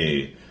out at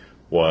me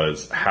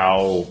was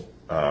how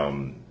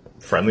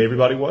friendly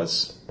everybody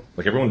was.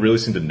 Like, everyone really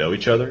seemed to know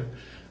each other.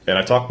 And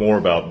I talk more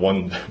about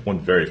one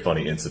very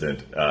funny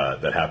incident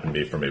that happened to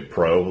me from a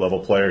pro level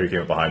player who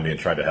came up behind me and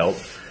tried to help.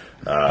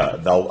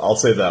 I'll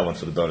save that one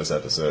for the bonus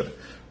episode.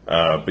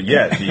 But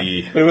yeah, but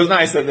it was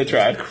nice that they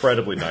tried.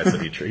 Incredibly nice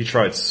that he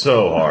tried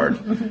so hard,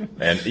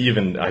 and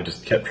even I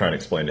just kept trying to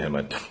explain to him,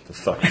 what the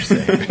fuck you're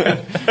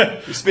saying.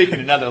 You're speaking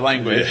another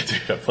language. Yeah,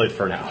 dude, I played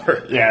for an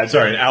hour. Yeah,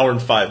 sorry, an hour and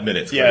 5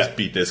 minutes. Yeah, I just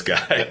beat this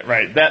guy.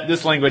 Right.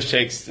 This language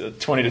takes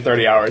 20 to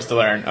 30 hours to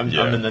learn. I'm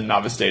in the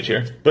novice stage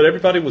here. But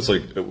everybody was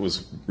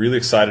really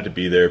excited to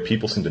be there.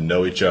 People seemed to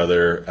know each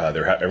other.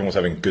 Everyone was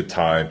having a good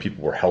time.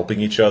 People were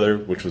helping each other,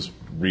 which was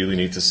really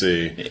neat to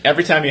see.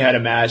 Every time you had a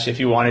match, if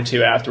you wanted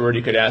to afterward,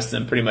 you could ask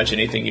them pretty much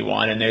anything you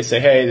want, and they'd say,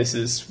 hey, this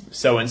is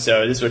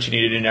so-and-so, this is what you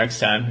need to do next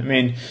time. I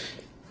mean,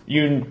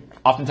 you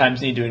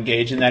oftentimes need to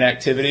engage in that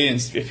activity and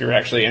if you're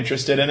actually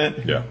interested in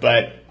it. Yeah.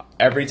 But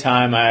every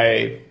time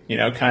I,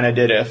 kind of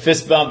did a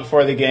fist bump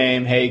before the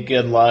game, hey,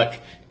 good luck,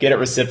 get it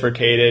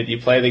reciprocated,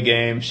 you play the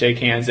game, shake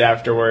hands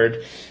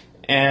afterward.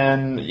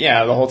 And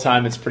yeah, the whole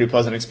time it's a pretty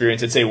pleasant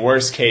experience. It's a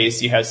worst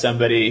case, you have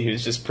somebody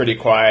who's just pretty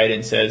quiet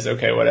and says,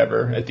 okay,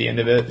 whatever, at the end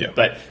of it. Yeah.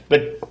 But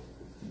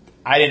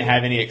I didn't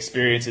have any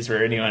experiences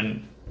where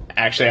anyone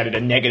actually added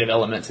a negative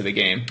element to the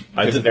game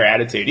because of their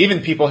attitude.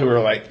 Even people who were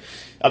like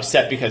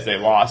upset because they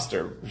lost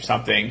or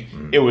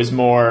something, it was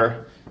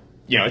more,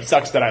 it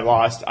sucks that I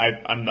lost.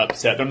 I'm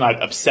upset. I'm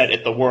not upset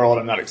at the world.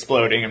 I'm not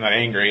exploding. I'm not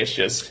angry. It's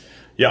just...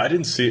 Yeah, I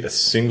didn't see a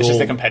single... It's just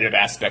the competitive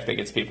aspect that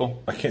gets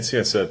people. I can't say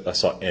I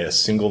saw a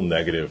single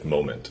negative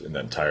moment in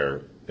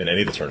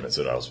any of the tournaments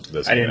that I was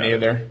listening I didn't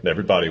either.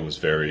 Everybody was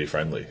very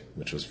friendly,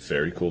 which was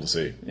very cool to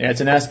see. Yeah,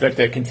 it's an aspect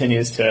that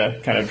continues to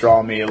kind of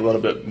draw me a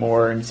little bit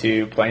more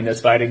into playing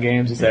those fighting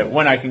games, is that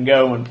when I can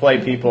go and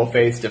play people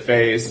face to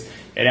face,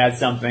 it adds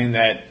something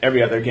that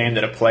every other game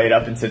that I've played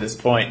up until this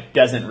point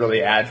doesn't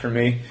really add for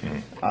me.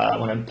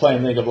 When I'm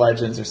playing League of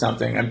Legends or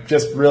something, I'm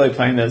just really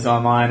playing those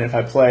online. If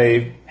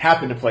I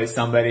happen to play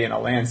somebody in a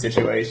LAN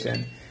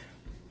situation,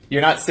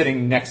 you're not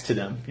sitting next to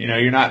them.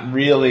 You're not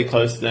really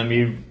close to them.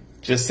 You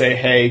just say,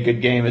 hey, good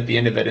game at the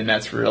end of it, and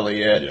that's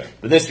really it. Yeah.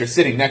 But this, you're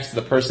sitting next to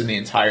the person the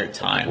entire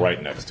time.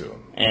 Right next to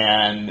him.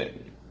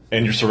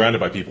 And you're surrounded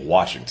by people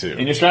watching, too.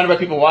 And you're surrounded by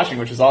people watching,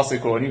 which is also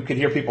cool. And you could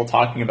hear people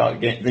talking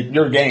about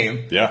your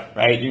game. Yeah.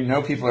 Right?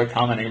 People are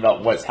commenting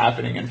about what's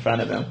happening in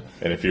front of them.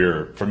 And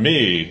for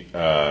me,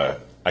 that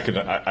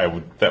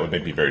would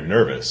make me very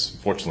nervous.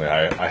 Fortunately,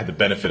 I had the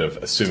benefit of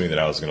assuming that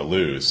I was going to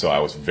lose, so I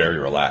was very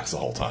relaxed the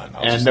whole time.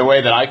 The way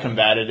that I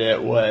combated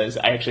it was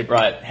I actually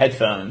brought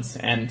headphones,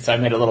 and so I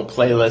made a little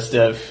playlist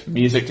of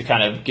music to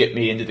kind of get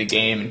me into the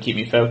game and keep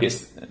me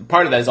focused.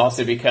 Part of that is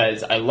also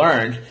because I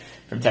learned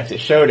from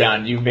Texas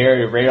Showdown, you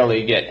very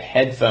rarely get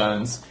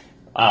headphones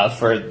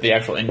for the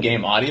actual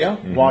in-game audio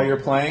while you're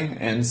playing.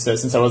 And so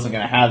since I wasn't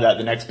going to have that,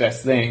 the next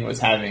best thing was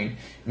having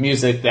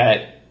music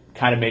that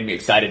kind of made me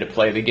excited to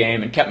play the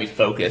game and kept me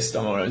focused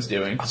on what I was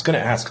doing. I was going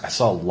to ask, I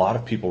saw a lot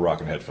of people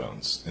rocking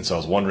headphones, and so I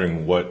was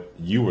wondering what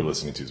you were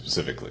listening to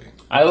specifically.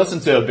 I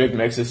listened to a big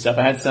mix of stuff.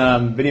 I had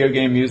some video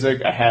game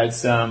music. I had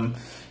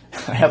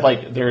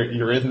like their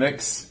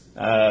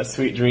Eurythmics,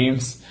 Sweet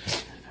Dreams.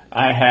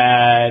 I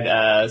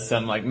had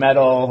some like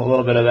metal, a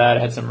little bit of that. I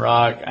had some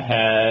rock. I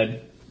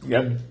had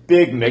a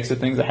big mix of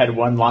things. I had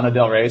one Lana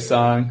Del Rey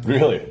song.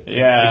 Really?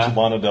 Yeah. Which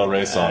Lana Del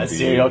Rey song?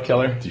 Serial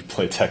Killer. Do you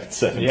play Tekken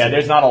 7? Yeah,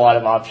 there's not a lot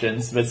of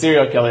options, but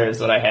Serial Killer is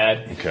what I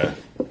had. Okay.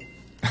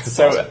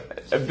 So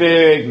a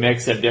big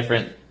mix of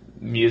different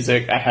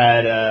music. I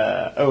had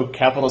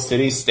Capital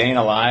City, Staying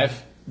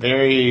Alive.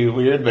 Very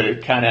weird,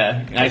 but kind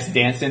of nice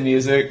dancing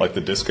music. Like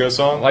the disco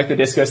song? Like the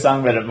disco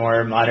song, but a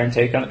more modern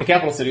take on it. The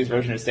Capital City's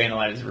version of Staying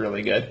Alive is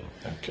really good.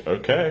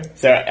 Okay.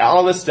 So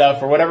all this stuff,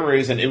 for whatever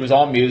reason, it was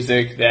all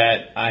music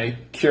that I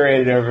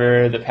curated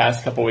over the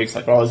past couple weeks.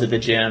 Like while I was at the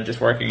gym, just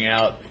working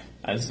out,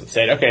 I just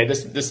said, okay,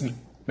 this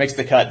makes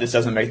the cut, this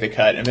doesn't make the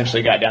cut. And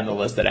eventually got down the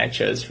list that I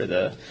chose for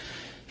the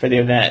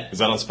event. Is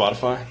that on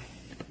Spotify?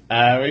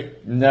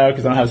 No,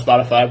 because I don't have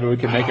Spotify, but we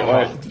could make it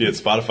work. Yeah,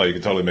 it's Spotify. You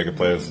can totally make a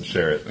playlist and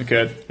share it. We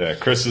could. Yeah,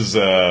 Chris's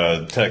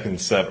Tekken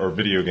 7 or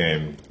video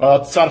game.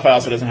 Well, Spotify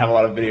also doesn't have a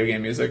lot of video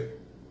game music,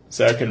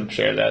 so I couldn't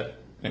share that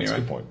anyway. That's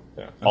a good point.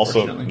 Yeah.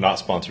 Also, not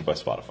sponsored by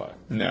Spotify.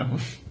 No.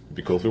 It'd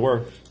be cool if we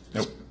were.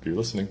 Nope. you're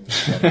listening.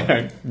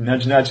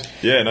 Nudge, nudge.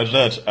 Yeah, nudge,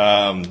 nudge.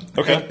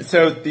 Okay.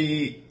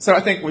 So I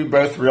think we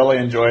both really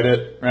enjoyed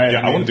it, right?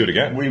 Yeah, I want to do it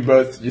again. We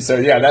both. So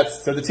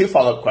the two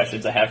follow-up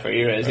questions I have for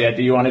you is,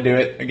 do you want to do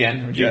it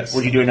again? Yes.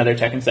 Would you do another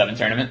Tekken 7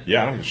 tournament?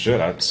 Yeah, I don't give a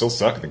shit. I still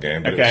suck at the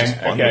game, but it's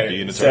just fun to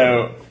be in a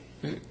tournament.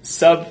 So,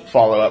 sub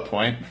follow-up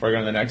point before we go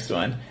to the next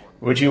one.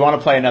 Would you want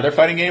to play another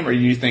fighting game, or do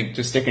you think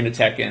just sticking to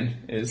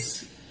Tekken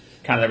is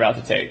kind of the route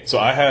to take? So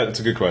it's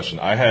a good question.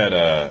 I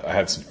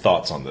had some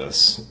thoughts on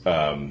this.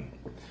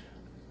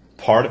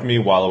 Part of me,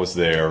 while I was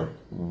there,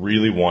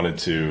 really wanted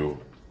to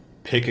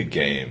pick a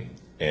game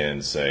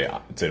and say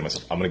to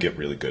myself, I'm going to get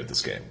really good at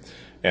this game.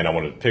 And I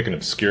wanted to pick an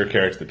obscure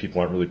character that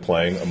people aren't really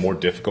playing, a more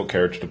difficult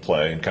character to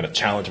play, and kind of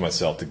challenge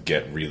myself to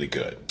get really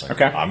good. Like,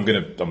 okay. I'm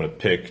gonna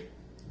pick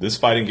this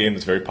fighting game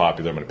that's very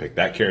popular. I'm going to pick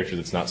that character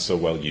that's not so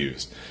well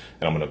used,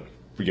 and I'm going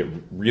to get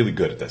really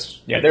good at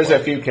this. Yeah, there's a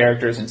few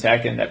characters in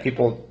Tekken that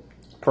people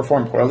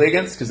perform poorly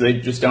against because they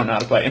just don't know how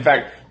to play. In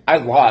fact,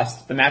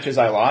 the matches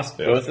I lost,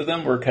 both of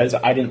them were because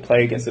I didn't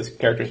play against those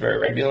characters very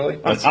regularly.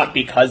 Not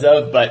because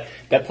of, but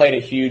that played a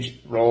huge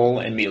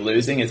role in me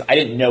losing, is I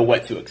didn't know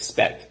what to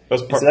expect.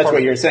 So that's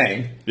what you're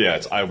saying.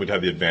 Yeah, I would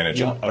have the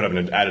advantage. I would have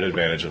an added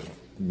advantage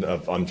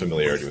of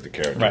unfamiliarity with the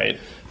character. Right.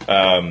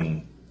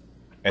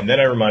 And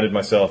then I reminded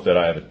myself that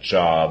I have a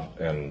job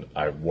and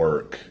I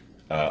work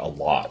a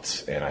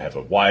lot, and I have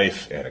a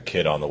wife and a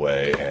kid on the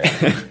way,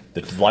 and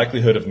the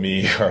likelihood of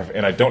me,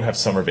 and I don't have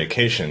summer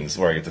vacations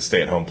where I get to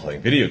stay at home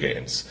playing video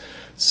games.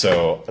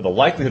 So the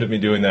likelihood of me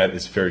doing that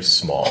is very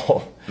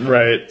small.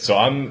 Right. So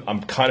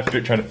I'm kind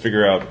of trying to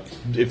figure out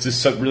if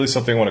this is really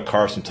something I want to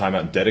carve some time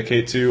out and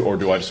dedicate to, or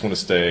do I just want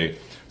to stay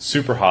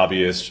super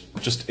hobbyist,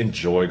 just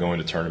enjoy going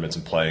to tournaments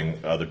and playing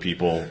other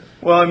people.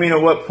 Well, I mean,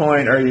 at what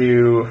point are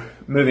you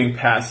moving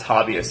past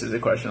hobbyist is the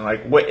question.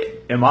 Like,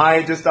 am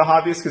I just a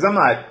hobbyist? Because I'm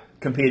not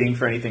competing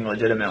for anything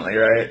legitimately,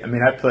 right? I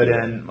mean, I put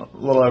in a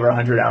little over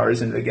 100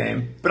 hours into the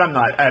game, but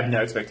I have no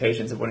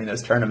expectations of winning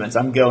those tournaments.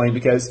 I'm going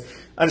because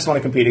I just want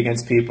to compete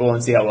against people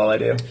and see how well I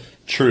do.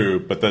 True,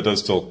 but that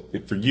does still,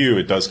 for you,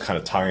 it does kind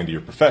of tie into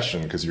your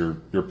profession, because your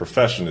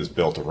profession is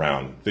built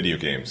around video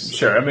games.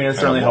 Sure, I mean, it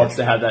certainly helps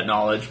to have that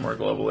knowledge more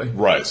globally.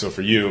 Right, so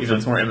for you... Even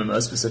it's more MMO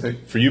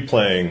specific. For you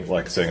playing,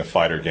 like, saying a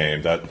fighter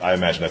game, that I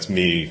imagine that's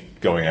me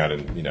going out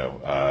and,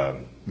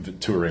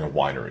 touring a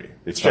winery.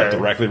 It's not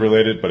directly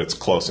related, but it's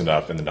close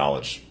enough, and the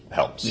knowledge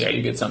helps. Yeah,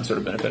 you get some sort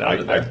of benefit out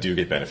of it. I do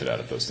get benefit out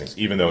of those things,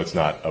 even though it's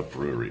not a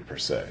brewery per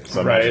se.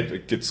 So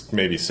it's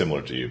maybe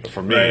similar to you, but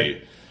for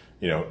me...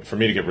 for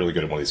me to get really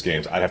good at one of these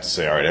games, I'd have to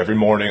say, all right, every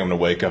morning I'm going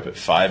to wake up at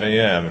 5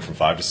 a.m. and from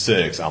 5 to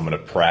 6, I'm going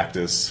to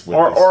practice.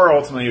 Or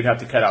ultimately you'd have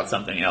to cut out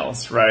something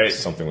else, right?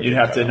 You'd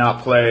have to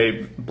not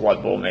play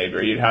Blood Bowl maybe,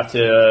 or you'd have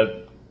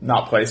to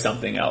not play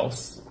something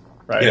else,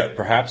 right? Yeah,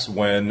 perhaps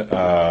when,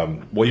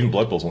 even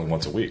Blood Bowl's only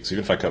once a week. So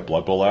even if I cut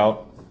Blood Bowl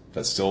out,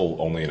 that's still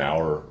only an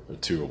hour or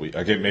two a week.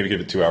 I maybe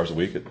give it 2 hours a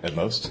week at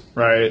most.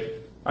 Right.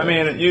 I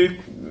mean, you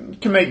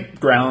can make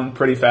ground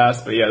pretty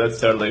fast, but yeah, that's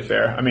totally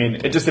fair. I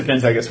mean, it just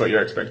depends, I guess, what your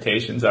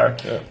expectations are.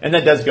 Yeah. And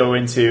that does go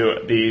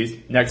into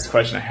the next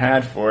question I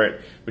had for it.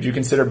 Would you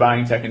consider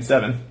buying Tekken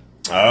 7?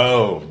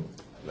 Oh,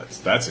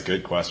 that's a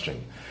good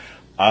question.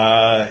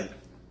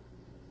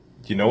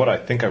 You know what? I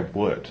think I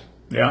would.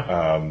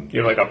 Yeah. Do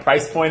you have like a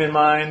price point in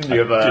mind? Do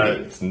you have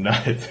it's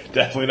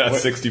definitely not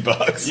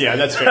 $60. Yeah,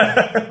 that's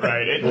fair.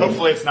 Right.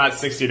 Hopefully it's not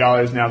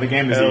 $60 now. The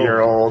game is a year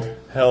old.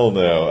 Hell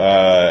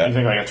no. You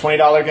think like a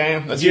 $20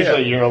 game? That's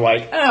usually you're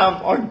like,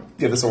 I'll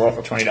give this a whirl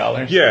for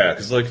 $20. Yeah,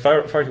 because like if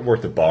I could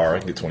work the bar, I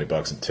can get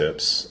 $20 in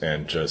tips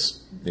and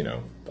just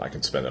I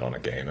can spend it on a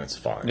game. That's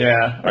fine.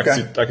 Yeah.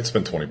 Okay. I could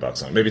spend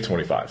 $20 on it, maybe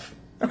 25.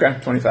 Okay,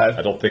 25.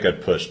 I don't think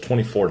I'd push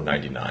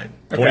 $24.99.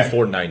 Okay.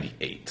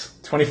 $24.98.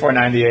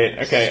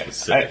 $24.98. Okay.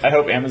 I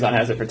hope Amazon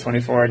has it for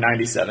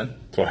 $24.97.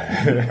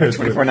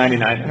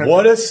 $24.99.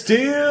 What a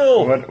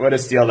steal! What a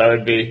steal that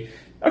would be.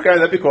 Okay,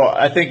 that'd be cool.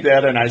 I think the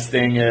other nice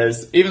thing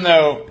is, even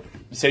though,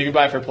 say you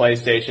buy for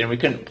PlayStation, we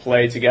couldn't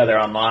play together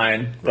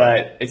online,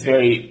 but it's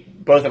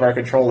both of our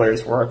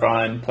controllers work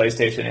on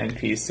PlayStation and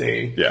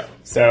PC. Yeah.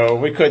 So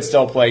we could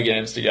still play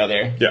games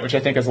together, yeah. Which I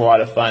think is a lot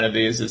of fun of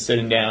these, is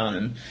sitting down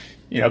and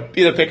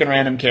either picking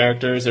random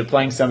characters or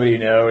playing somebody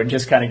and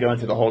just kind of going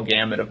through the whole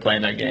gamut of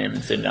playing that game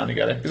and sitting down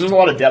together. Because there's a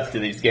lot of depth to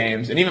these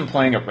games, and even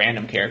playing a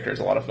random character is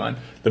a lot of fun.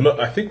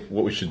 I think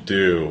what we should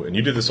do, and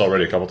you did this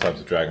already a couple times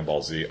with Dragon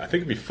Ball Z, I think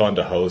it'd be fun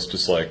to host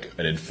just like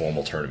an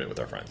informal tournament with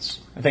our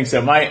friends. I think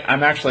so.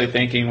 I'm actually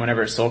thinking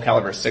whenever Soul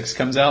Calibur 6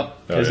 comes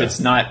out, because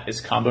it's not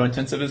as combo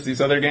intensive as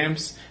these other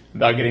games,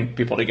 about getting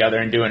people together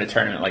and doing a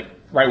tournament like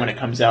right when it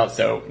comes out,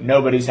 so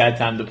nobody's had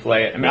time to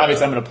play it. I mean,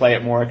 obviously I'm going to play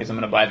it more because I'm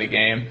going to buy the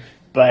game,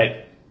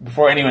 but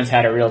before anyone's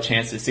had a real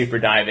chance to super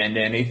dive into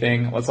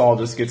anything, let's all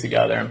just get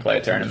together and play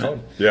a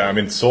tournament. Yeah, I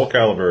mean, Soul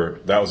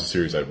Calibur, that was a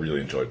series I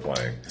really enjoyed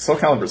playing. Soul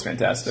Calibur's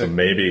fantastic. So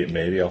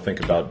maybe I'll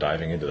think about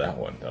diving into that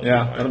one.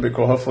 That'll be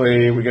cool.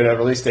 Hopefully we get a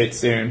release date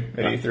soon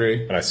at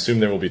E3. And I assume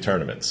there will be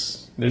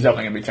tournaments. There's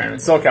definitely going to be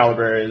tournaments. Soul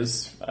Calibur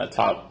is a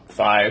top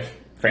 5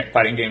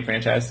 fighting game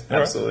franchise.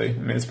 Absolutely. Right. I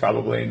mean, it's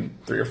probably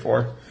 3 or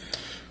 4.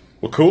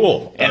 Well,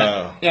 cool. And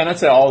and I'd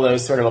say all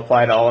those sort of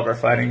apply to all of our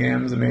fighting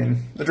games. I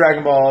mean, the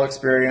Dragon Ball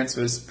experience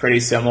was pretty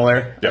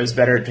similar. Yep. I was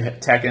better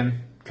at Tekken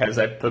because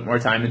I put more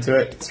time into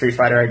it. Street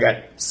Fighter, I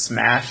got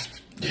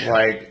smashed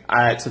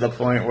to the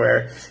point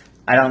where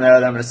I don't know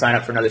that I'm going to sign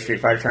up for another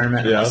Street Fighter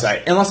tournament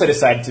unless I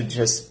decide to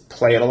just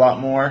play it a lot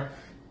more.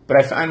 But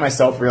I find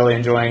myself really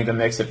enjoying the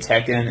mix of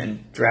Tekken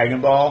and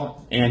Dragon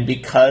Ball, and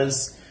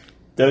because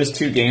those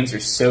two games are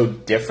so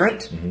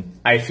different,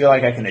 I feel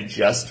like I can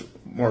adjust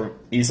more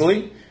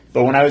easily.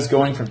 But when I was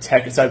going from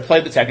Tekken, so I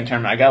played the Tekken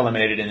tournament, I got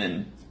eliminated, and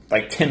then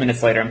like 10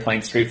 minutes later I'm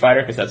playing Street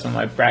Fighter because that's when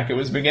my bracket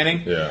was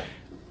beginning. Yeah.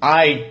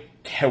 I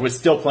was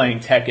still playing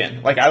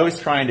Tekken. Like, I was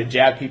trying to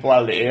jab people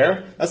out of the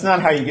air. That's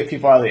not how you get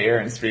people out of the air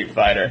in Street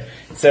Fighter.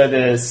 So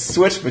the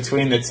switch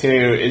between the two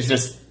is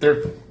just,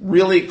 they're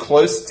really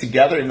close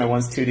together, even though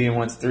one's 2D and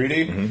one's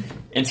 3D,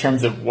 in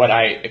terms of what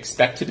I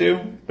expect to do.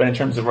 But in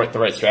terms of what the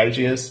right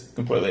strategy is,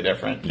 completely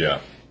different.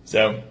 Yeah.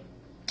 So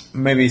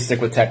maybe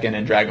stick with Tekken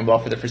and Dragon Ball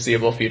for the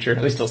foreseeable future,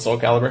 at least till Soul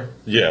Calibur.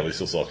 Yeah, at least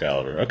till Soul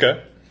Calibur.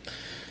 Okay.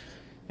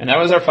 And that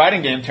was our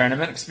fighting game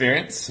tournament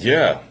experience.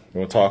 Yeah. You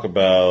want to talk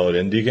about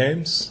indie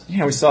games?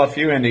 Yeah, we saw a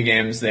few indie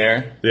games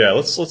there. Yeah,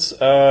 let's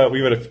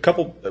we had a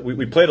couple,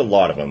 we played a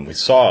lot of them. We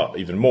saw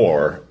even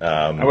more.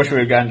 I wish we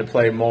had gotten to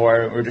play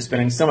more. We were just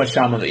spending so much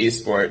time on the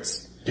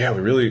esports. Yeah,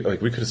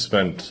 we could have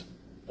spent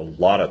a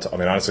lot of time. I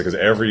mean, honestly, because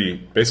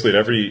basically at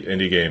every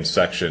indie game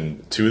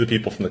section, two of the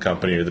people from the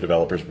company or the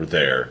developers were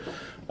there.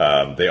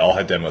 They all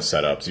had demos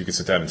set up, so you could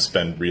sit down and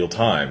spend real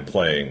time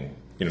playing.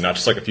 You know, not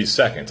just like a few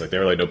seconds. Like, they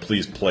were like, no,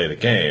 please play the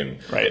game.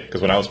 Right. Because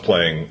when I was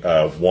playing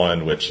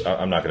one, which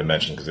I'm not going to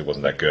mention because it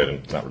wasn't that good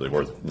and it's not really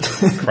worth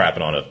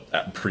crapping on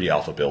a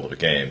pre-alpha build of a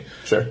game.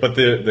 Sure. But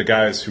the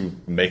guys who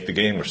make the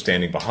game were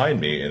standing behind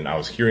me, and I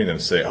was hearing them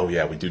say, oh,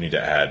 yeah, we do need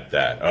to add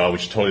that. Oh, we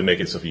should totally make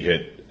it so if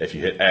you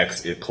hit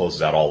X, it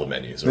closes out all the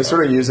menus. They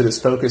sort of use it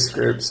as focus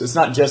groups. It's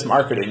not just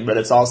marketing, but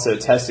it's also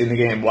testing the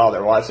game while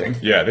they're watching.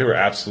 Yeah, they were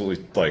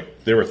absolutely,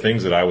 like, there were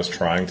things that I was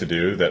trying to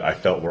do that I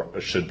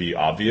felt should be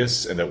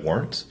obvious and that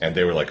weren't. And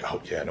they were like,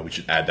 oh, yeah, no, we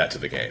should add that to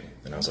the game.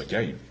 And I was like, yeah,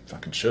 you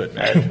fucking should,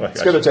 man. Like,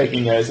 it's good they're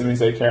taking those. It means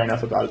they care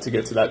enough about it to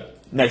get to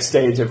that next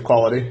stage of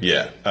quality.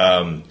 Yeah.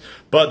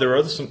 But there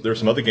were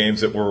some other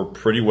games that were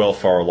pretty well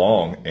far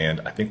along,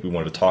 and I think we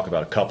wanted to talk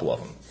about a couple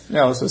of them.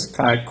 Yeah, let's just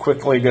kind of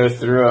quickly go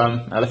through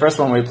them. The first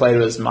one we played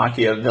was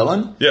Machia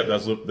Villain. Yeah,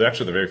 that was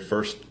actually the very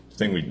first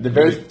thing we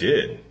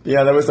did.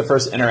 Yeah, that was the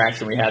first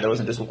interaction we had. That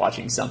wasn't just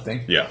watching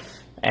something. Yeah.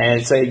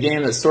 And it's a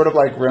game that's sort of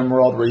like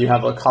RimWorld, where you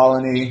have a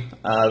colony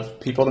of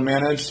people to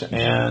manage,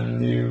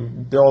 and you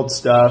build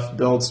stuff,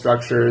 build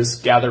structures,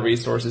 gather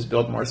resources,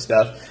 build more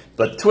stuff.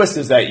 But the twist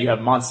is that you have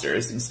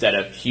monsters instead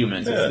of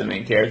humans as the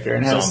main character.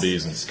 And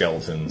zombies and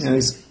skeletons. And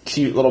these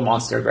cute little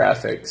monster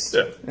graphics.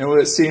 Yeah. And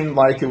it seemed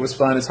like it was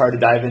fun. It's hard to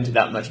dive into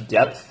that much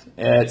depth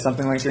at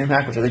something like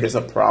DreamHack, which I think is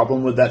a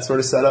problem with that sort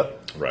of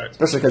setup. Right.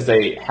 Especially because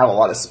they have a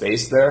lot of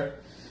space there.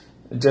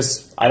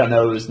 I don't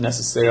know if it was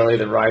necessarily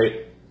the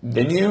right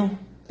venue,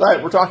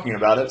 but we're talking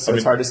about it, so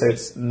it's hard to say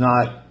it's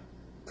not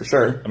for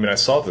sure. I mean, I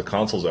saw the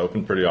consoles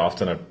open pretty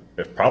often.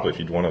 If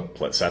you'd want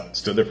to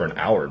stood there for an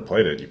hour and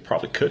played it, you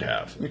probably could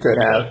have. You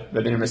could have,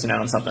 but then you're missing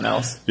out on something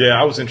else.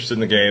 Yeah, I was interested in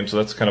the game, so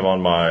that's kind of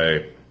on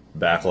my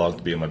backlog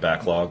to be in my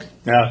backlog.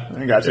 Yeah,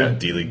 I got you. Yeah,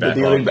 D-League backlog.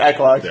 The D-League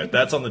backlog. Yeah,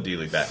 that's on the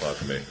D-League backlog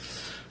for me.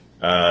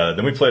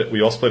 Then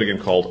we also played a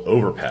game called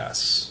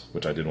Overpass,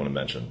 which I did want to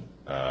mention.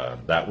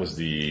 That was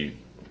the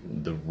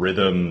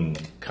rhythm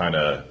kind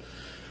of.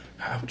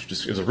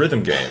 It was a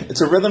rhythm game.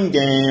 It's a rhythm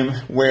game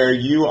where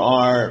you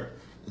are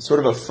sort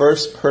of a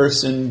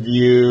first-person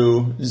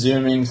view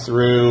zooming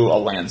through a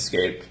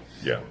landscape.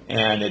 Yeah.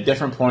 And at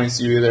different points,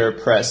 you either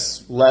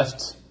press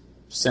left,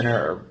 center,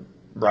 or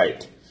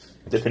right,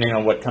 depending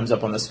on what comes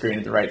up on the screen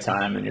at the right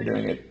time, and you're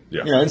doing it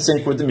in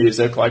sync with the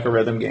music like a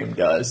rhythm game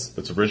does.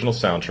 Its original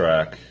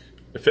soundtrack.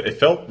 It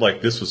felt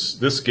like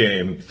this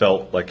game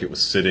felt like it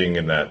was sitting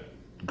in that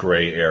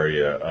gray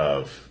area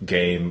of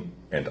game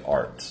and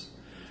art.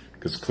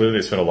 Because clearly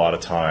they spent a lot of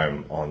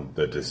time on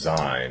the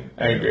design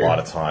and a lot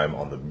of time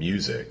on the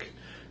music.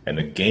 And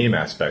the game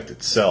aspect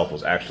itself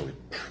was actually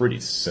pretty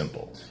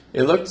simple.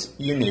 It looked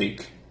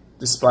unique,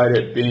 despite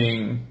it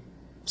being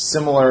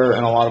similar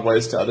in a lot of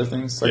ways to other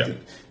things. Like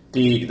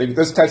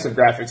those types of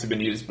graphics have been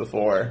used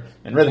before,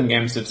 and rhythm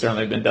games have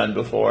certainly been done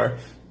before.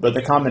 But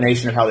the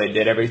combination of how they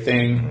did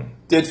everything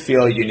did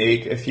feel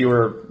unique. If you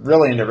were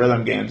really into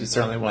rhythm games, it's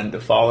certainly one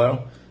to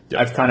follow.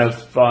 I've kind of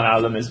fallen out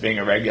of them as being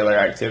a regular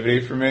activity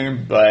for me,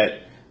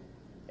 but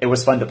it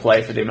was fun to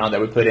play for the amount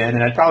that we put in,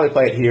 and I'd probably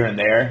play it here and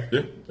there.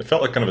 Yeah, it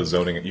felt like kind of a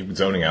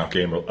zoning out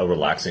game, a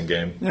relaxing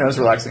game. Yeah, it was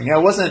relaxing. Yeah,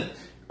 it wasn't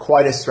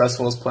quite as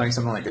stressful as playing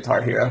something like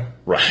Guitar Hero.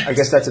 Right. I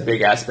guess that's a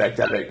big aspect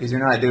of it, because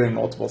you're not doing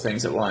multiple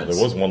things at once.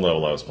 There was one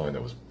level I was playing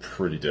that was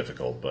pretty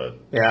difficult, but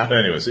yeah.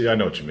 Anyways, I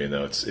know what you mean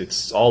though.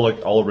 It's all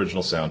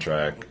original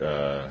soundtrack.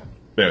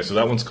 Anyway, so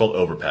that one's called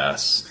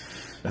Overpass.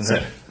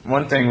 So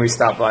one thing we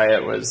stopped by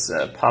it was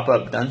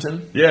Pop-Up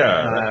Dungeon.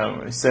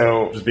 Yeah.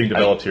 So Just being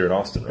developed here in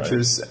Austin, right? which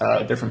is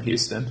they're from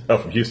Houston. Oh,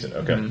 from Houston.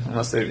 Okay.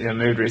 Unless they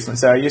moved recently.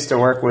 So I used to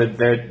work with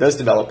those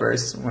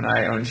developers when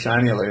I owned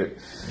Shiny Loot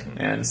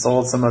and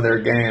sold some of their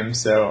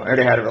games. So I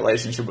already had a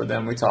relationship with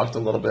them. We talked a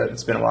little bit.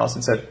 It's been a while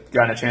since I've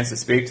gotten a chance to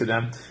speak to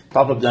them.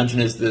 Pop-Up Dungeon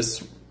is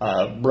this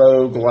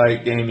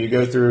rogue-like game. You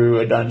go through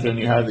a dungeon.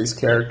 You have these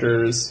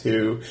characters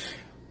who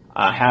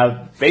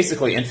have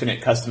basically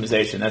infinite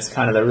customization. That's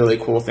kind of the really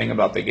cool thing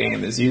about the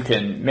game is you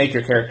can make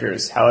your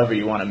characters however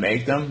you want to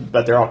make them,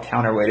 but they're all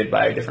counterweighted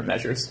by different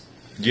measures.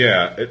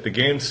 Yeah, the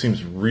game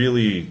seems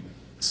really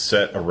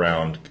set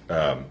around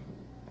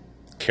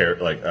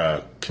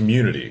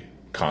community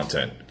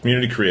content,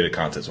 community created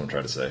content is what I'm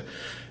trying to say.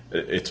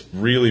 It's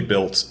really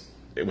built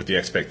with the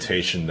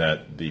expectation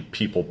that the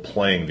people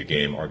playing the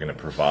game are going to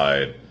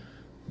provide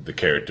the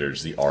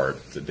characters, the art.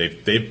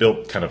 They've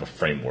built kind of a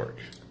framework.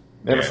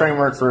 They have a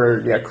framework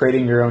for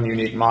creating your own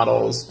unique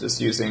models, just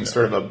using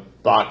sort of a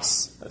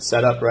box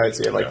setup, right?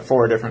 So you have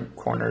 4 different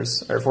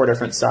corners or 4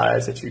 different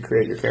sides that you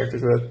create your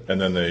characters with.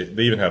 And then they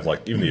even have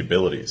even the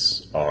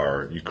abilities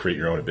are you create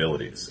your own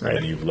abilities, right.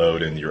 And then you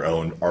load in your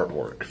own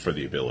artwork for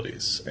the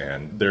abilities.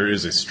 And there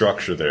is a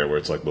structure there where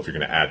it's like, well, if you're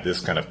going to add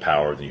this kind of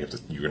power, then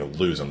you're going to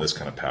lose on this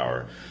kind of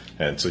power.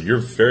 And so your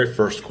very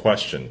first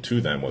question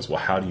to them was, well,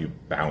 how do you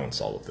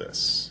balance all of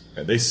this?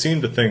 And they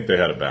seemed to think they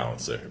had a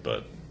balance there,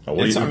 but.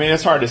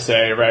 It's hard to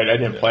say, right? I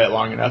didn't play it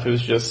long enough. It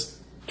was just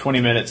 20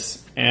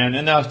 minutes and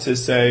enough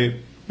to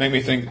make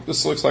me think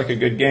this looks like a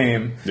good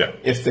game. Yeah.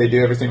 If they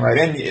do everything right.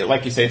 And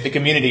like you say, if the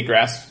community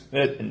grasps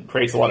it and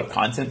creates a lot of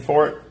content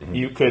for it,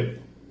 you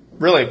could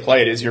really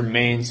play it as your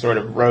main sort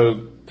of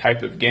rogue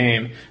type of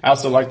game. I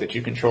also like that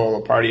you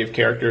control a party of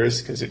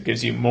characters because it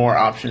gives you more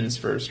options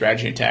for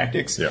strategy and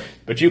tactics. Yeah.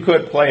 But you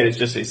could play it as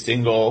just a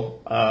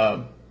single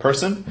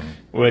person,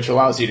 which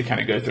allows you to kind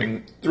of go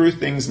through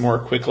things more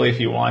quickly if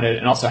you wanted,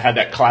 and also have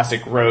that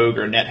classic rogue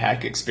or net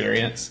hack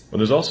experience. Well,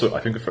 there's also, I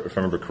think if I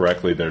remember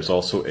correctly, there's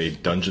also a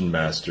dungeon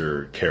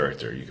master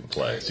character you can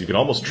play. So you can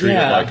almost treat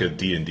it like a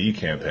D&D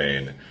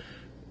campaign,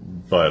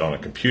 but on a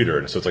computer.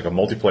 And so it's like a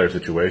multiplayer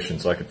situation.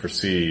 So I could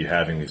foresee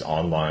having these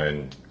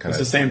online It's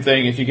the same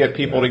thing. If you get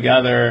people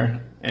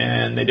together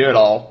and they do it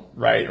all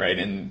right,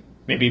 and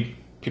maybe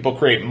people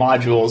create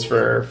modules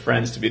for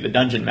friends to be the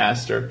dungeon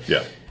master.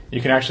 Yeah. You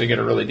can actually get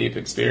a really deep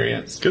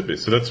experience. Could be.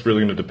 So that's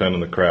really going to depend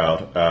on the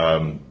crowd.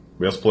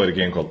 We also played a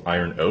game called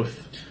Iron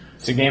Oath.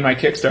 It's a game I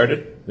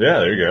kickstarted. Yeah,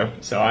 there you go.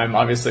 So I'm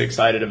obviously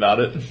excited about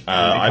it. The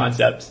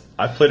concept.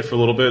 I played it for a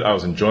little bit. I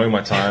was enjoying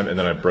my time, and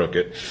then I broke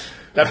it.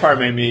 That part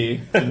made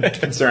me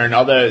concerned.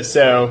 Although,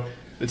 so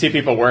the 2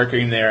 people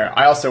working there,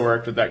 I also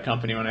worked with that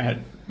company when I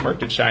had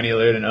worked at Shiny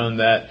Loot and owned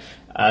that.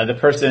 The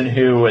person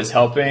who was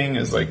helping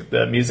is like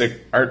the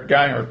music art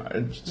guy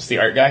or just the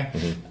art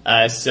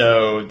guy.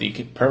 So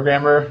the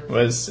programmer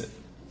was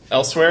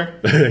elsewhere,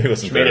 He wasn't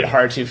which made it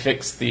hard to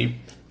fix the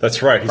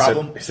That's right.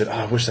 problem. He said, oh,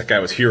 I wish that guy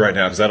was here right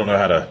now because I don't know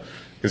how to.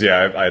 Because,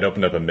 I had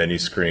opened up a menu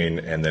screen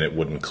and then it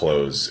wouldn't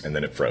close and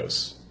then it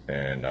froze.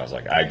 And I was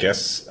like, I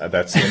guess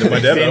that's the end of my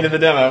demo. the end of the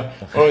demo.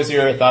 What was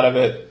your thought of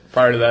it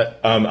prior to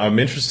that? I'm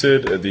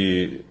interested.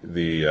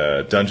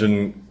 The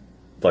dungeon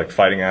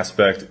fighting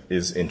aspect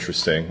is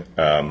interesting.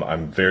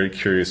 I'm very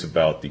curious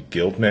about the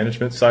guild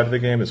management side of the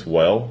game as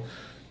well.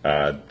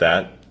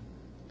 That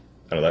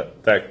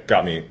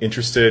got me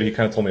interested. He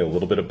kind of told me a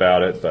little bit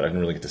about it, but I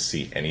didn't really get to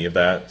see any of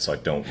that, so I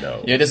don't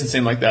know. Yeah, it doesn't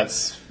seem like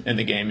that's in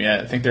the game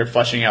yet. I think they're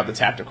fleshing out the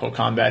tactical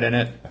combat in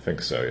it. I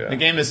think so, yeah. The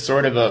game is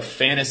sort of a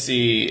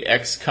fantasy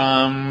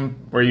XCOM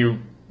where you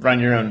run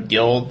your own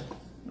guild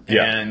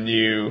and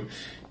you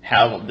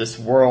have this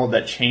world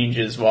that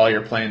changes while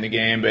you're playing the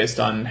game based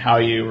on how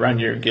you run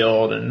your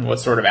guild and what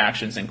sort of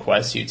actions and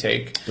quests you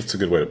take. That's a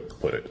good way to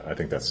put it. I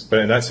think that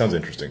sounds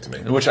interesting to me.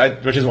 Which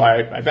is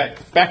why I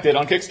backed it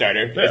on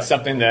Kickstarter. Yeah. It's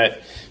something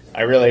that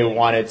I really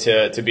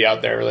wanted to be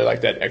out there. I really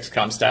like that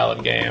XCOM style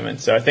of game. And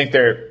so I think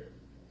they're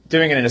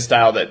doing it in a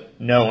style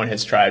that no one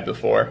has tried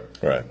before.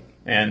 Right.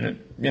 And,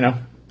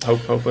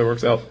 hopefully it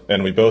works out.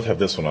 And we both have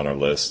this one on our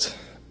list,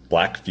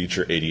 Black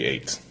Future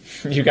 88.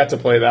 You got to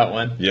play that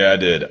one. Yeah, I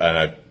did. And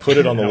I put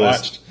it on the I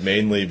list watched.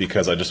 mainly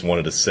because I just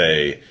wanted to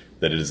say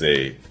that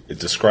it's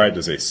described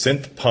as a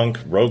synth punk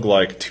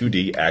roguelike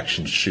 2D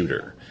action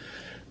shooter.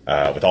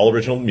 With all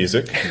original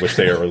music, which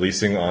they are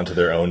releasing onto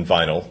their own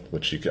vinyl,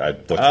 which I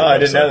looked for. I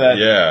didn't know that.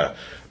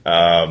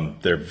 Yeah.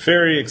 They're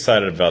very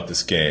excited about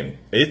this game.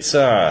 It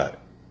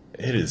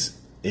is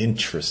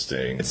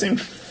interesting. It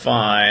seemed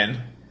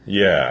fine.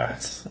 Yeah.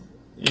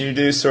 You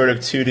do sort of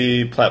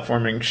 2D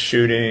platforming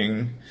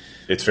shooting.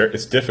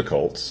 It's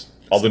difficult.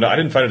 Although I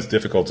didn't find it as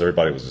difficult as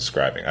everybody was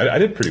describing. I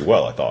did pretty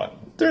well, I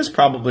thought. There's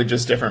probably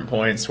just different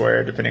points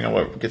where, depending on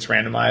what gets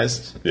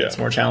randomized, Yeah. it's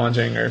more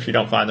challenging, or if you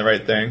don't find the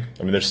right thing.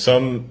 I mean, I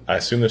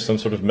assume there's some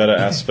sort of meta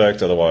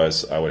aspect.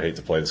 Otherwise, I would hate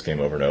to play this game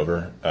over and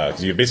over.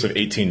 Because you have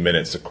basically 18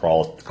 minutes to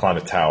climb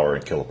a tower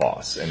and kill a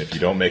boss. And if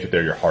you don't make it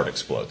there, your heart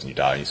explodes and you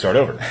die and you start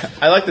over.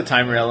 I like the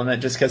timer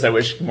element just because I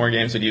wish more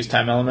games would use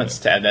time elements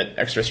to add that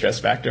extra stress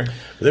factor.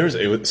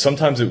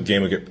 Sometimes the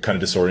game would get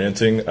kind of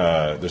disorienting.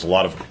 There's a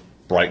lot of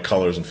bright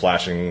colors and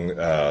flashing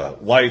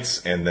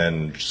lights, and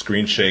then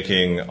screen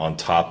shaking on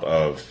top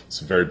of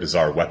some very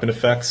bizarre weapon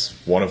effects.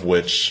 One of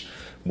which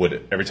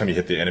would, every time you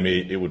hit the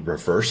enemy, it would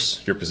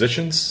reverse your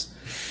positions,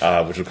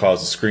 which would cause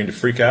the screen to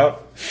freak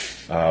out.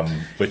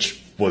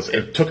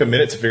 It took a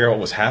minute to figure out what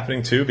was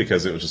happening too,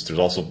 because it was just, there's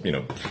also,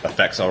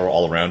 effects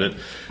all around it.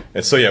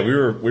 And so yeah, we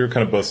were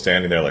kind of both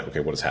standing there like, okay,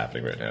 what is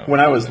happening right now? When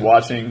I was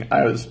watching,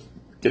 I was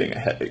getting a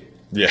headache.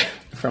 Yeah.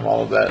 From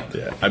all of that.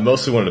 Yeah. I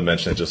mostly wanted to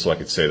mention it just so I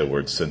could say the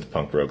word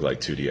synth-punk roguelike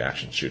 2D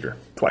action shooter.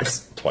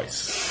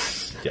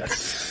 Twice.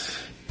 Yes.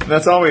 And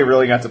that's all we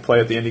really got to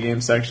play at the indie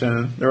game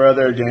section. There were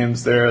other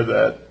games there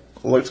that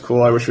looked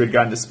cool. I wish we had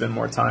gotten to spend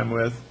more time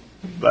with.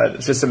 But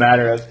it's just a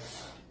matter of,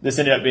 this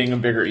ended up being a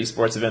bigger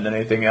esports event than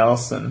anything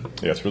else. And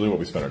yeah, it's really what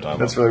we spent our time on.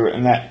 That's really,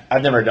 and that,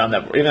 I've never done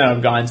that. Even though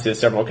I've gone to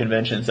several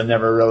conventions, I've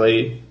never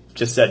really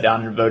just sat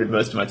down and devoted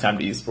most of my time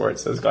to esports.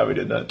 So I was glad we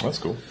did that. That's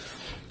cool.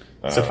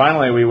 So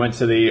finally, we went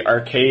to the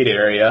arcade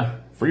area.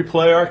 Free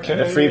play arcade.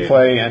 The free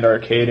play and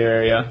arcade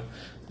area.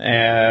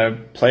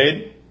 And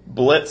played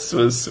Blitz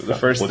was the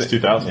first Blitz thing.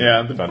 2000.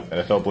 Yeah.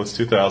 NFL Blitz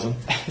 2000.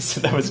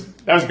 So that was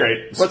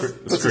great.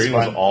 The screen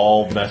was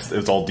all messed. It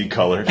was all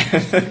decolored.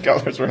 The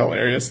colors were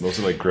hilarious.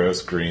 Mostly like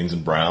gross greens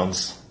and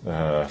browns.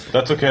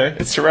 That's okay.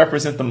 It's to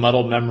represent the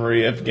muddled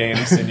memory of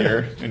games in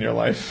your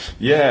life.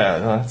 Yeah,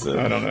 no, that's it.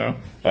 I don't know.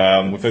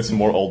 We played some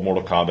more old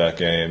Mortal Kombat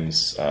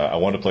games. I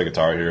wanted to play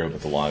Guitar Hero,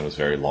 but the line was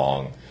very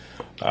long.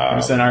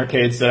 There's an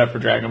arcade set up for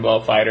Dragon Ball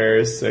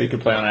Fighters, so you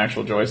could play on an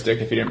actual joystick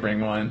if you didn't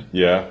bring one.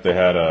 Yeah, they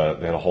had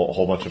a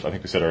whole bunch of. I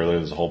think we said earlier,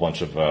 there's a whole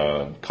bunch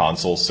of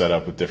consoles set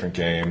up with different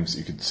games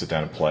you could sit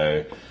down and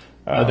play.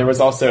 There was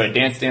also a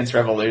Dance Dance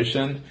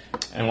Revolution,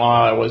 and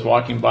while I was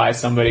walking by,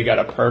 somebody got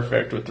a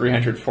perfect with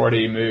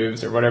 340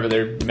 moves or whatever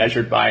they're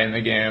measured by in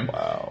the game.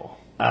 Wow.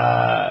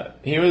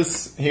 He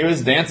was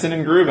dancing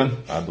and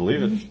grooving. I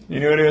believe it. You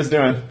knew what he was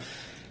doing.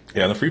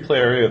 Yeah, the free play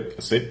area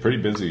stayed pretty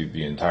busy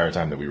the entire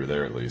time that we were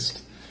there, at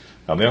least.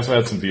 They also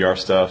had some VR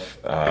stuff,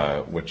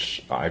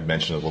 which I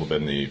mentioned a little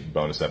bit in the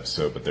bonus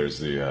episode, but there's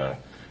they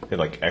had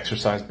like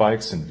exercise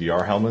bikes and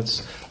VR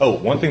helmets. Oh,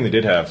 one thing they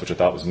did have, which I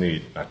thought was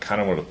neat, I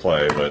kind of wanted to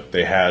play, but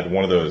they had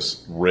one of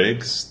those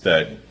rigs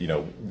that,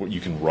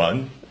 you can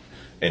run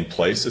in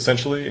place,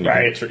 essentially. And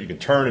you can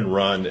turn and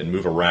run and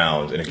move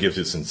around, and it gives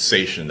you a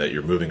sensation that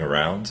you're moving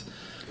around.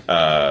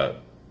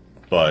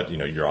 But,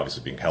 you're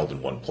obviously being held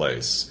in one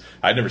place.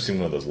 I'd never seen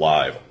one of those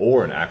live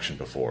or in action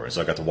before.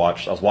 So I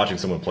was watching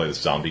someone play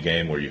this zombie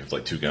game where you have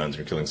like two guns, and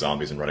you're killing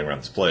zombies and running around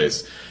this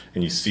place,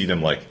 and you see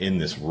them like in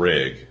this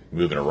rig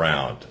moving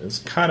around. It's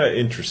kind of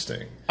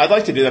interesting. I'd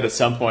like to do that at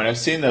some point. I've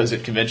seen those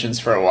at conventions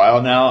for a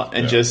while now,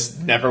 and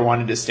just never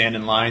wanted to stand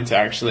in line to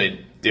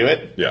actually do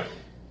it. Yeah.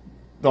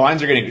 The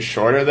lines are getting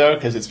shorter, though,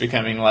 because it's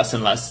becoming less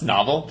and less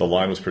novel. The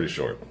line was pretty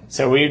short.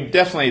 So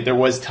there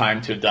was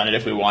time to have done it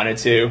if we wanted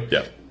to.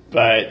 Yeah.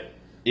 But,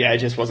 yeah, it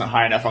just wasn't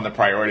high enough on the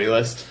priority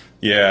list.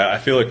 Yeah, I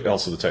feel like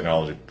also the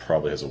technology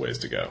probably has a ways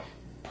to go.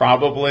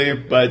 Probably,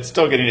 but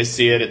still getting to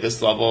see it at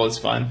this level is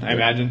fun, I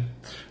imagine.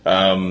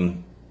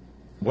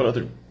 What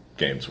other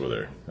games were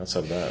there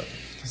outside of that?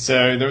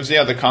 So there was,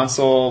 the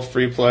console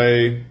free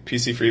play,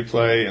 PC free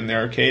play, and the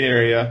arcade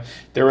area.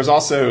 There was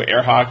also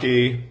air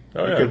hockey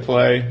you could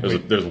play.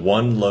 There's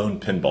one lone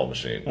pinball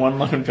machine. One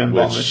lone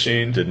pinball which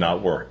machine. Did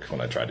not work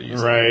when I tried to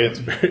use it. Right. I was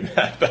very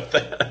mad about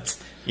that.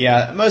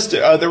 Yeah,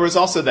 there was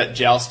also that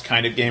joust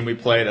kind of game we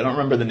played. I don't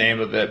remember the name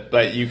of it,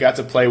 but you got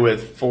to play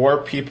with 3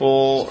 or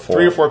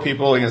 4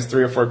 people against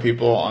 3 or 4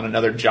 people on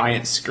another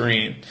giant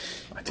screen.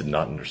 I did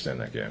not understand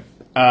that game.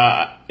 All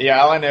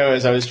I know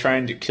is I was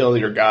trying to kill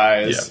your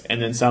guys,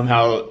 and then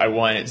somehow I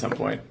won at some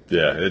point.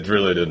 Yeah, it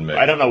really didn't make.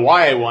 I don't know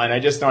why I won. I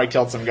just know I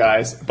killed some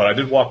guys. But I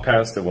did walk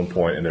past at one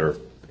point, and there were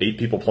 8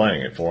 people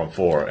playing it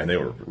 4-on-4, and they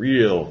were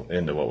real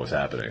into what was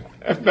happening.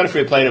 I bet if we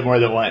had played it more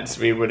than once,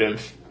 we would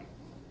have.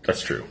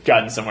 That's true.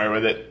 Gotten somewhere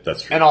with it.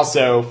 That's true. And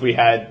also, if we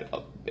had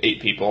 8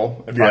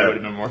 people, it probably would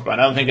have been more fun.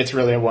 I don't think it's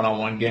really a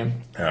one-on-one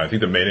game. I think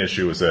the main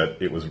issue was that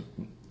it was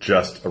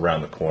just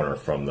around the corner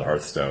from the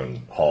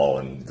Hearthstone Hall,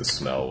 and the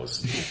smell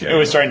was. It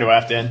was starting to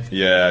waft in.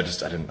 Yeah,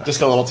 I didn't.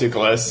 Just a little too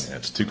close. Yeah,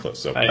 it's too close.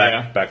 So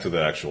back to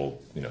the actual,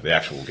 the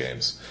actual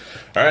games.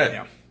 All right.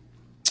 Yeah.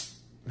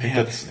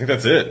 I think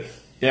that's it.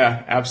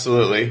 Yeah,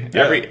 absolutely.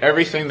 Yeah.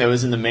 Everything that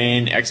was in the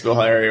main expo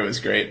hall area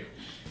was great,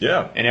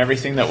 Yeah. and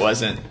everything that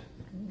wasn't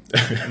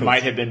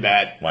might have been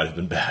bad. Might have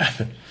been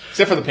bad.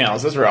 Except for the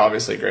panels, those were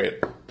obviously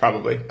great.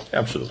 Probably, Yeah,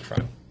 I'm sure those are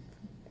fine.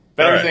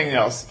 but All right. everything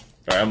else.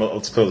 All right,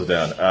 let's close it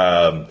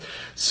down.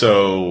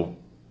 So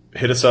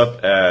hit us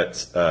up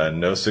at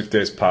no sick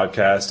days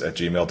podcast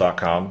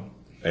 @gmail.com.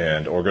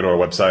 and or go to our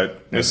website,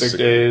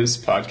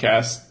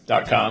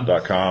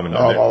 NoSickDaysPodcast.com. and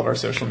All of our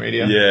social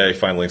media. Yeah, you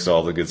find links to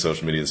all the good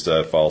social media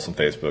stuff. Follow us on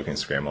Facebook,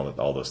 Instagram,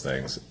 all those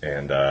things.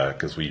 And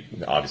because we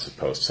obviously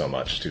post so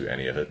much to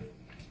any of it.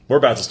 We're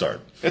about to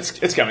start. It's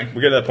coming.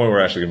 We're getting to that point where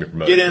we're actually going to be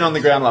promoted. Get in on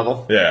the ground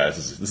level. Yeah,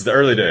 this is the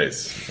early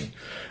days.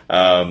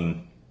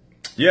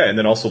 Yeah, and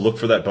then also look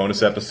for that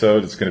bonus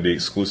episode. It's going to be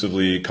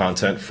exclusively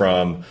content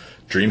from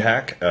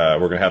DreamHack.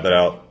 We're going to have that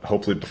out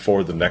hopefully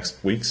before the next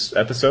week's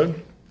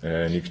episode.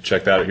 And you can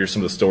check that out. Here's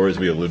some of the stories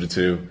we alluded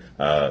to.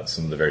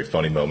 Some of the very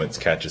funny moments.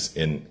 Catch us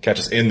in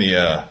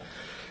the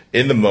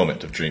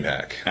moment of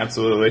DreamHack.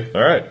 Absolutely.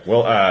 All right.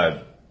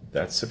 Well,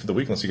 that's it for the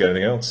week. Unless you got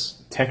anything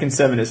else. Tekken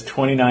 7 is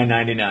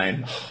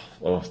 $29.99.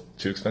 Oh,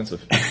 too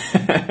expensive.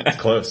 It's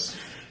close.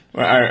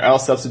 I'll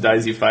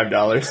subsidize you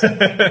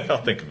 $5.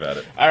 I'll think about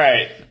it. All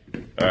right.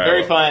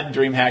 Very well. fun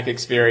DreamHack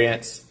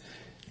experience.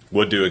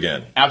 Would do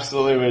again.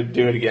 Absolutely would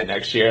do it again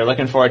next year.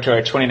 Looking forward to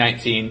our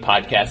 2019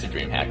 podcast of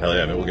DreamHack. Hell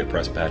yeah, man. We'll get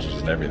press patches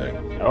and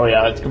everything. Oh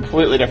yeah, it's a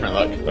completely different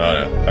look. Oh,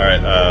 yeah. All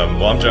right.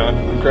 Well, I'm John.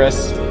 I'm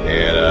Chris.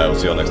 And we'll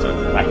see y'all next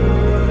time. Bye.